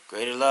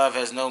 Greater love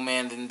has no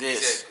man than this.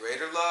 He said,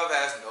 greater love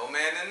has no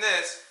man than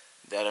this.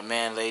 That a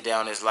man lay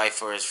down his life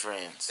for his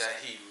friends. That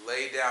he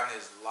laid down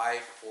his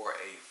life for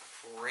a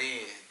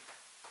friend.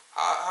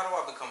 How do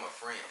I become a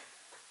friend?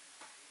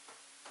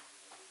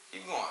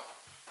 Keep going.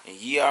 And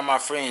ye are my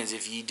friends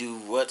if ye do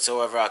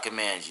whatsoever I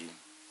command you.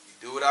 You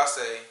do what I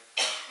say,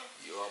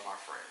 you are my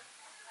friend.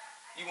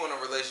 You want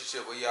a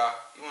relationship with Yah?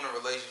 You want a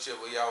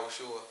relationship with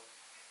Yahushua?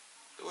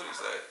 Do what he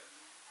say.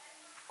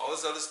 All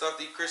this other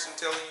stuff these Christians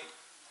telling you,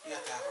 you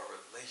have to have a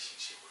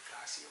relationship with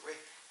God. See,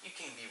 you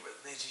can't be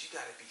religious. You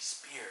got to be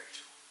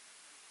spiritual.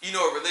 You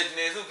know what religion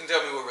is? Who can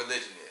tell me what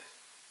religion is?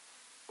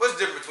 What's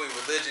the difference between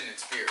religion and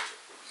spiritual?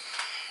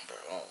 Bro,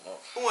 I don't know.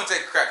 Who want to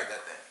take a crack at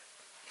that thing?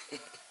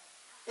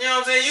 You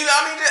know what I'm saying?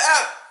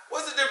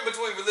 What's the difference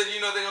between religion?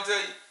 You know what they're going to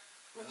tell you?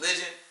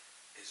 Religion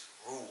is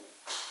rules,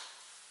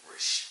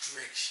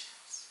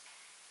 restrictions.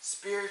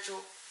 Spiritual,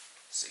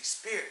 see,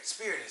 spirit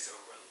is a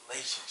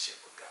relationship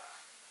with God.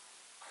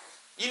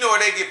 You know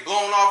where they get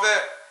blown off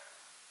at?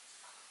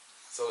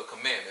 So a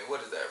commandment,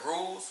 what is that?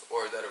 Rules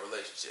or is that a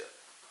relationship?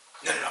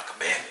 No,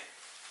 commandment.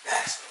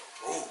 That's the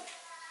rule.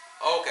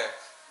 Okay.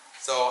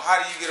 So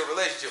how do you get a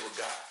relationship with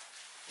God?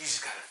 You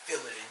just got to feel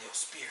it in your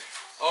spirit.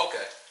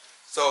 Okay.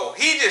 So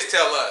he just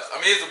tell us,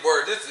 it's a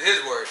word, this is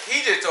his word. He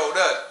just told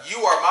us,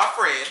 you are my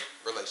friend,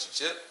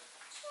 relationship,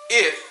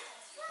 if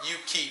you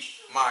keep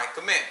my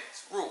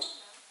commandments, rule.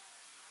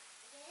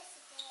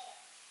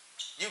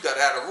 You got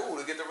to have a rule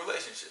to get the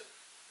relationship.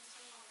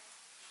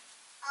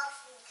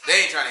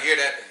 They ain't trying to hear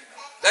that thing.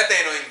 That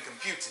thing don't even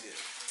compute to this.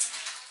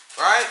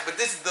 Right? But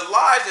this is the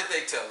lies that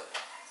they tell us.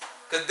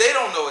 Because they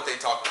don't know what they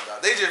talking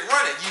about. They just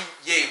run it.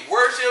 Ye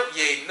worship,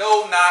 ye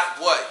know not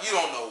what. You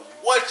don't know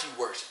what you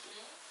worship.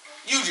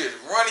 You just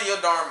running your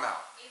darn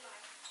mouth.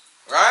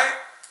 Right?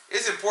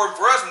 It's important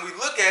for us when we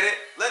look at it,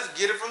 let's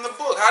get it from the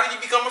book. How do you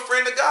become a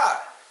friend of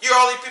God? You hear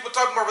all these people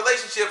talking about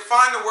relationship.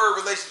 Find the word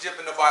relationship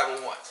in the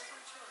Bible once.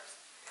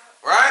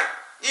 Right?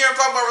 You hear them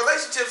talking about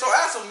relationship, so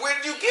ask them, where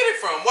did you get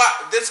it from?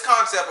 What? This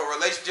concept of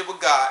relationship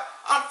with God,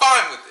 I'm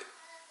fine with it.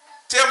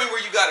 Tell me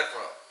where you got it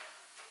from.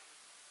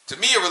 To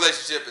me, a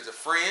relationship is a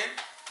friend.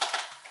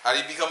 How do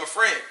you become a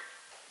friend?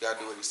 You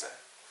got to do what he said.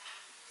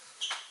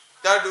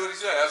 Got to do what he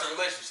said. That's a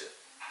relationship.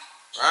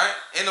 Right?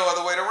 Ain't no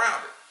other way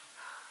around it.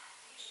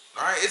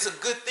 All right? It's a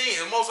good thing.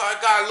 The Most High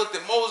God looked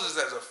at Moses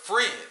as a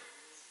friend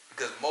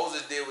because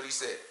Moses did what he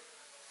said.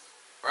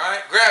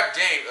 Right? Grab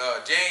James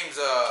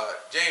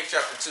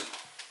chapter 2.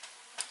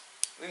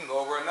 We can go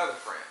over another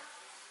friend.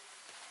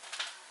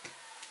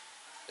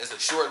 It's a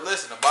short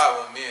list in the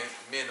Bible of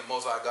men the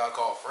Most High God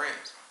called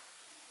friends.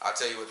 I'll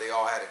tell you what they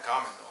all had in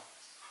common though.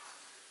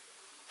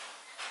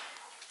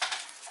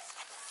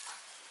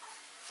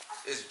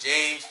 It's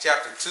James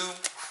chapter 2,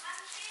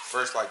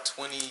 verse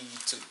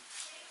 22.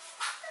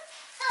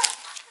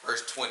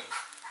 Verse 20.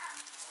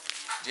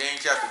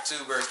 James chapter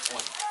 2, verse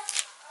 20.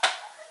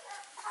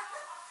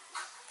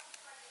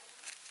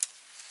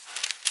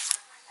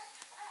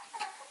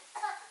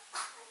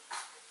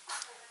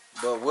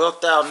 But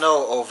wilt thou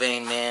know, O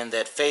vain man,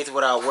 that faith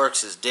without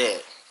works is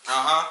dead?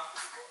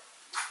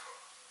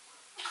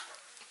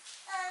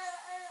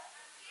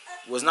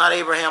 Was not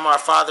Abraham our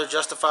father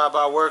justified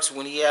by works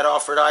when he had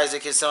offered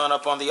Isaac his son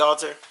up on the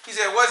altar? He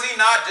said, was he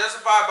not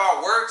justified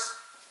by works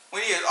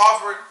when he had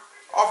offering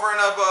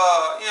up,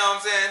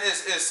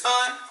 his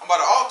son by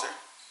the altar?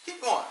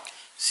 Keep going.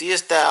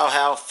 Seest thou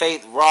how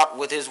faith wrought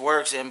with his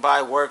works, and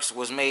by works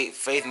was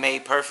faith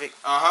made perfect?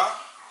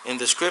 And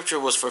the scripture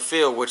was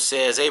fulfilled, which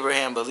says,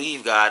 Abraham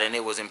believed God, and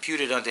it was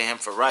imputed unto him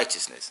for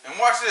righteousness. And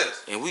watch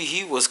this. And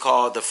he was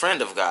called the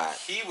friend of God.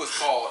 He was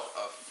called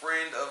a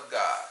friend of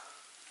God.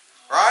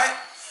 Right?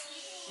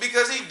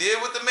 Because he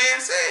did what the man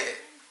said.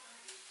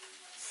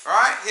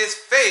 Right? His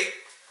faith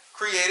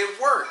created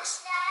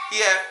works. He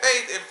had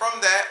faith, and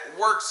from that,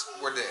 works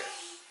were there.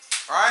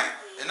 Right?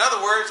 In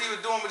other words, he was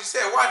doing what he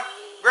said. Why?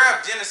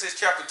 Grab Genesis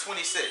chapter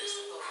 26.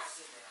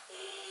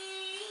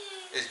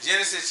 It's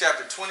Genesis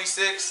chapter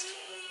 26.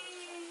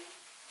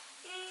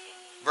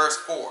 Verse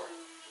 4.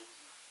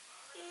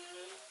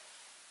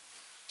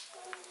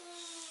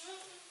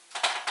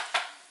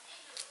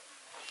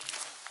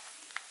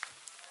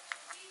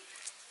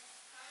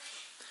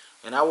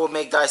 And I will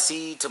make thy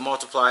seed to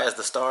multiply as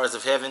the stars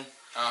of heaven,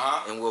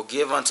 and will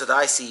give unto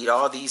thy seed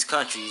all these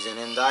countries, and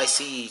in thy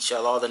seed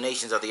shall all the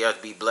nations of the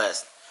earth be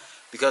blessed.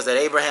 Because that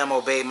Abraham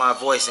obeyed my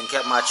voice and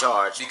kept my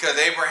charge. Because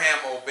Abraham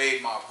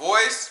obeyed my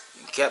voice.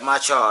 Kept my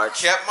charge.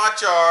 Kept my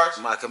charge.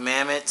 My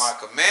commandments. My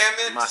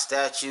commandments. My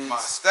statutes. My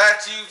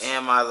statutes.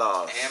 And my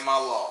laws. And my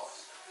laws.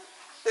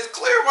 It's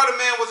clear why the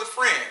man was a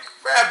friend.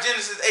 Grab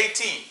Genesis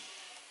 18.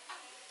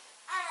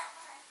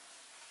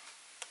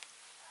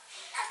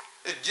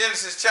 It's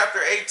Genesis chapter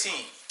 18.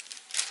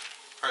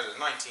 Or is it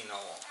 19 no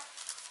more?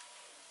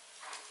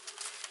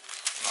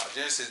 No,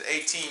 Genesis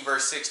 18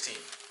 verse 16.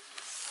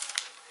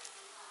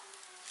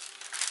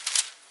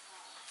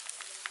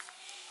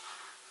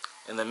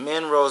 And the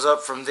men rose up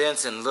from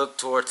thence and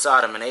looked toward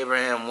Sodom, and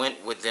Abraham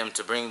went with them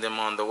to bring them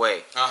on the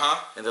way.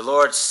 And the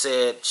Lord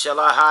said, shall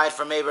I hide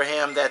from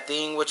Abraham that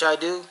thing which I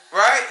do?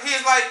 Right?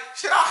 He's like,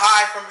 should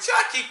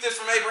I keep this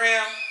from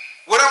Abraham?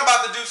 What I'm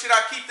about to do, should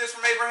I keep this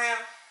from Abraham?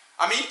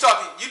 I mean, you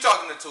talking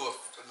to to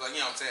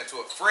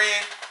a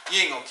friend. You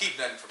ain't gonna keep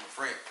nothing from a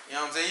friend. You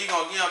know what I'm saying?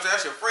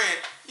 That's your friend.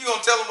 You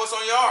gonna tell him what's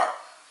on your heart.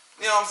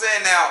 You know what I'm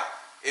saying? Now,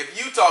 if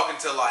you talking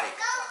to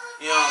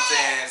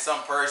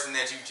some person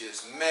that you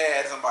just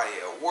met, somebody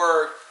at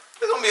work,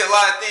 there's gonna be a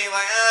lot of things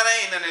like, that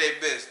ain't none of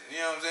their business. You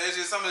know what I'm saying? It's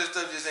just some of this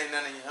stuff just ain't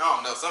none of you. I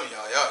don't know. Some of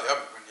y'all be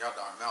running y'all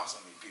darn mouth,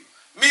 some of these people.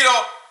 Me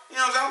though,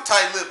 you know what I'm saying? I'm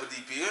tight-lipped with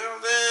these people. You know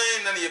what I'm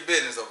saying? Ain't none of your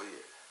business over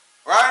here.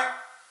 Right?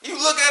 You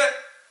look at it,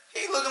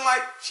 he looking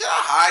like, should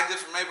I hide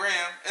this from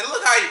Abraham? And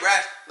look how he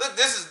look,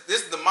 this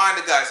is the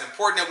mind of God. It's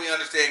important that we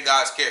understand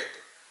God's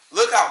character.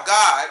 Look how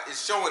God is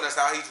showing us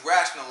how he's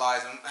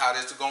rationalizing how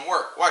this is going to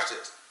work. Watch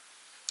this.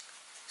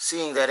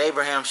 Seeing that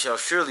Abraham shall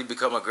surely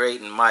become a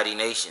great and mighty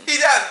nation.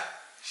 He's asking,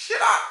 should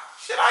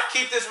I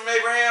keep this from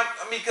Abraham?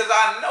 I mean, because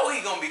I know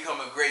he's going to become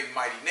a great and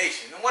mighty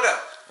nation. And what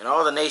else? And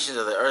all the nations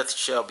of the earth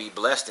shall be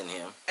blessed in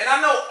him. And I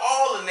know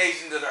all the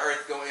nations of the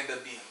earth going to end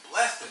up being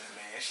blessed in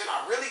the man. Should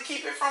I really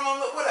keep it from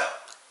him? Look, what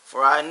else?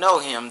 For I know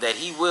him that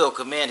he will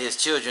command his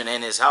children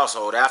and his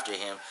household after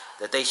him,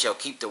 that they shall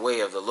keep the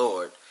way of the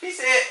Lord. He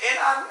said, and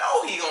I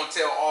know he going to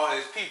tell all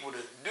his people to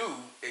do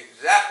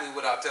exactly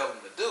what I tell them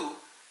to do.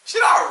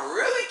 Should I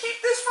really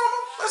keep this from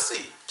him? Let's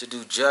see. To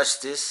do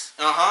justice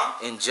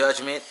in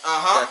judgment,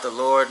 that the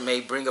Lord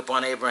may bring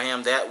upon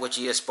Abraham that which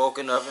he has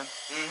spoken of him.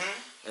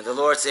 And the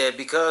Lord said,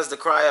 because the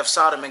cry of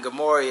Sodom and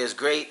Gomorrah is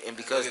great, and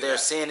because their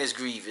sin is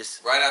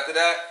grievous. Right after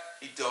that,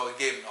 he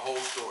gave him the whole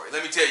story.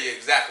 Let me tell you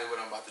exactly what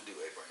I'm about to do,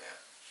 Abraham.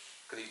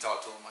 Because he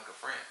talked to him like a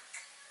friend.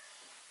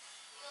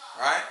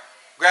 Right?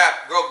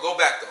 Go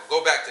back though.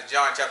 Go back to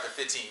John chapter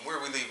 15. Where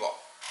we leave off.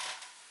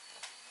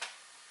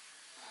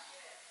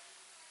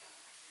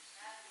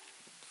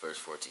 Verse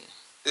 14.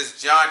 This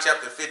is John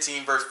chapter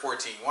 15, verse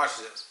 14. Watch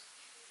this.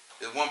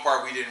 There's one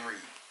part we didn't read.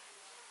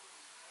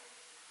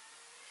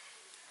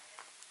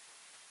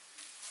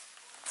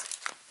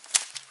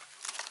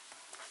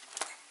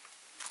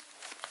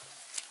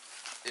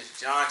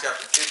 It's John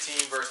chapter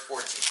 15, verse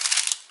 14.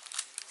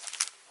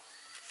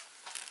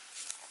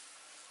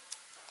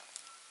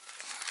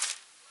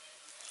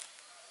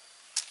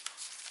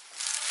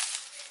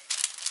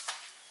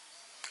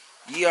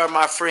 Ye are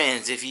my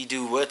friends, if ye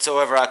do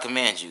whatsoever I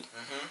command you.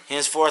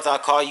 Henceforth I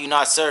call you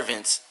not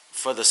servants,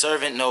 for the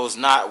servant knows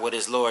not what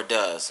his Lord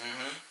does.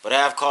 But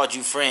I have called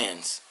you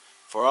friends,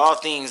 for all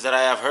things that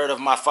I have heard of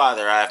my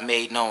Father I have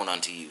made known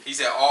unto you. He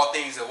said, all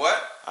things of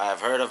what? I have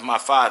heard of my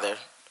Father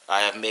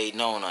I have made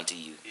known unto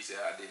you. He said,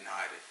 I didn't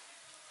hide it.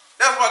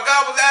 That's why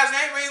God was asking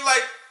Abraham, he's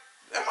like,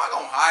 am I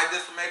going to hide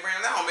this from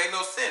Abraham? That don't make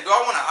no sense. Do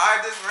I want to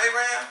hide this from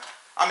Abraham?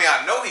 I mean,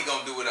 I know he's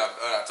going to do what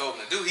I told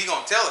him to do. He's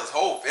going to tell his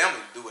whole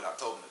family to do what I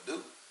told him to do.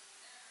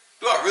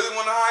 Do I really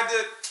want to hide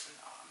this?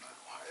 No, I'm not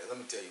going to hide it. Let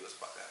me tell you what's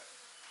about that.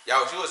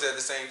 Yahushua said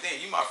the same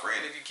thing. You my friend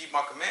if you keep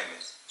my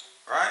commandments.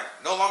 Right?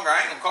 No longer,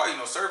 I ain't going to call you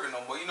no servant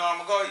no more. You know what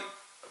I'm going to call you?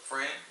 A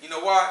friend. You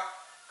know why?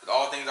 Because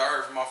all things I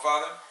heard from my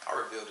Father, I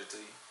revealed it to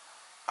you.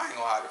 I ain't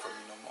going to hide it from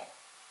you no more.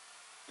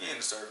 You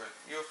ain't a servant.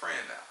 You're a friend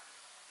now.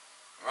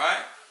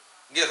 Right?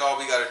 Guess all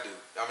we got to do.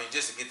 I mean,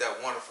 just to get that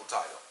wonderful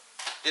title.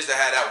 Just to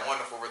have that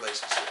wonderful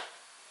relationship.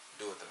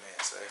 Do what the man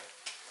say.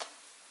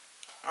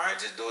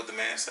 Alright, just do what the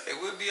man say.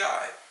 We'll be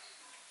alright.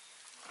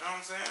 You know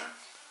what I'm saying?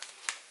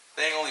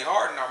 Thing only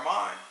hard in our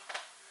mind.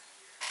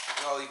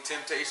 All these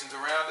temptations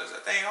around us,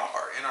 that thing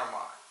hard in our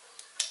mind.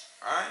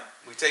 Alright?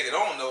 We take it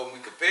on though, and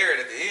we compare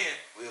it at the end,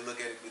 we'll look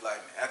at it and be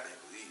like, man, that thing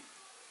was easy.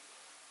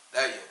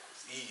 That yoke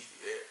was easy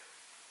there.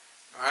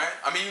 Alright?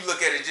 I mean, you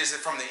look at it just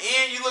from the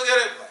end, you look at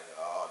it like,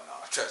 oh no,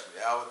 trust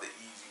me, that was the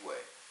easy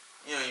way.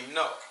 You don't even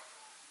know.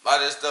 A lot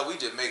of this stuff, we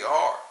just make it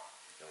hard.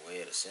 The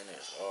way of the sinner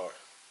is hard.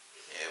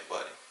 Yeah,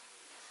 buddy.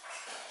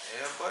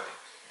 Yeah, buddy.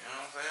 You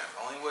know what I'm saying?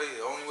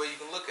 The only way you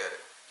can look at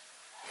it.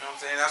 You know what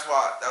I'm saying? That's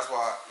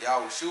why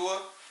Yahushua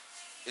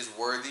is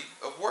worthy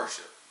of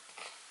worship.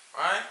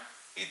 Right?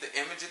 He's the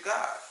image of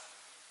God.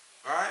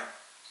 Right?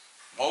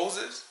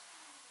 Moses,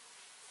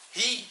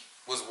 he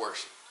was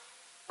worshipped.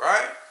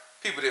 Right?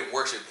 People didn't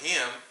worship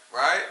him,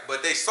 right?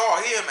 But they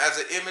saw him as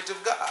an image of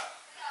God.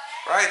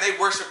 Right? They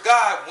worshiped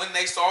God when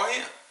they saw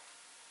him.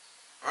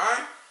 All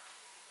right?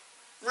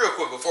 Real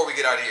quick before we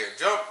get out of here.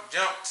 Jump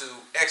to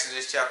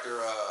Exodus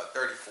chapter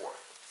 34. All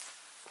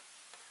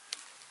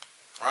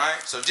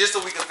right? So just so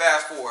we can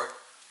fast forward.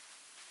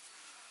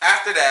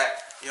 After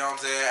that, you know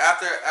what I'm saying?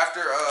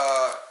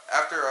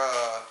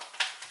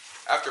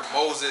 After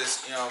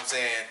Moses, you know what I'm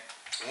saying,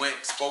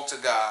 spoke to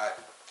God,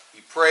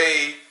 he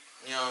prayed,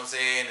 you know what I'm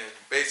saying, and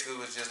basically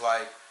was just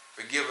like,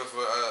 forgive us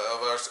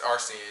of our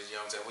sins, you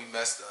know what I'm saying, we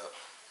messed up,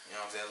 you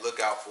know what I'm saying, look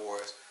out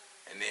for us.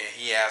 And then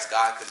he asked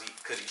God,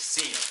 could he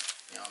see him?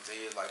 You know what I'm saying,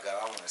 he was like, God,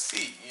 I want to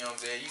see, you know what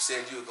I'm saying, you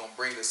said you were going to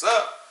bring us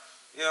up,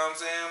 you know what I'm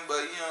saying,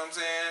 but you know what I'm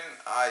saying,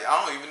 I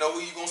don't even know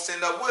who you going to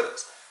send up with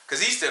us.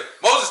 Because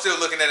Moses still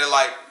looking at it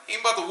like, he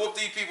ain't about to whoop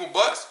these people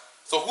butts.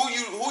 So who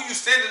you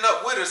sending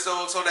up with us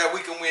so that we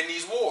can win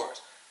these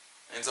wars?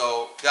 And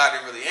so God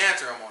didn't really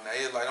answer him on that.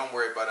 He was like, don't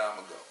worry about it, I'm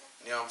going to go.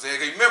 You know what I'm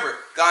saying? Because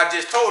remember, God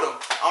just told him,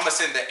 I'm going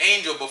to send the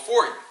angel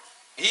before you.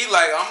 He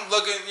like, I'm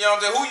looking, you know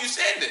what I'm saying? Who you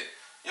sending?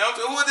 You know what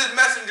I'm saying? Who is this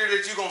messenger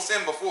that you going to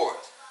send before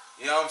us?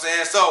 You know what I'm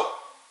saying?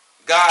 So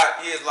God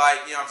is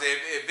like, you know what I'm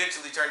saying? It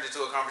eventually turned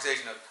into a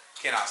conversation of,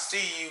 can I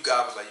see you?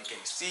 God was like, you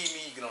can't see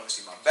me. You can only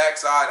see my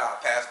backside.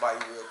 I'll pass by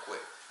you real quick.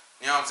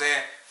 You know what I'm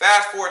saying?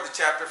 Fast forward to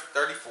chapter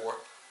 34.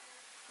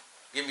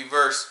 Give me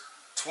verse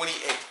 28.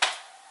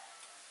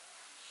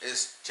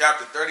 It's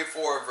chapter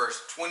 34,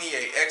 verse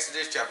 28.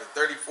 Exodus chapter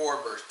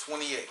 34, verse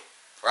 28.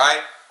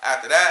 Right?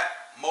 After that,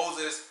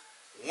 Moses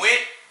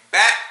went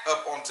back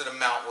up onto the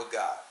mount with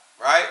God.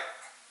 Right?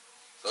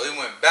 So he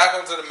went back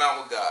onto the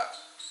mount with God.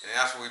 And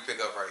that's where we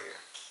pick up right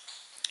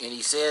here. And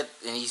he said,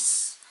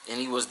 and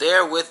he was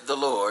there with the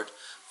Lord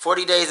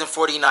 40 days and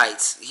 40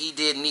 nights. He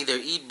did neither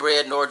eat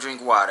bread nor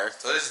drink water.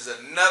 So this is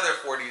another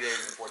 40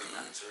 days and 40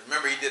 nights. So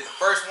remember, he did the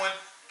first one,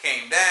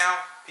 came down,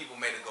 people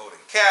made a golden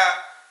calf,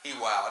 he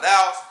wilded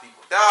out, some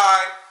people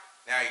died.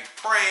 Now he's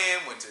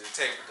praying, went to the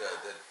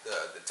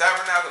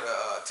tabernacle,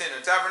 the tent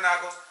of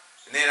tabernacles.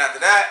 And then after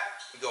that,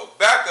 he go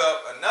back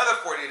up another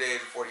 40 days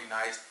and 40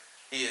 nights.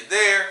 He is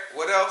there.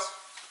 What else?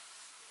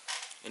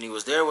 And he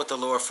was there with the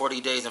Lord 40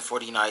 days and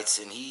 40 nights,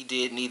 and he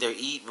did neither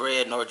eat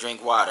bread nor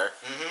drink water.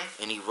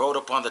 Mm-hmm. And he wrote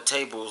upon the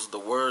tables the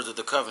words of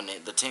the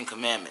covenant, the 10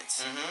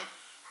 Commandments. Mm-hmm.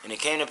 And it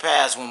came to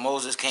pass, when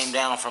Moses came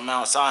down from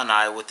Mount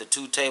Sinai with the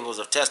 2 tables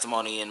of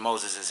testimony in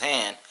Moses'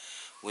 hand,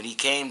 when he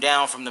came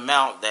down from the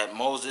mount, that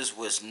Moses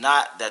was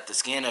not, that the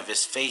skin of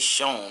his face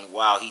shone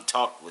while he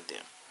talked with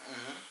them.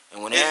 Mm-hmm.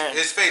 And when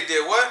his face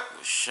did what?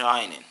 Was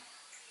shining.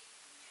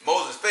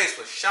 Moses' face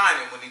was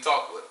shining when he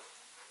talked with him.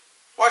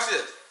 Watch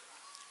this.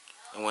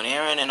 And when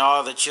Aaron and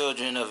all the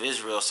children of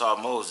Israel saw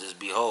Moses,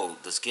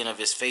 behold, the skin of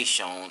his face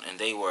shone, and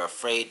they were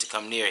afraid to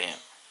come near him.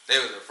 They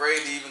was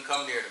afraid to even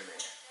come near the man.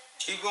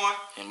 Keep going.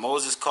 And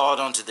Moses called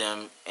unto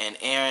them, and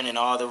Aaron and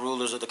all the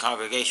rulers of the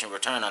congregation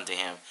returned unto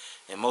him,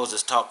 and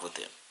Moses talked with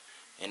them.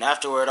 And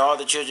afterward all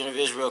the children of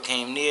Israel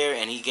came near,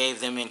 and he gave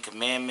them in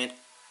commandment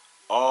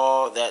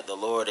all that the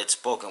Lord had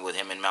spoken with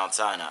him in Mount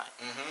Sinai.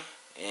 Mm-hmm.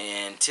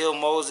 And until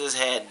Moses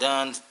had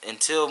done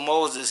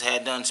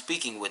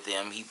speaking with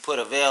them, he put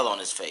a veil on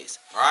his face.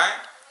 Right.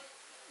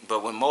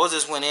 But when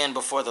Moses went in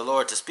before the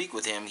Lord to speak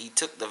with him, he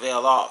took the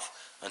veil off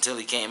until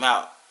he came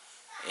out.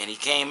 And he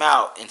came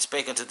out and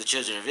spake unto the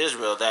children of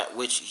Israel that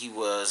which he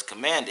was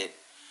commanded.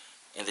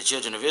 And the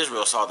children of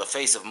Israel saw the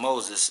face of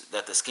Moses,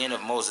 that the skin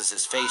of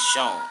Moses' face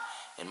shone.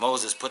 And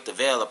Moses put the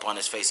veil upon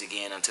his face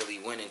again until he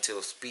went in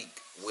to speak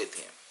with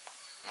him.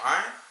 All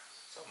right.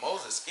 So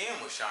Moses' skin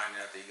was shining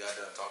after he got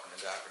done talking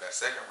to God for that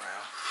second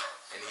round.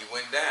 And he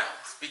went down,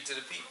 speak to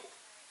the people.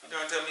 You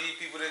trying to tell me these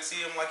people didn't see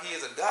him like he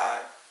is a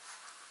God?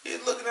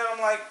 He's looking at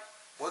him like,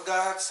 what God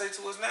have to say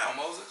to us now,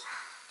 Moses?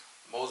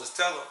 Moses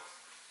tell him,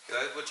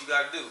 that's what you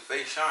got to do,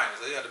 face shining.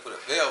 So he had to put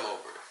a veil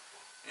over it.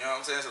 You know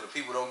what I'm saying? So the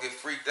people don't get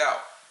freaked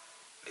out.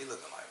 They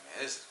looking like,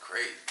 man, this is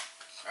crazy.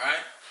 All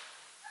right?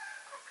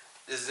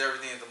 This is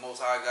everything that the Most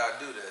High God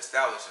do to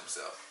establish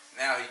himself.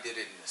 Now he did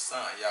it in his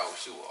son,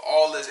 Yahushua.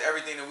 All this,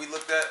 everything that we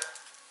looked at,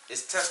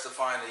 is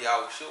testifying to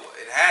Yahushua.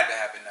 It had to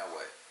happen that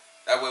way.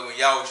 That way when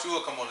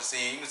Yahushua come on the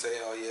scene, you can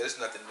say, oh yeah,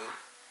 it's nothing new.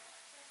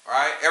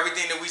 Alright?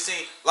 Everything that we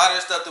see, a lot of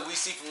the stuff that we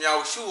see from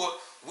Yahushua,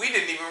 we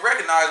didn't even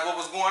recognize what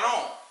was going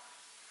on.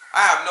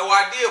 I have no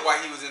idea why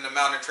he was in the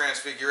Mount of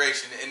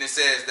Transfiguration, and it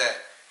says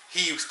that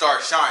he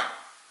starts shining.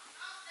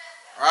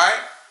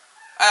 Alright?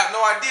 I have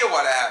no idea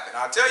why that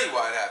happened. I'll tell you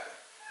why it happened.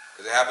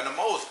 Because it happened to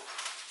Moses.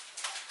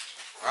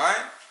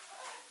 Alright?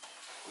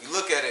 We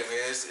look at it,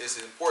 man,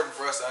 it's important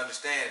for us to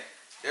understand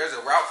there's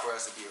a route for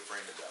us to be a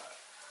friend of God.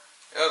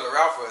 There's a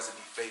route for us to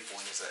be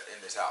faithful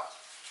in this house.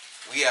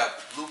 We have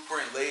the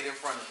blueprint laid in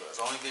front of us.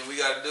 The only thing we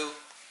got to do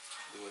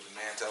what the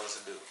man tells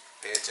us to do.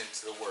 Pay attention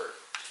to the word.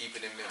 Keep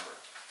it in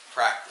memory.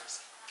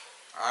 Practice.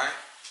 Alright?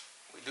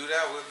 We do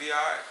that, we'll be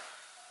alright.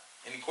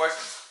 Any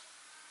questions?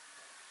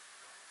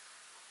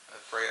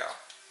 Let's pray out.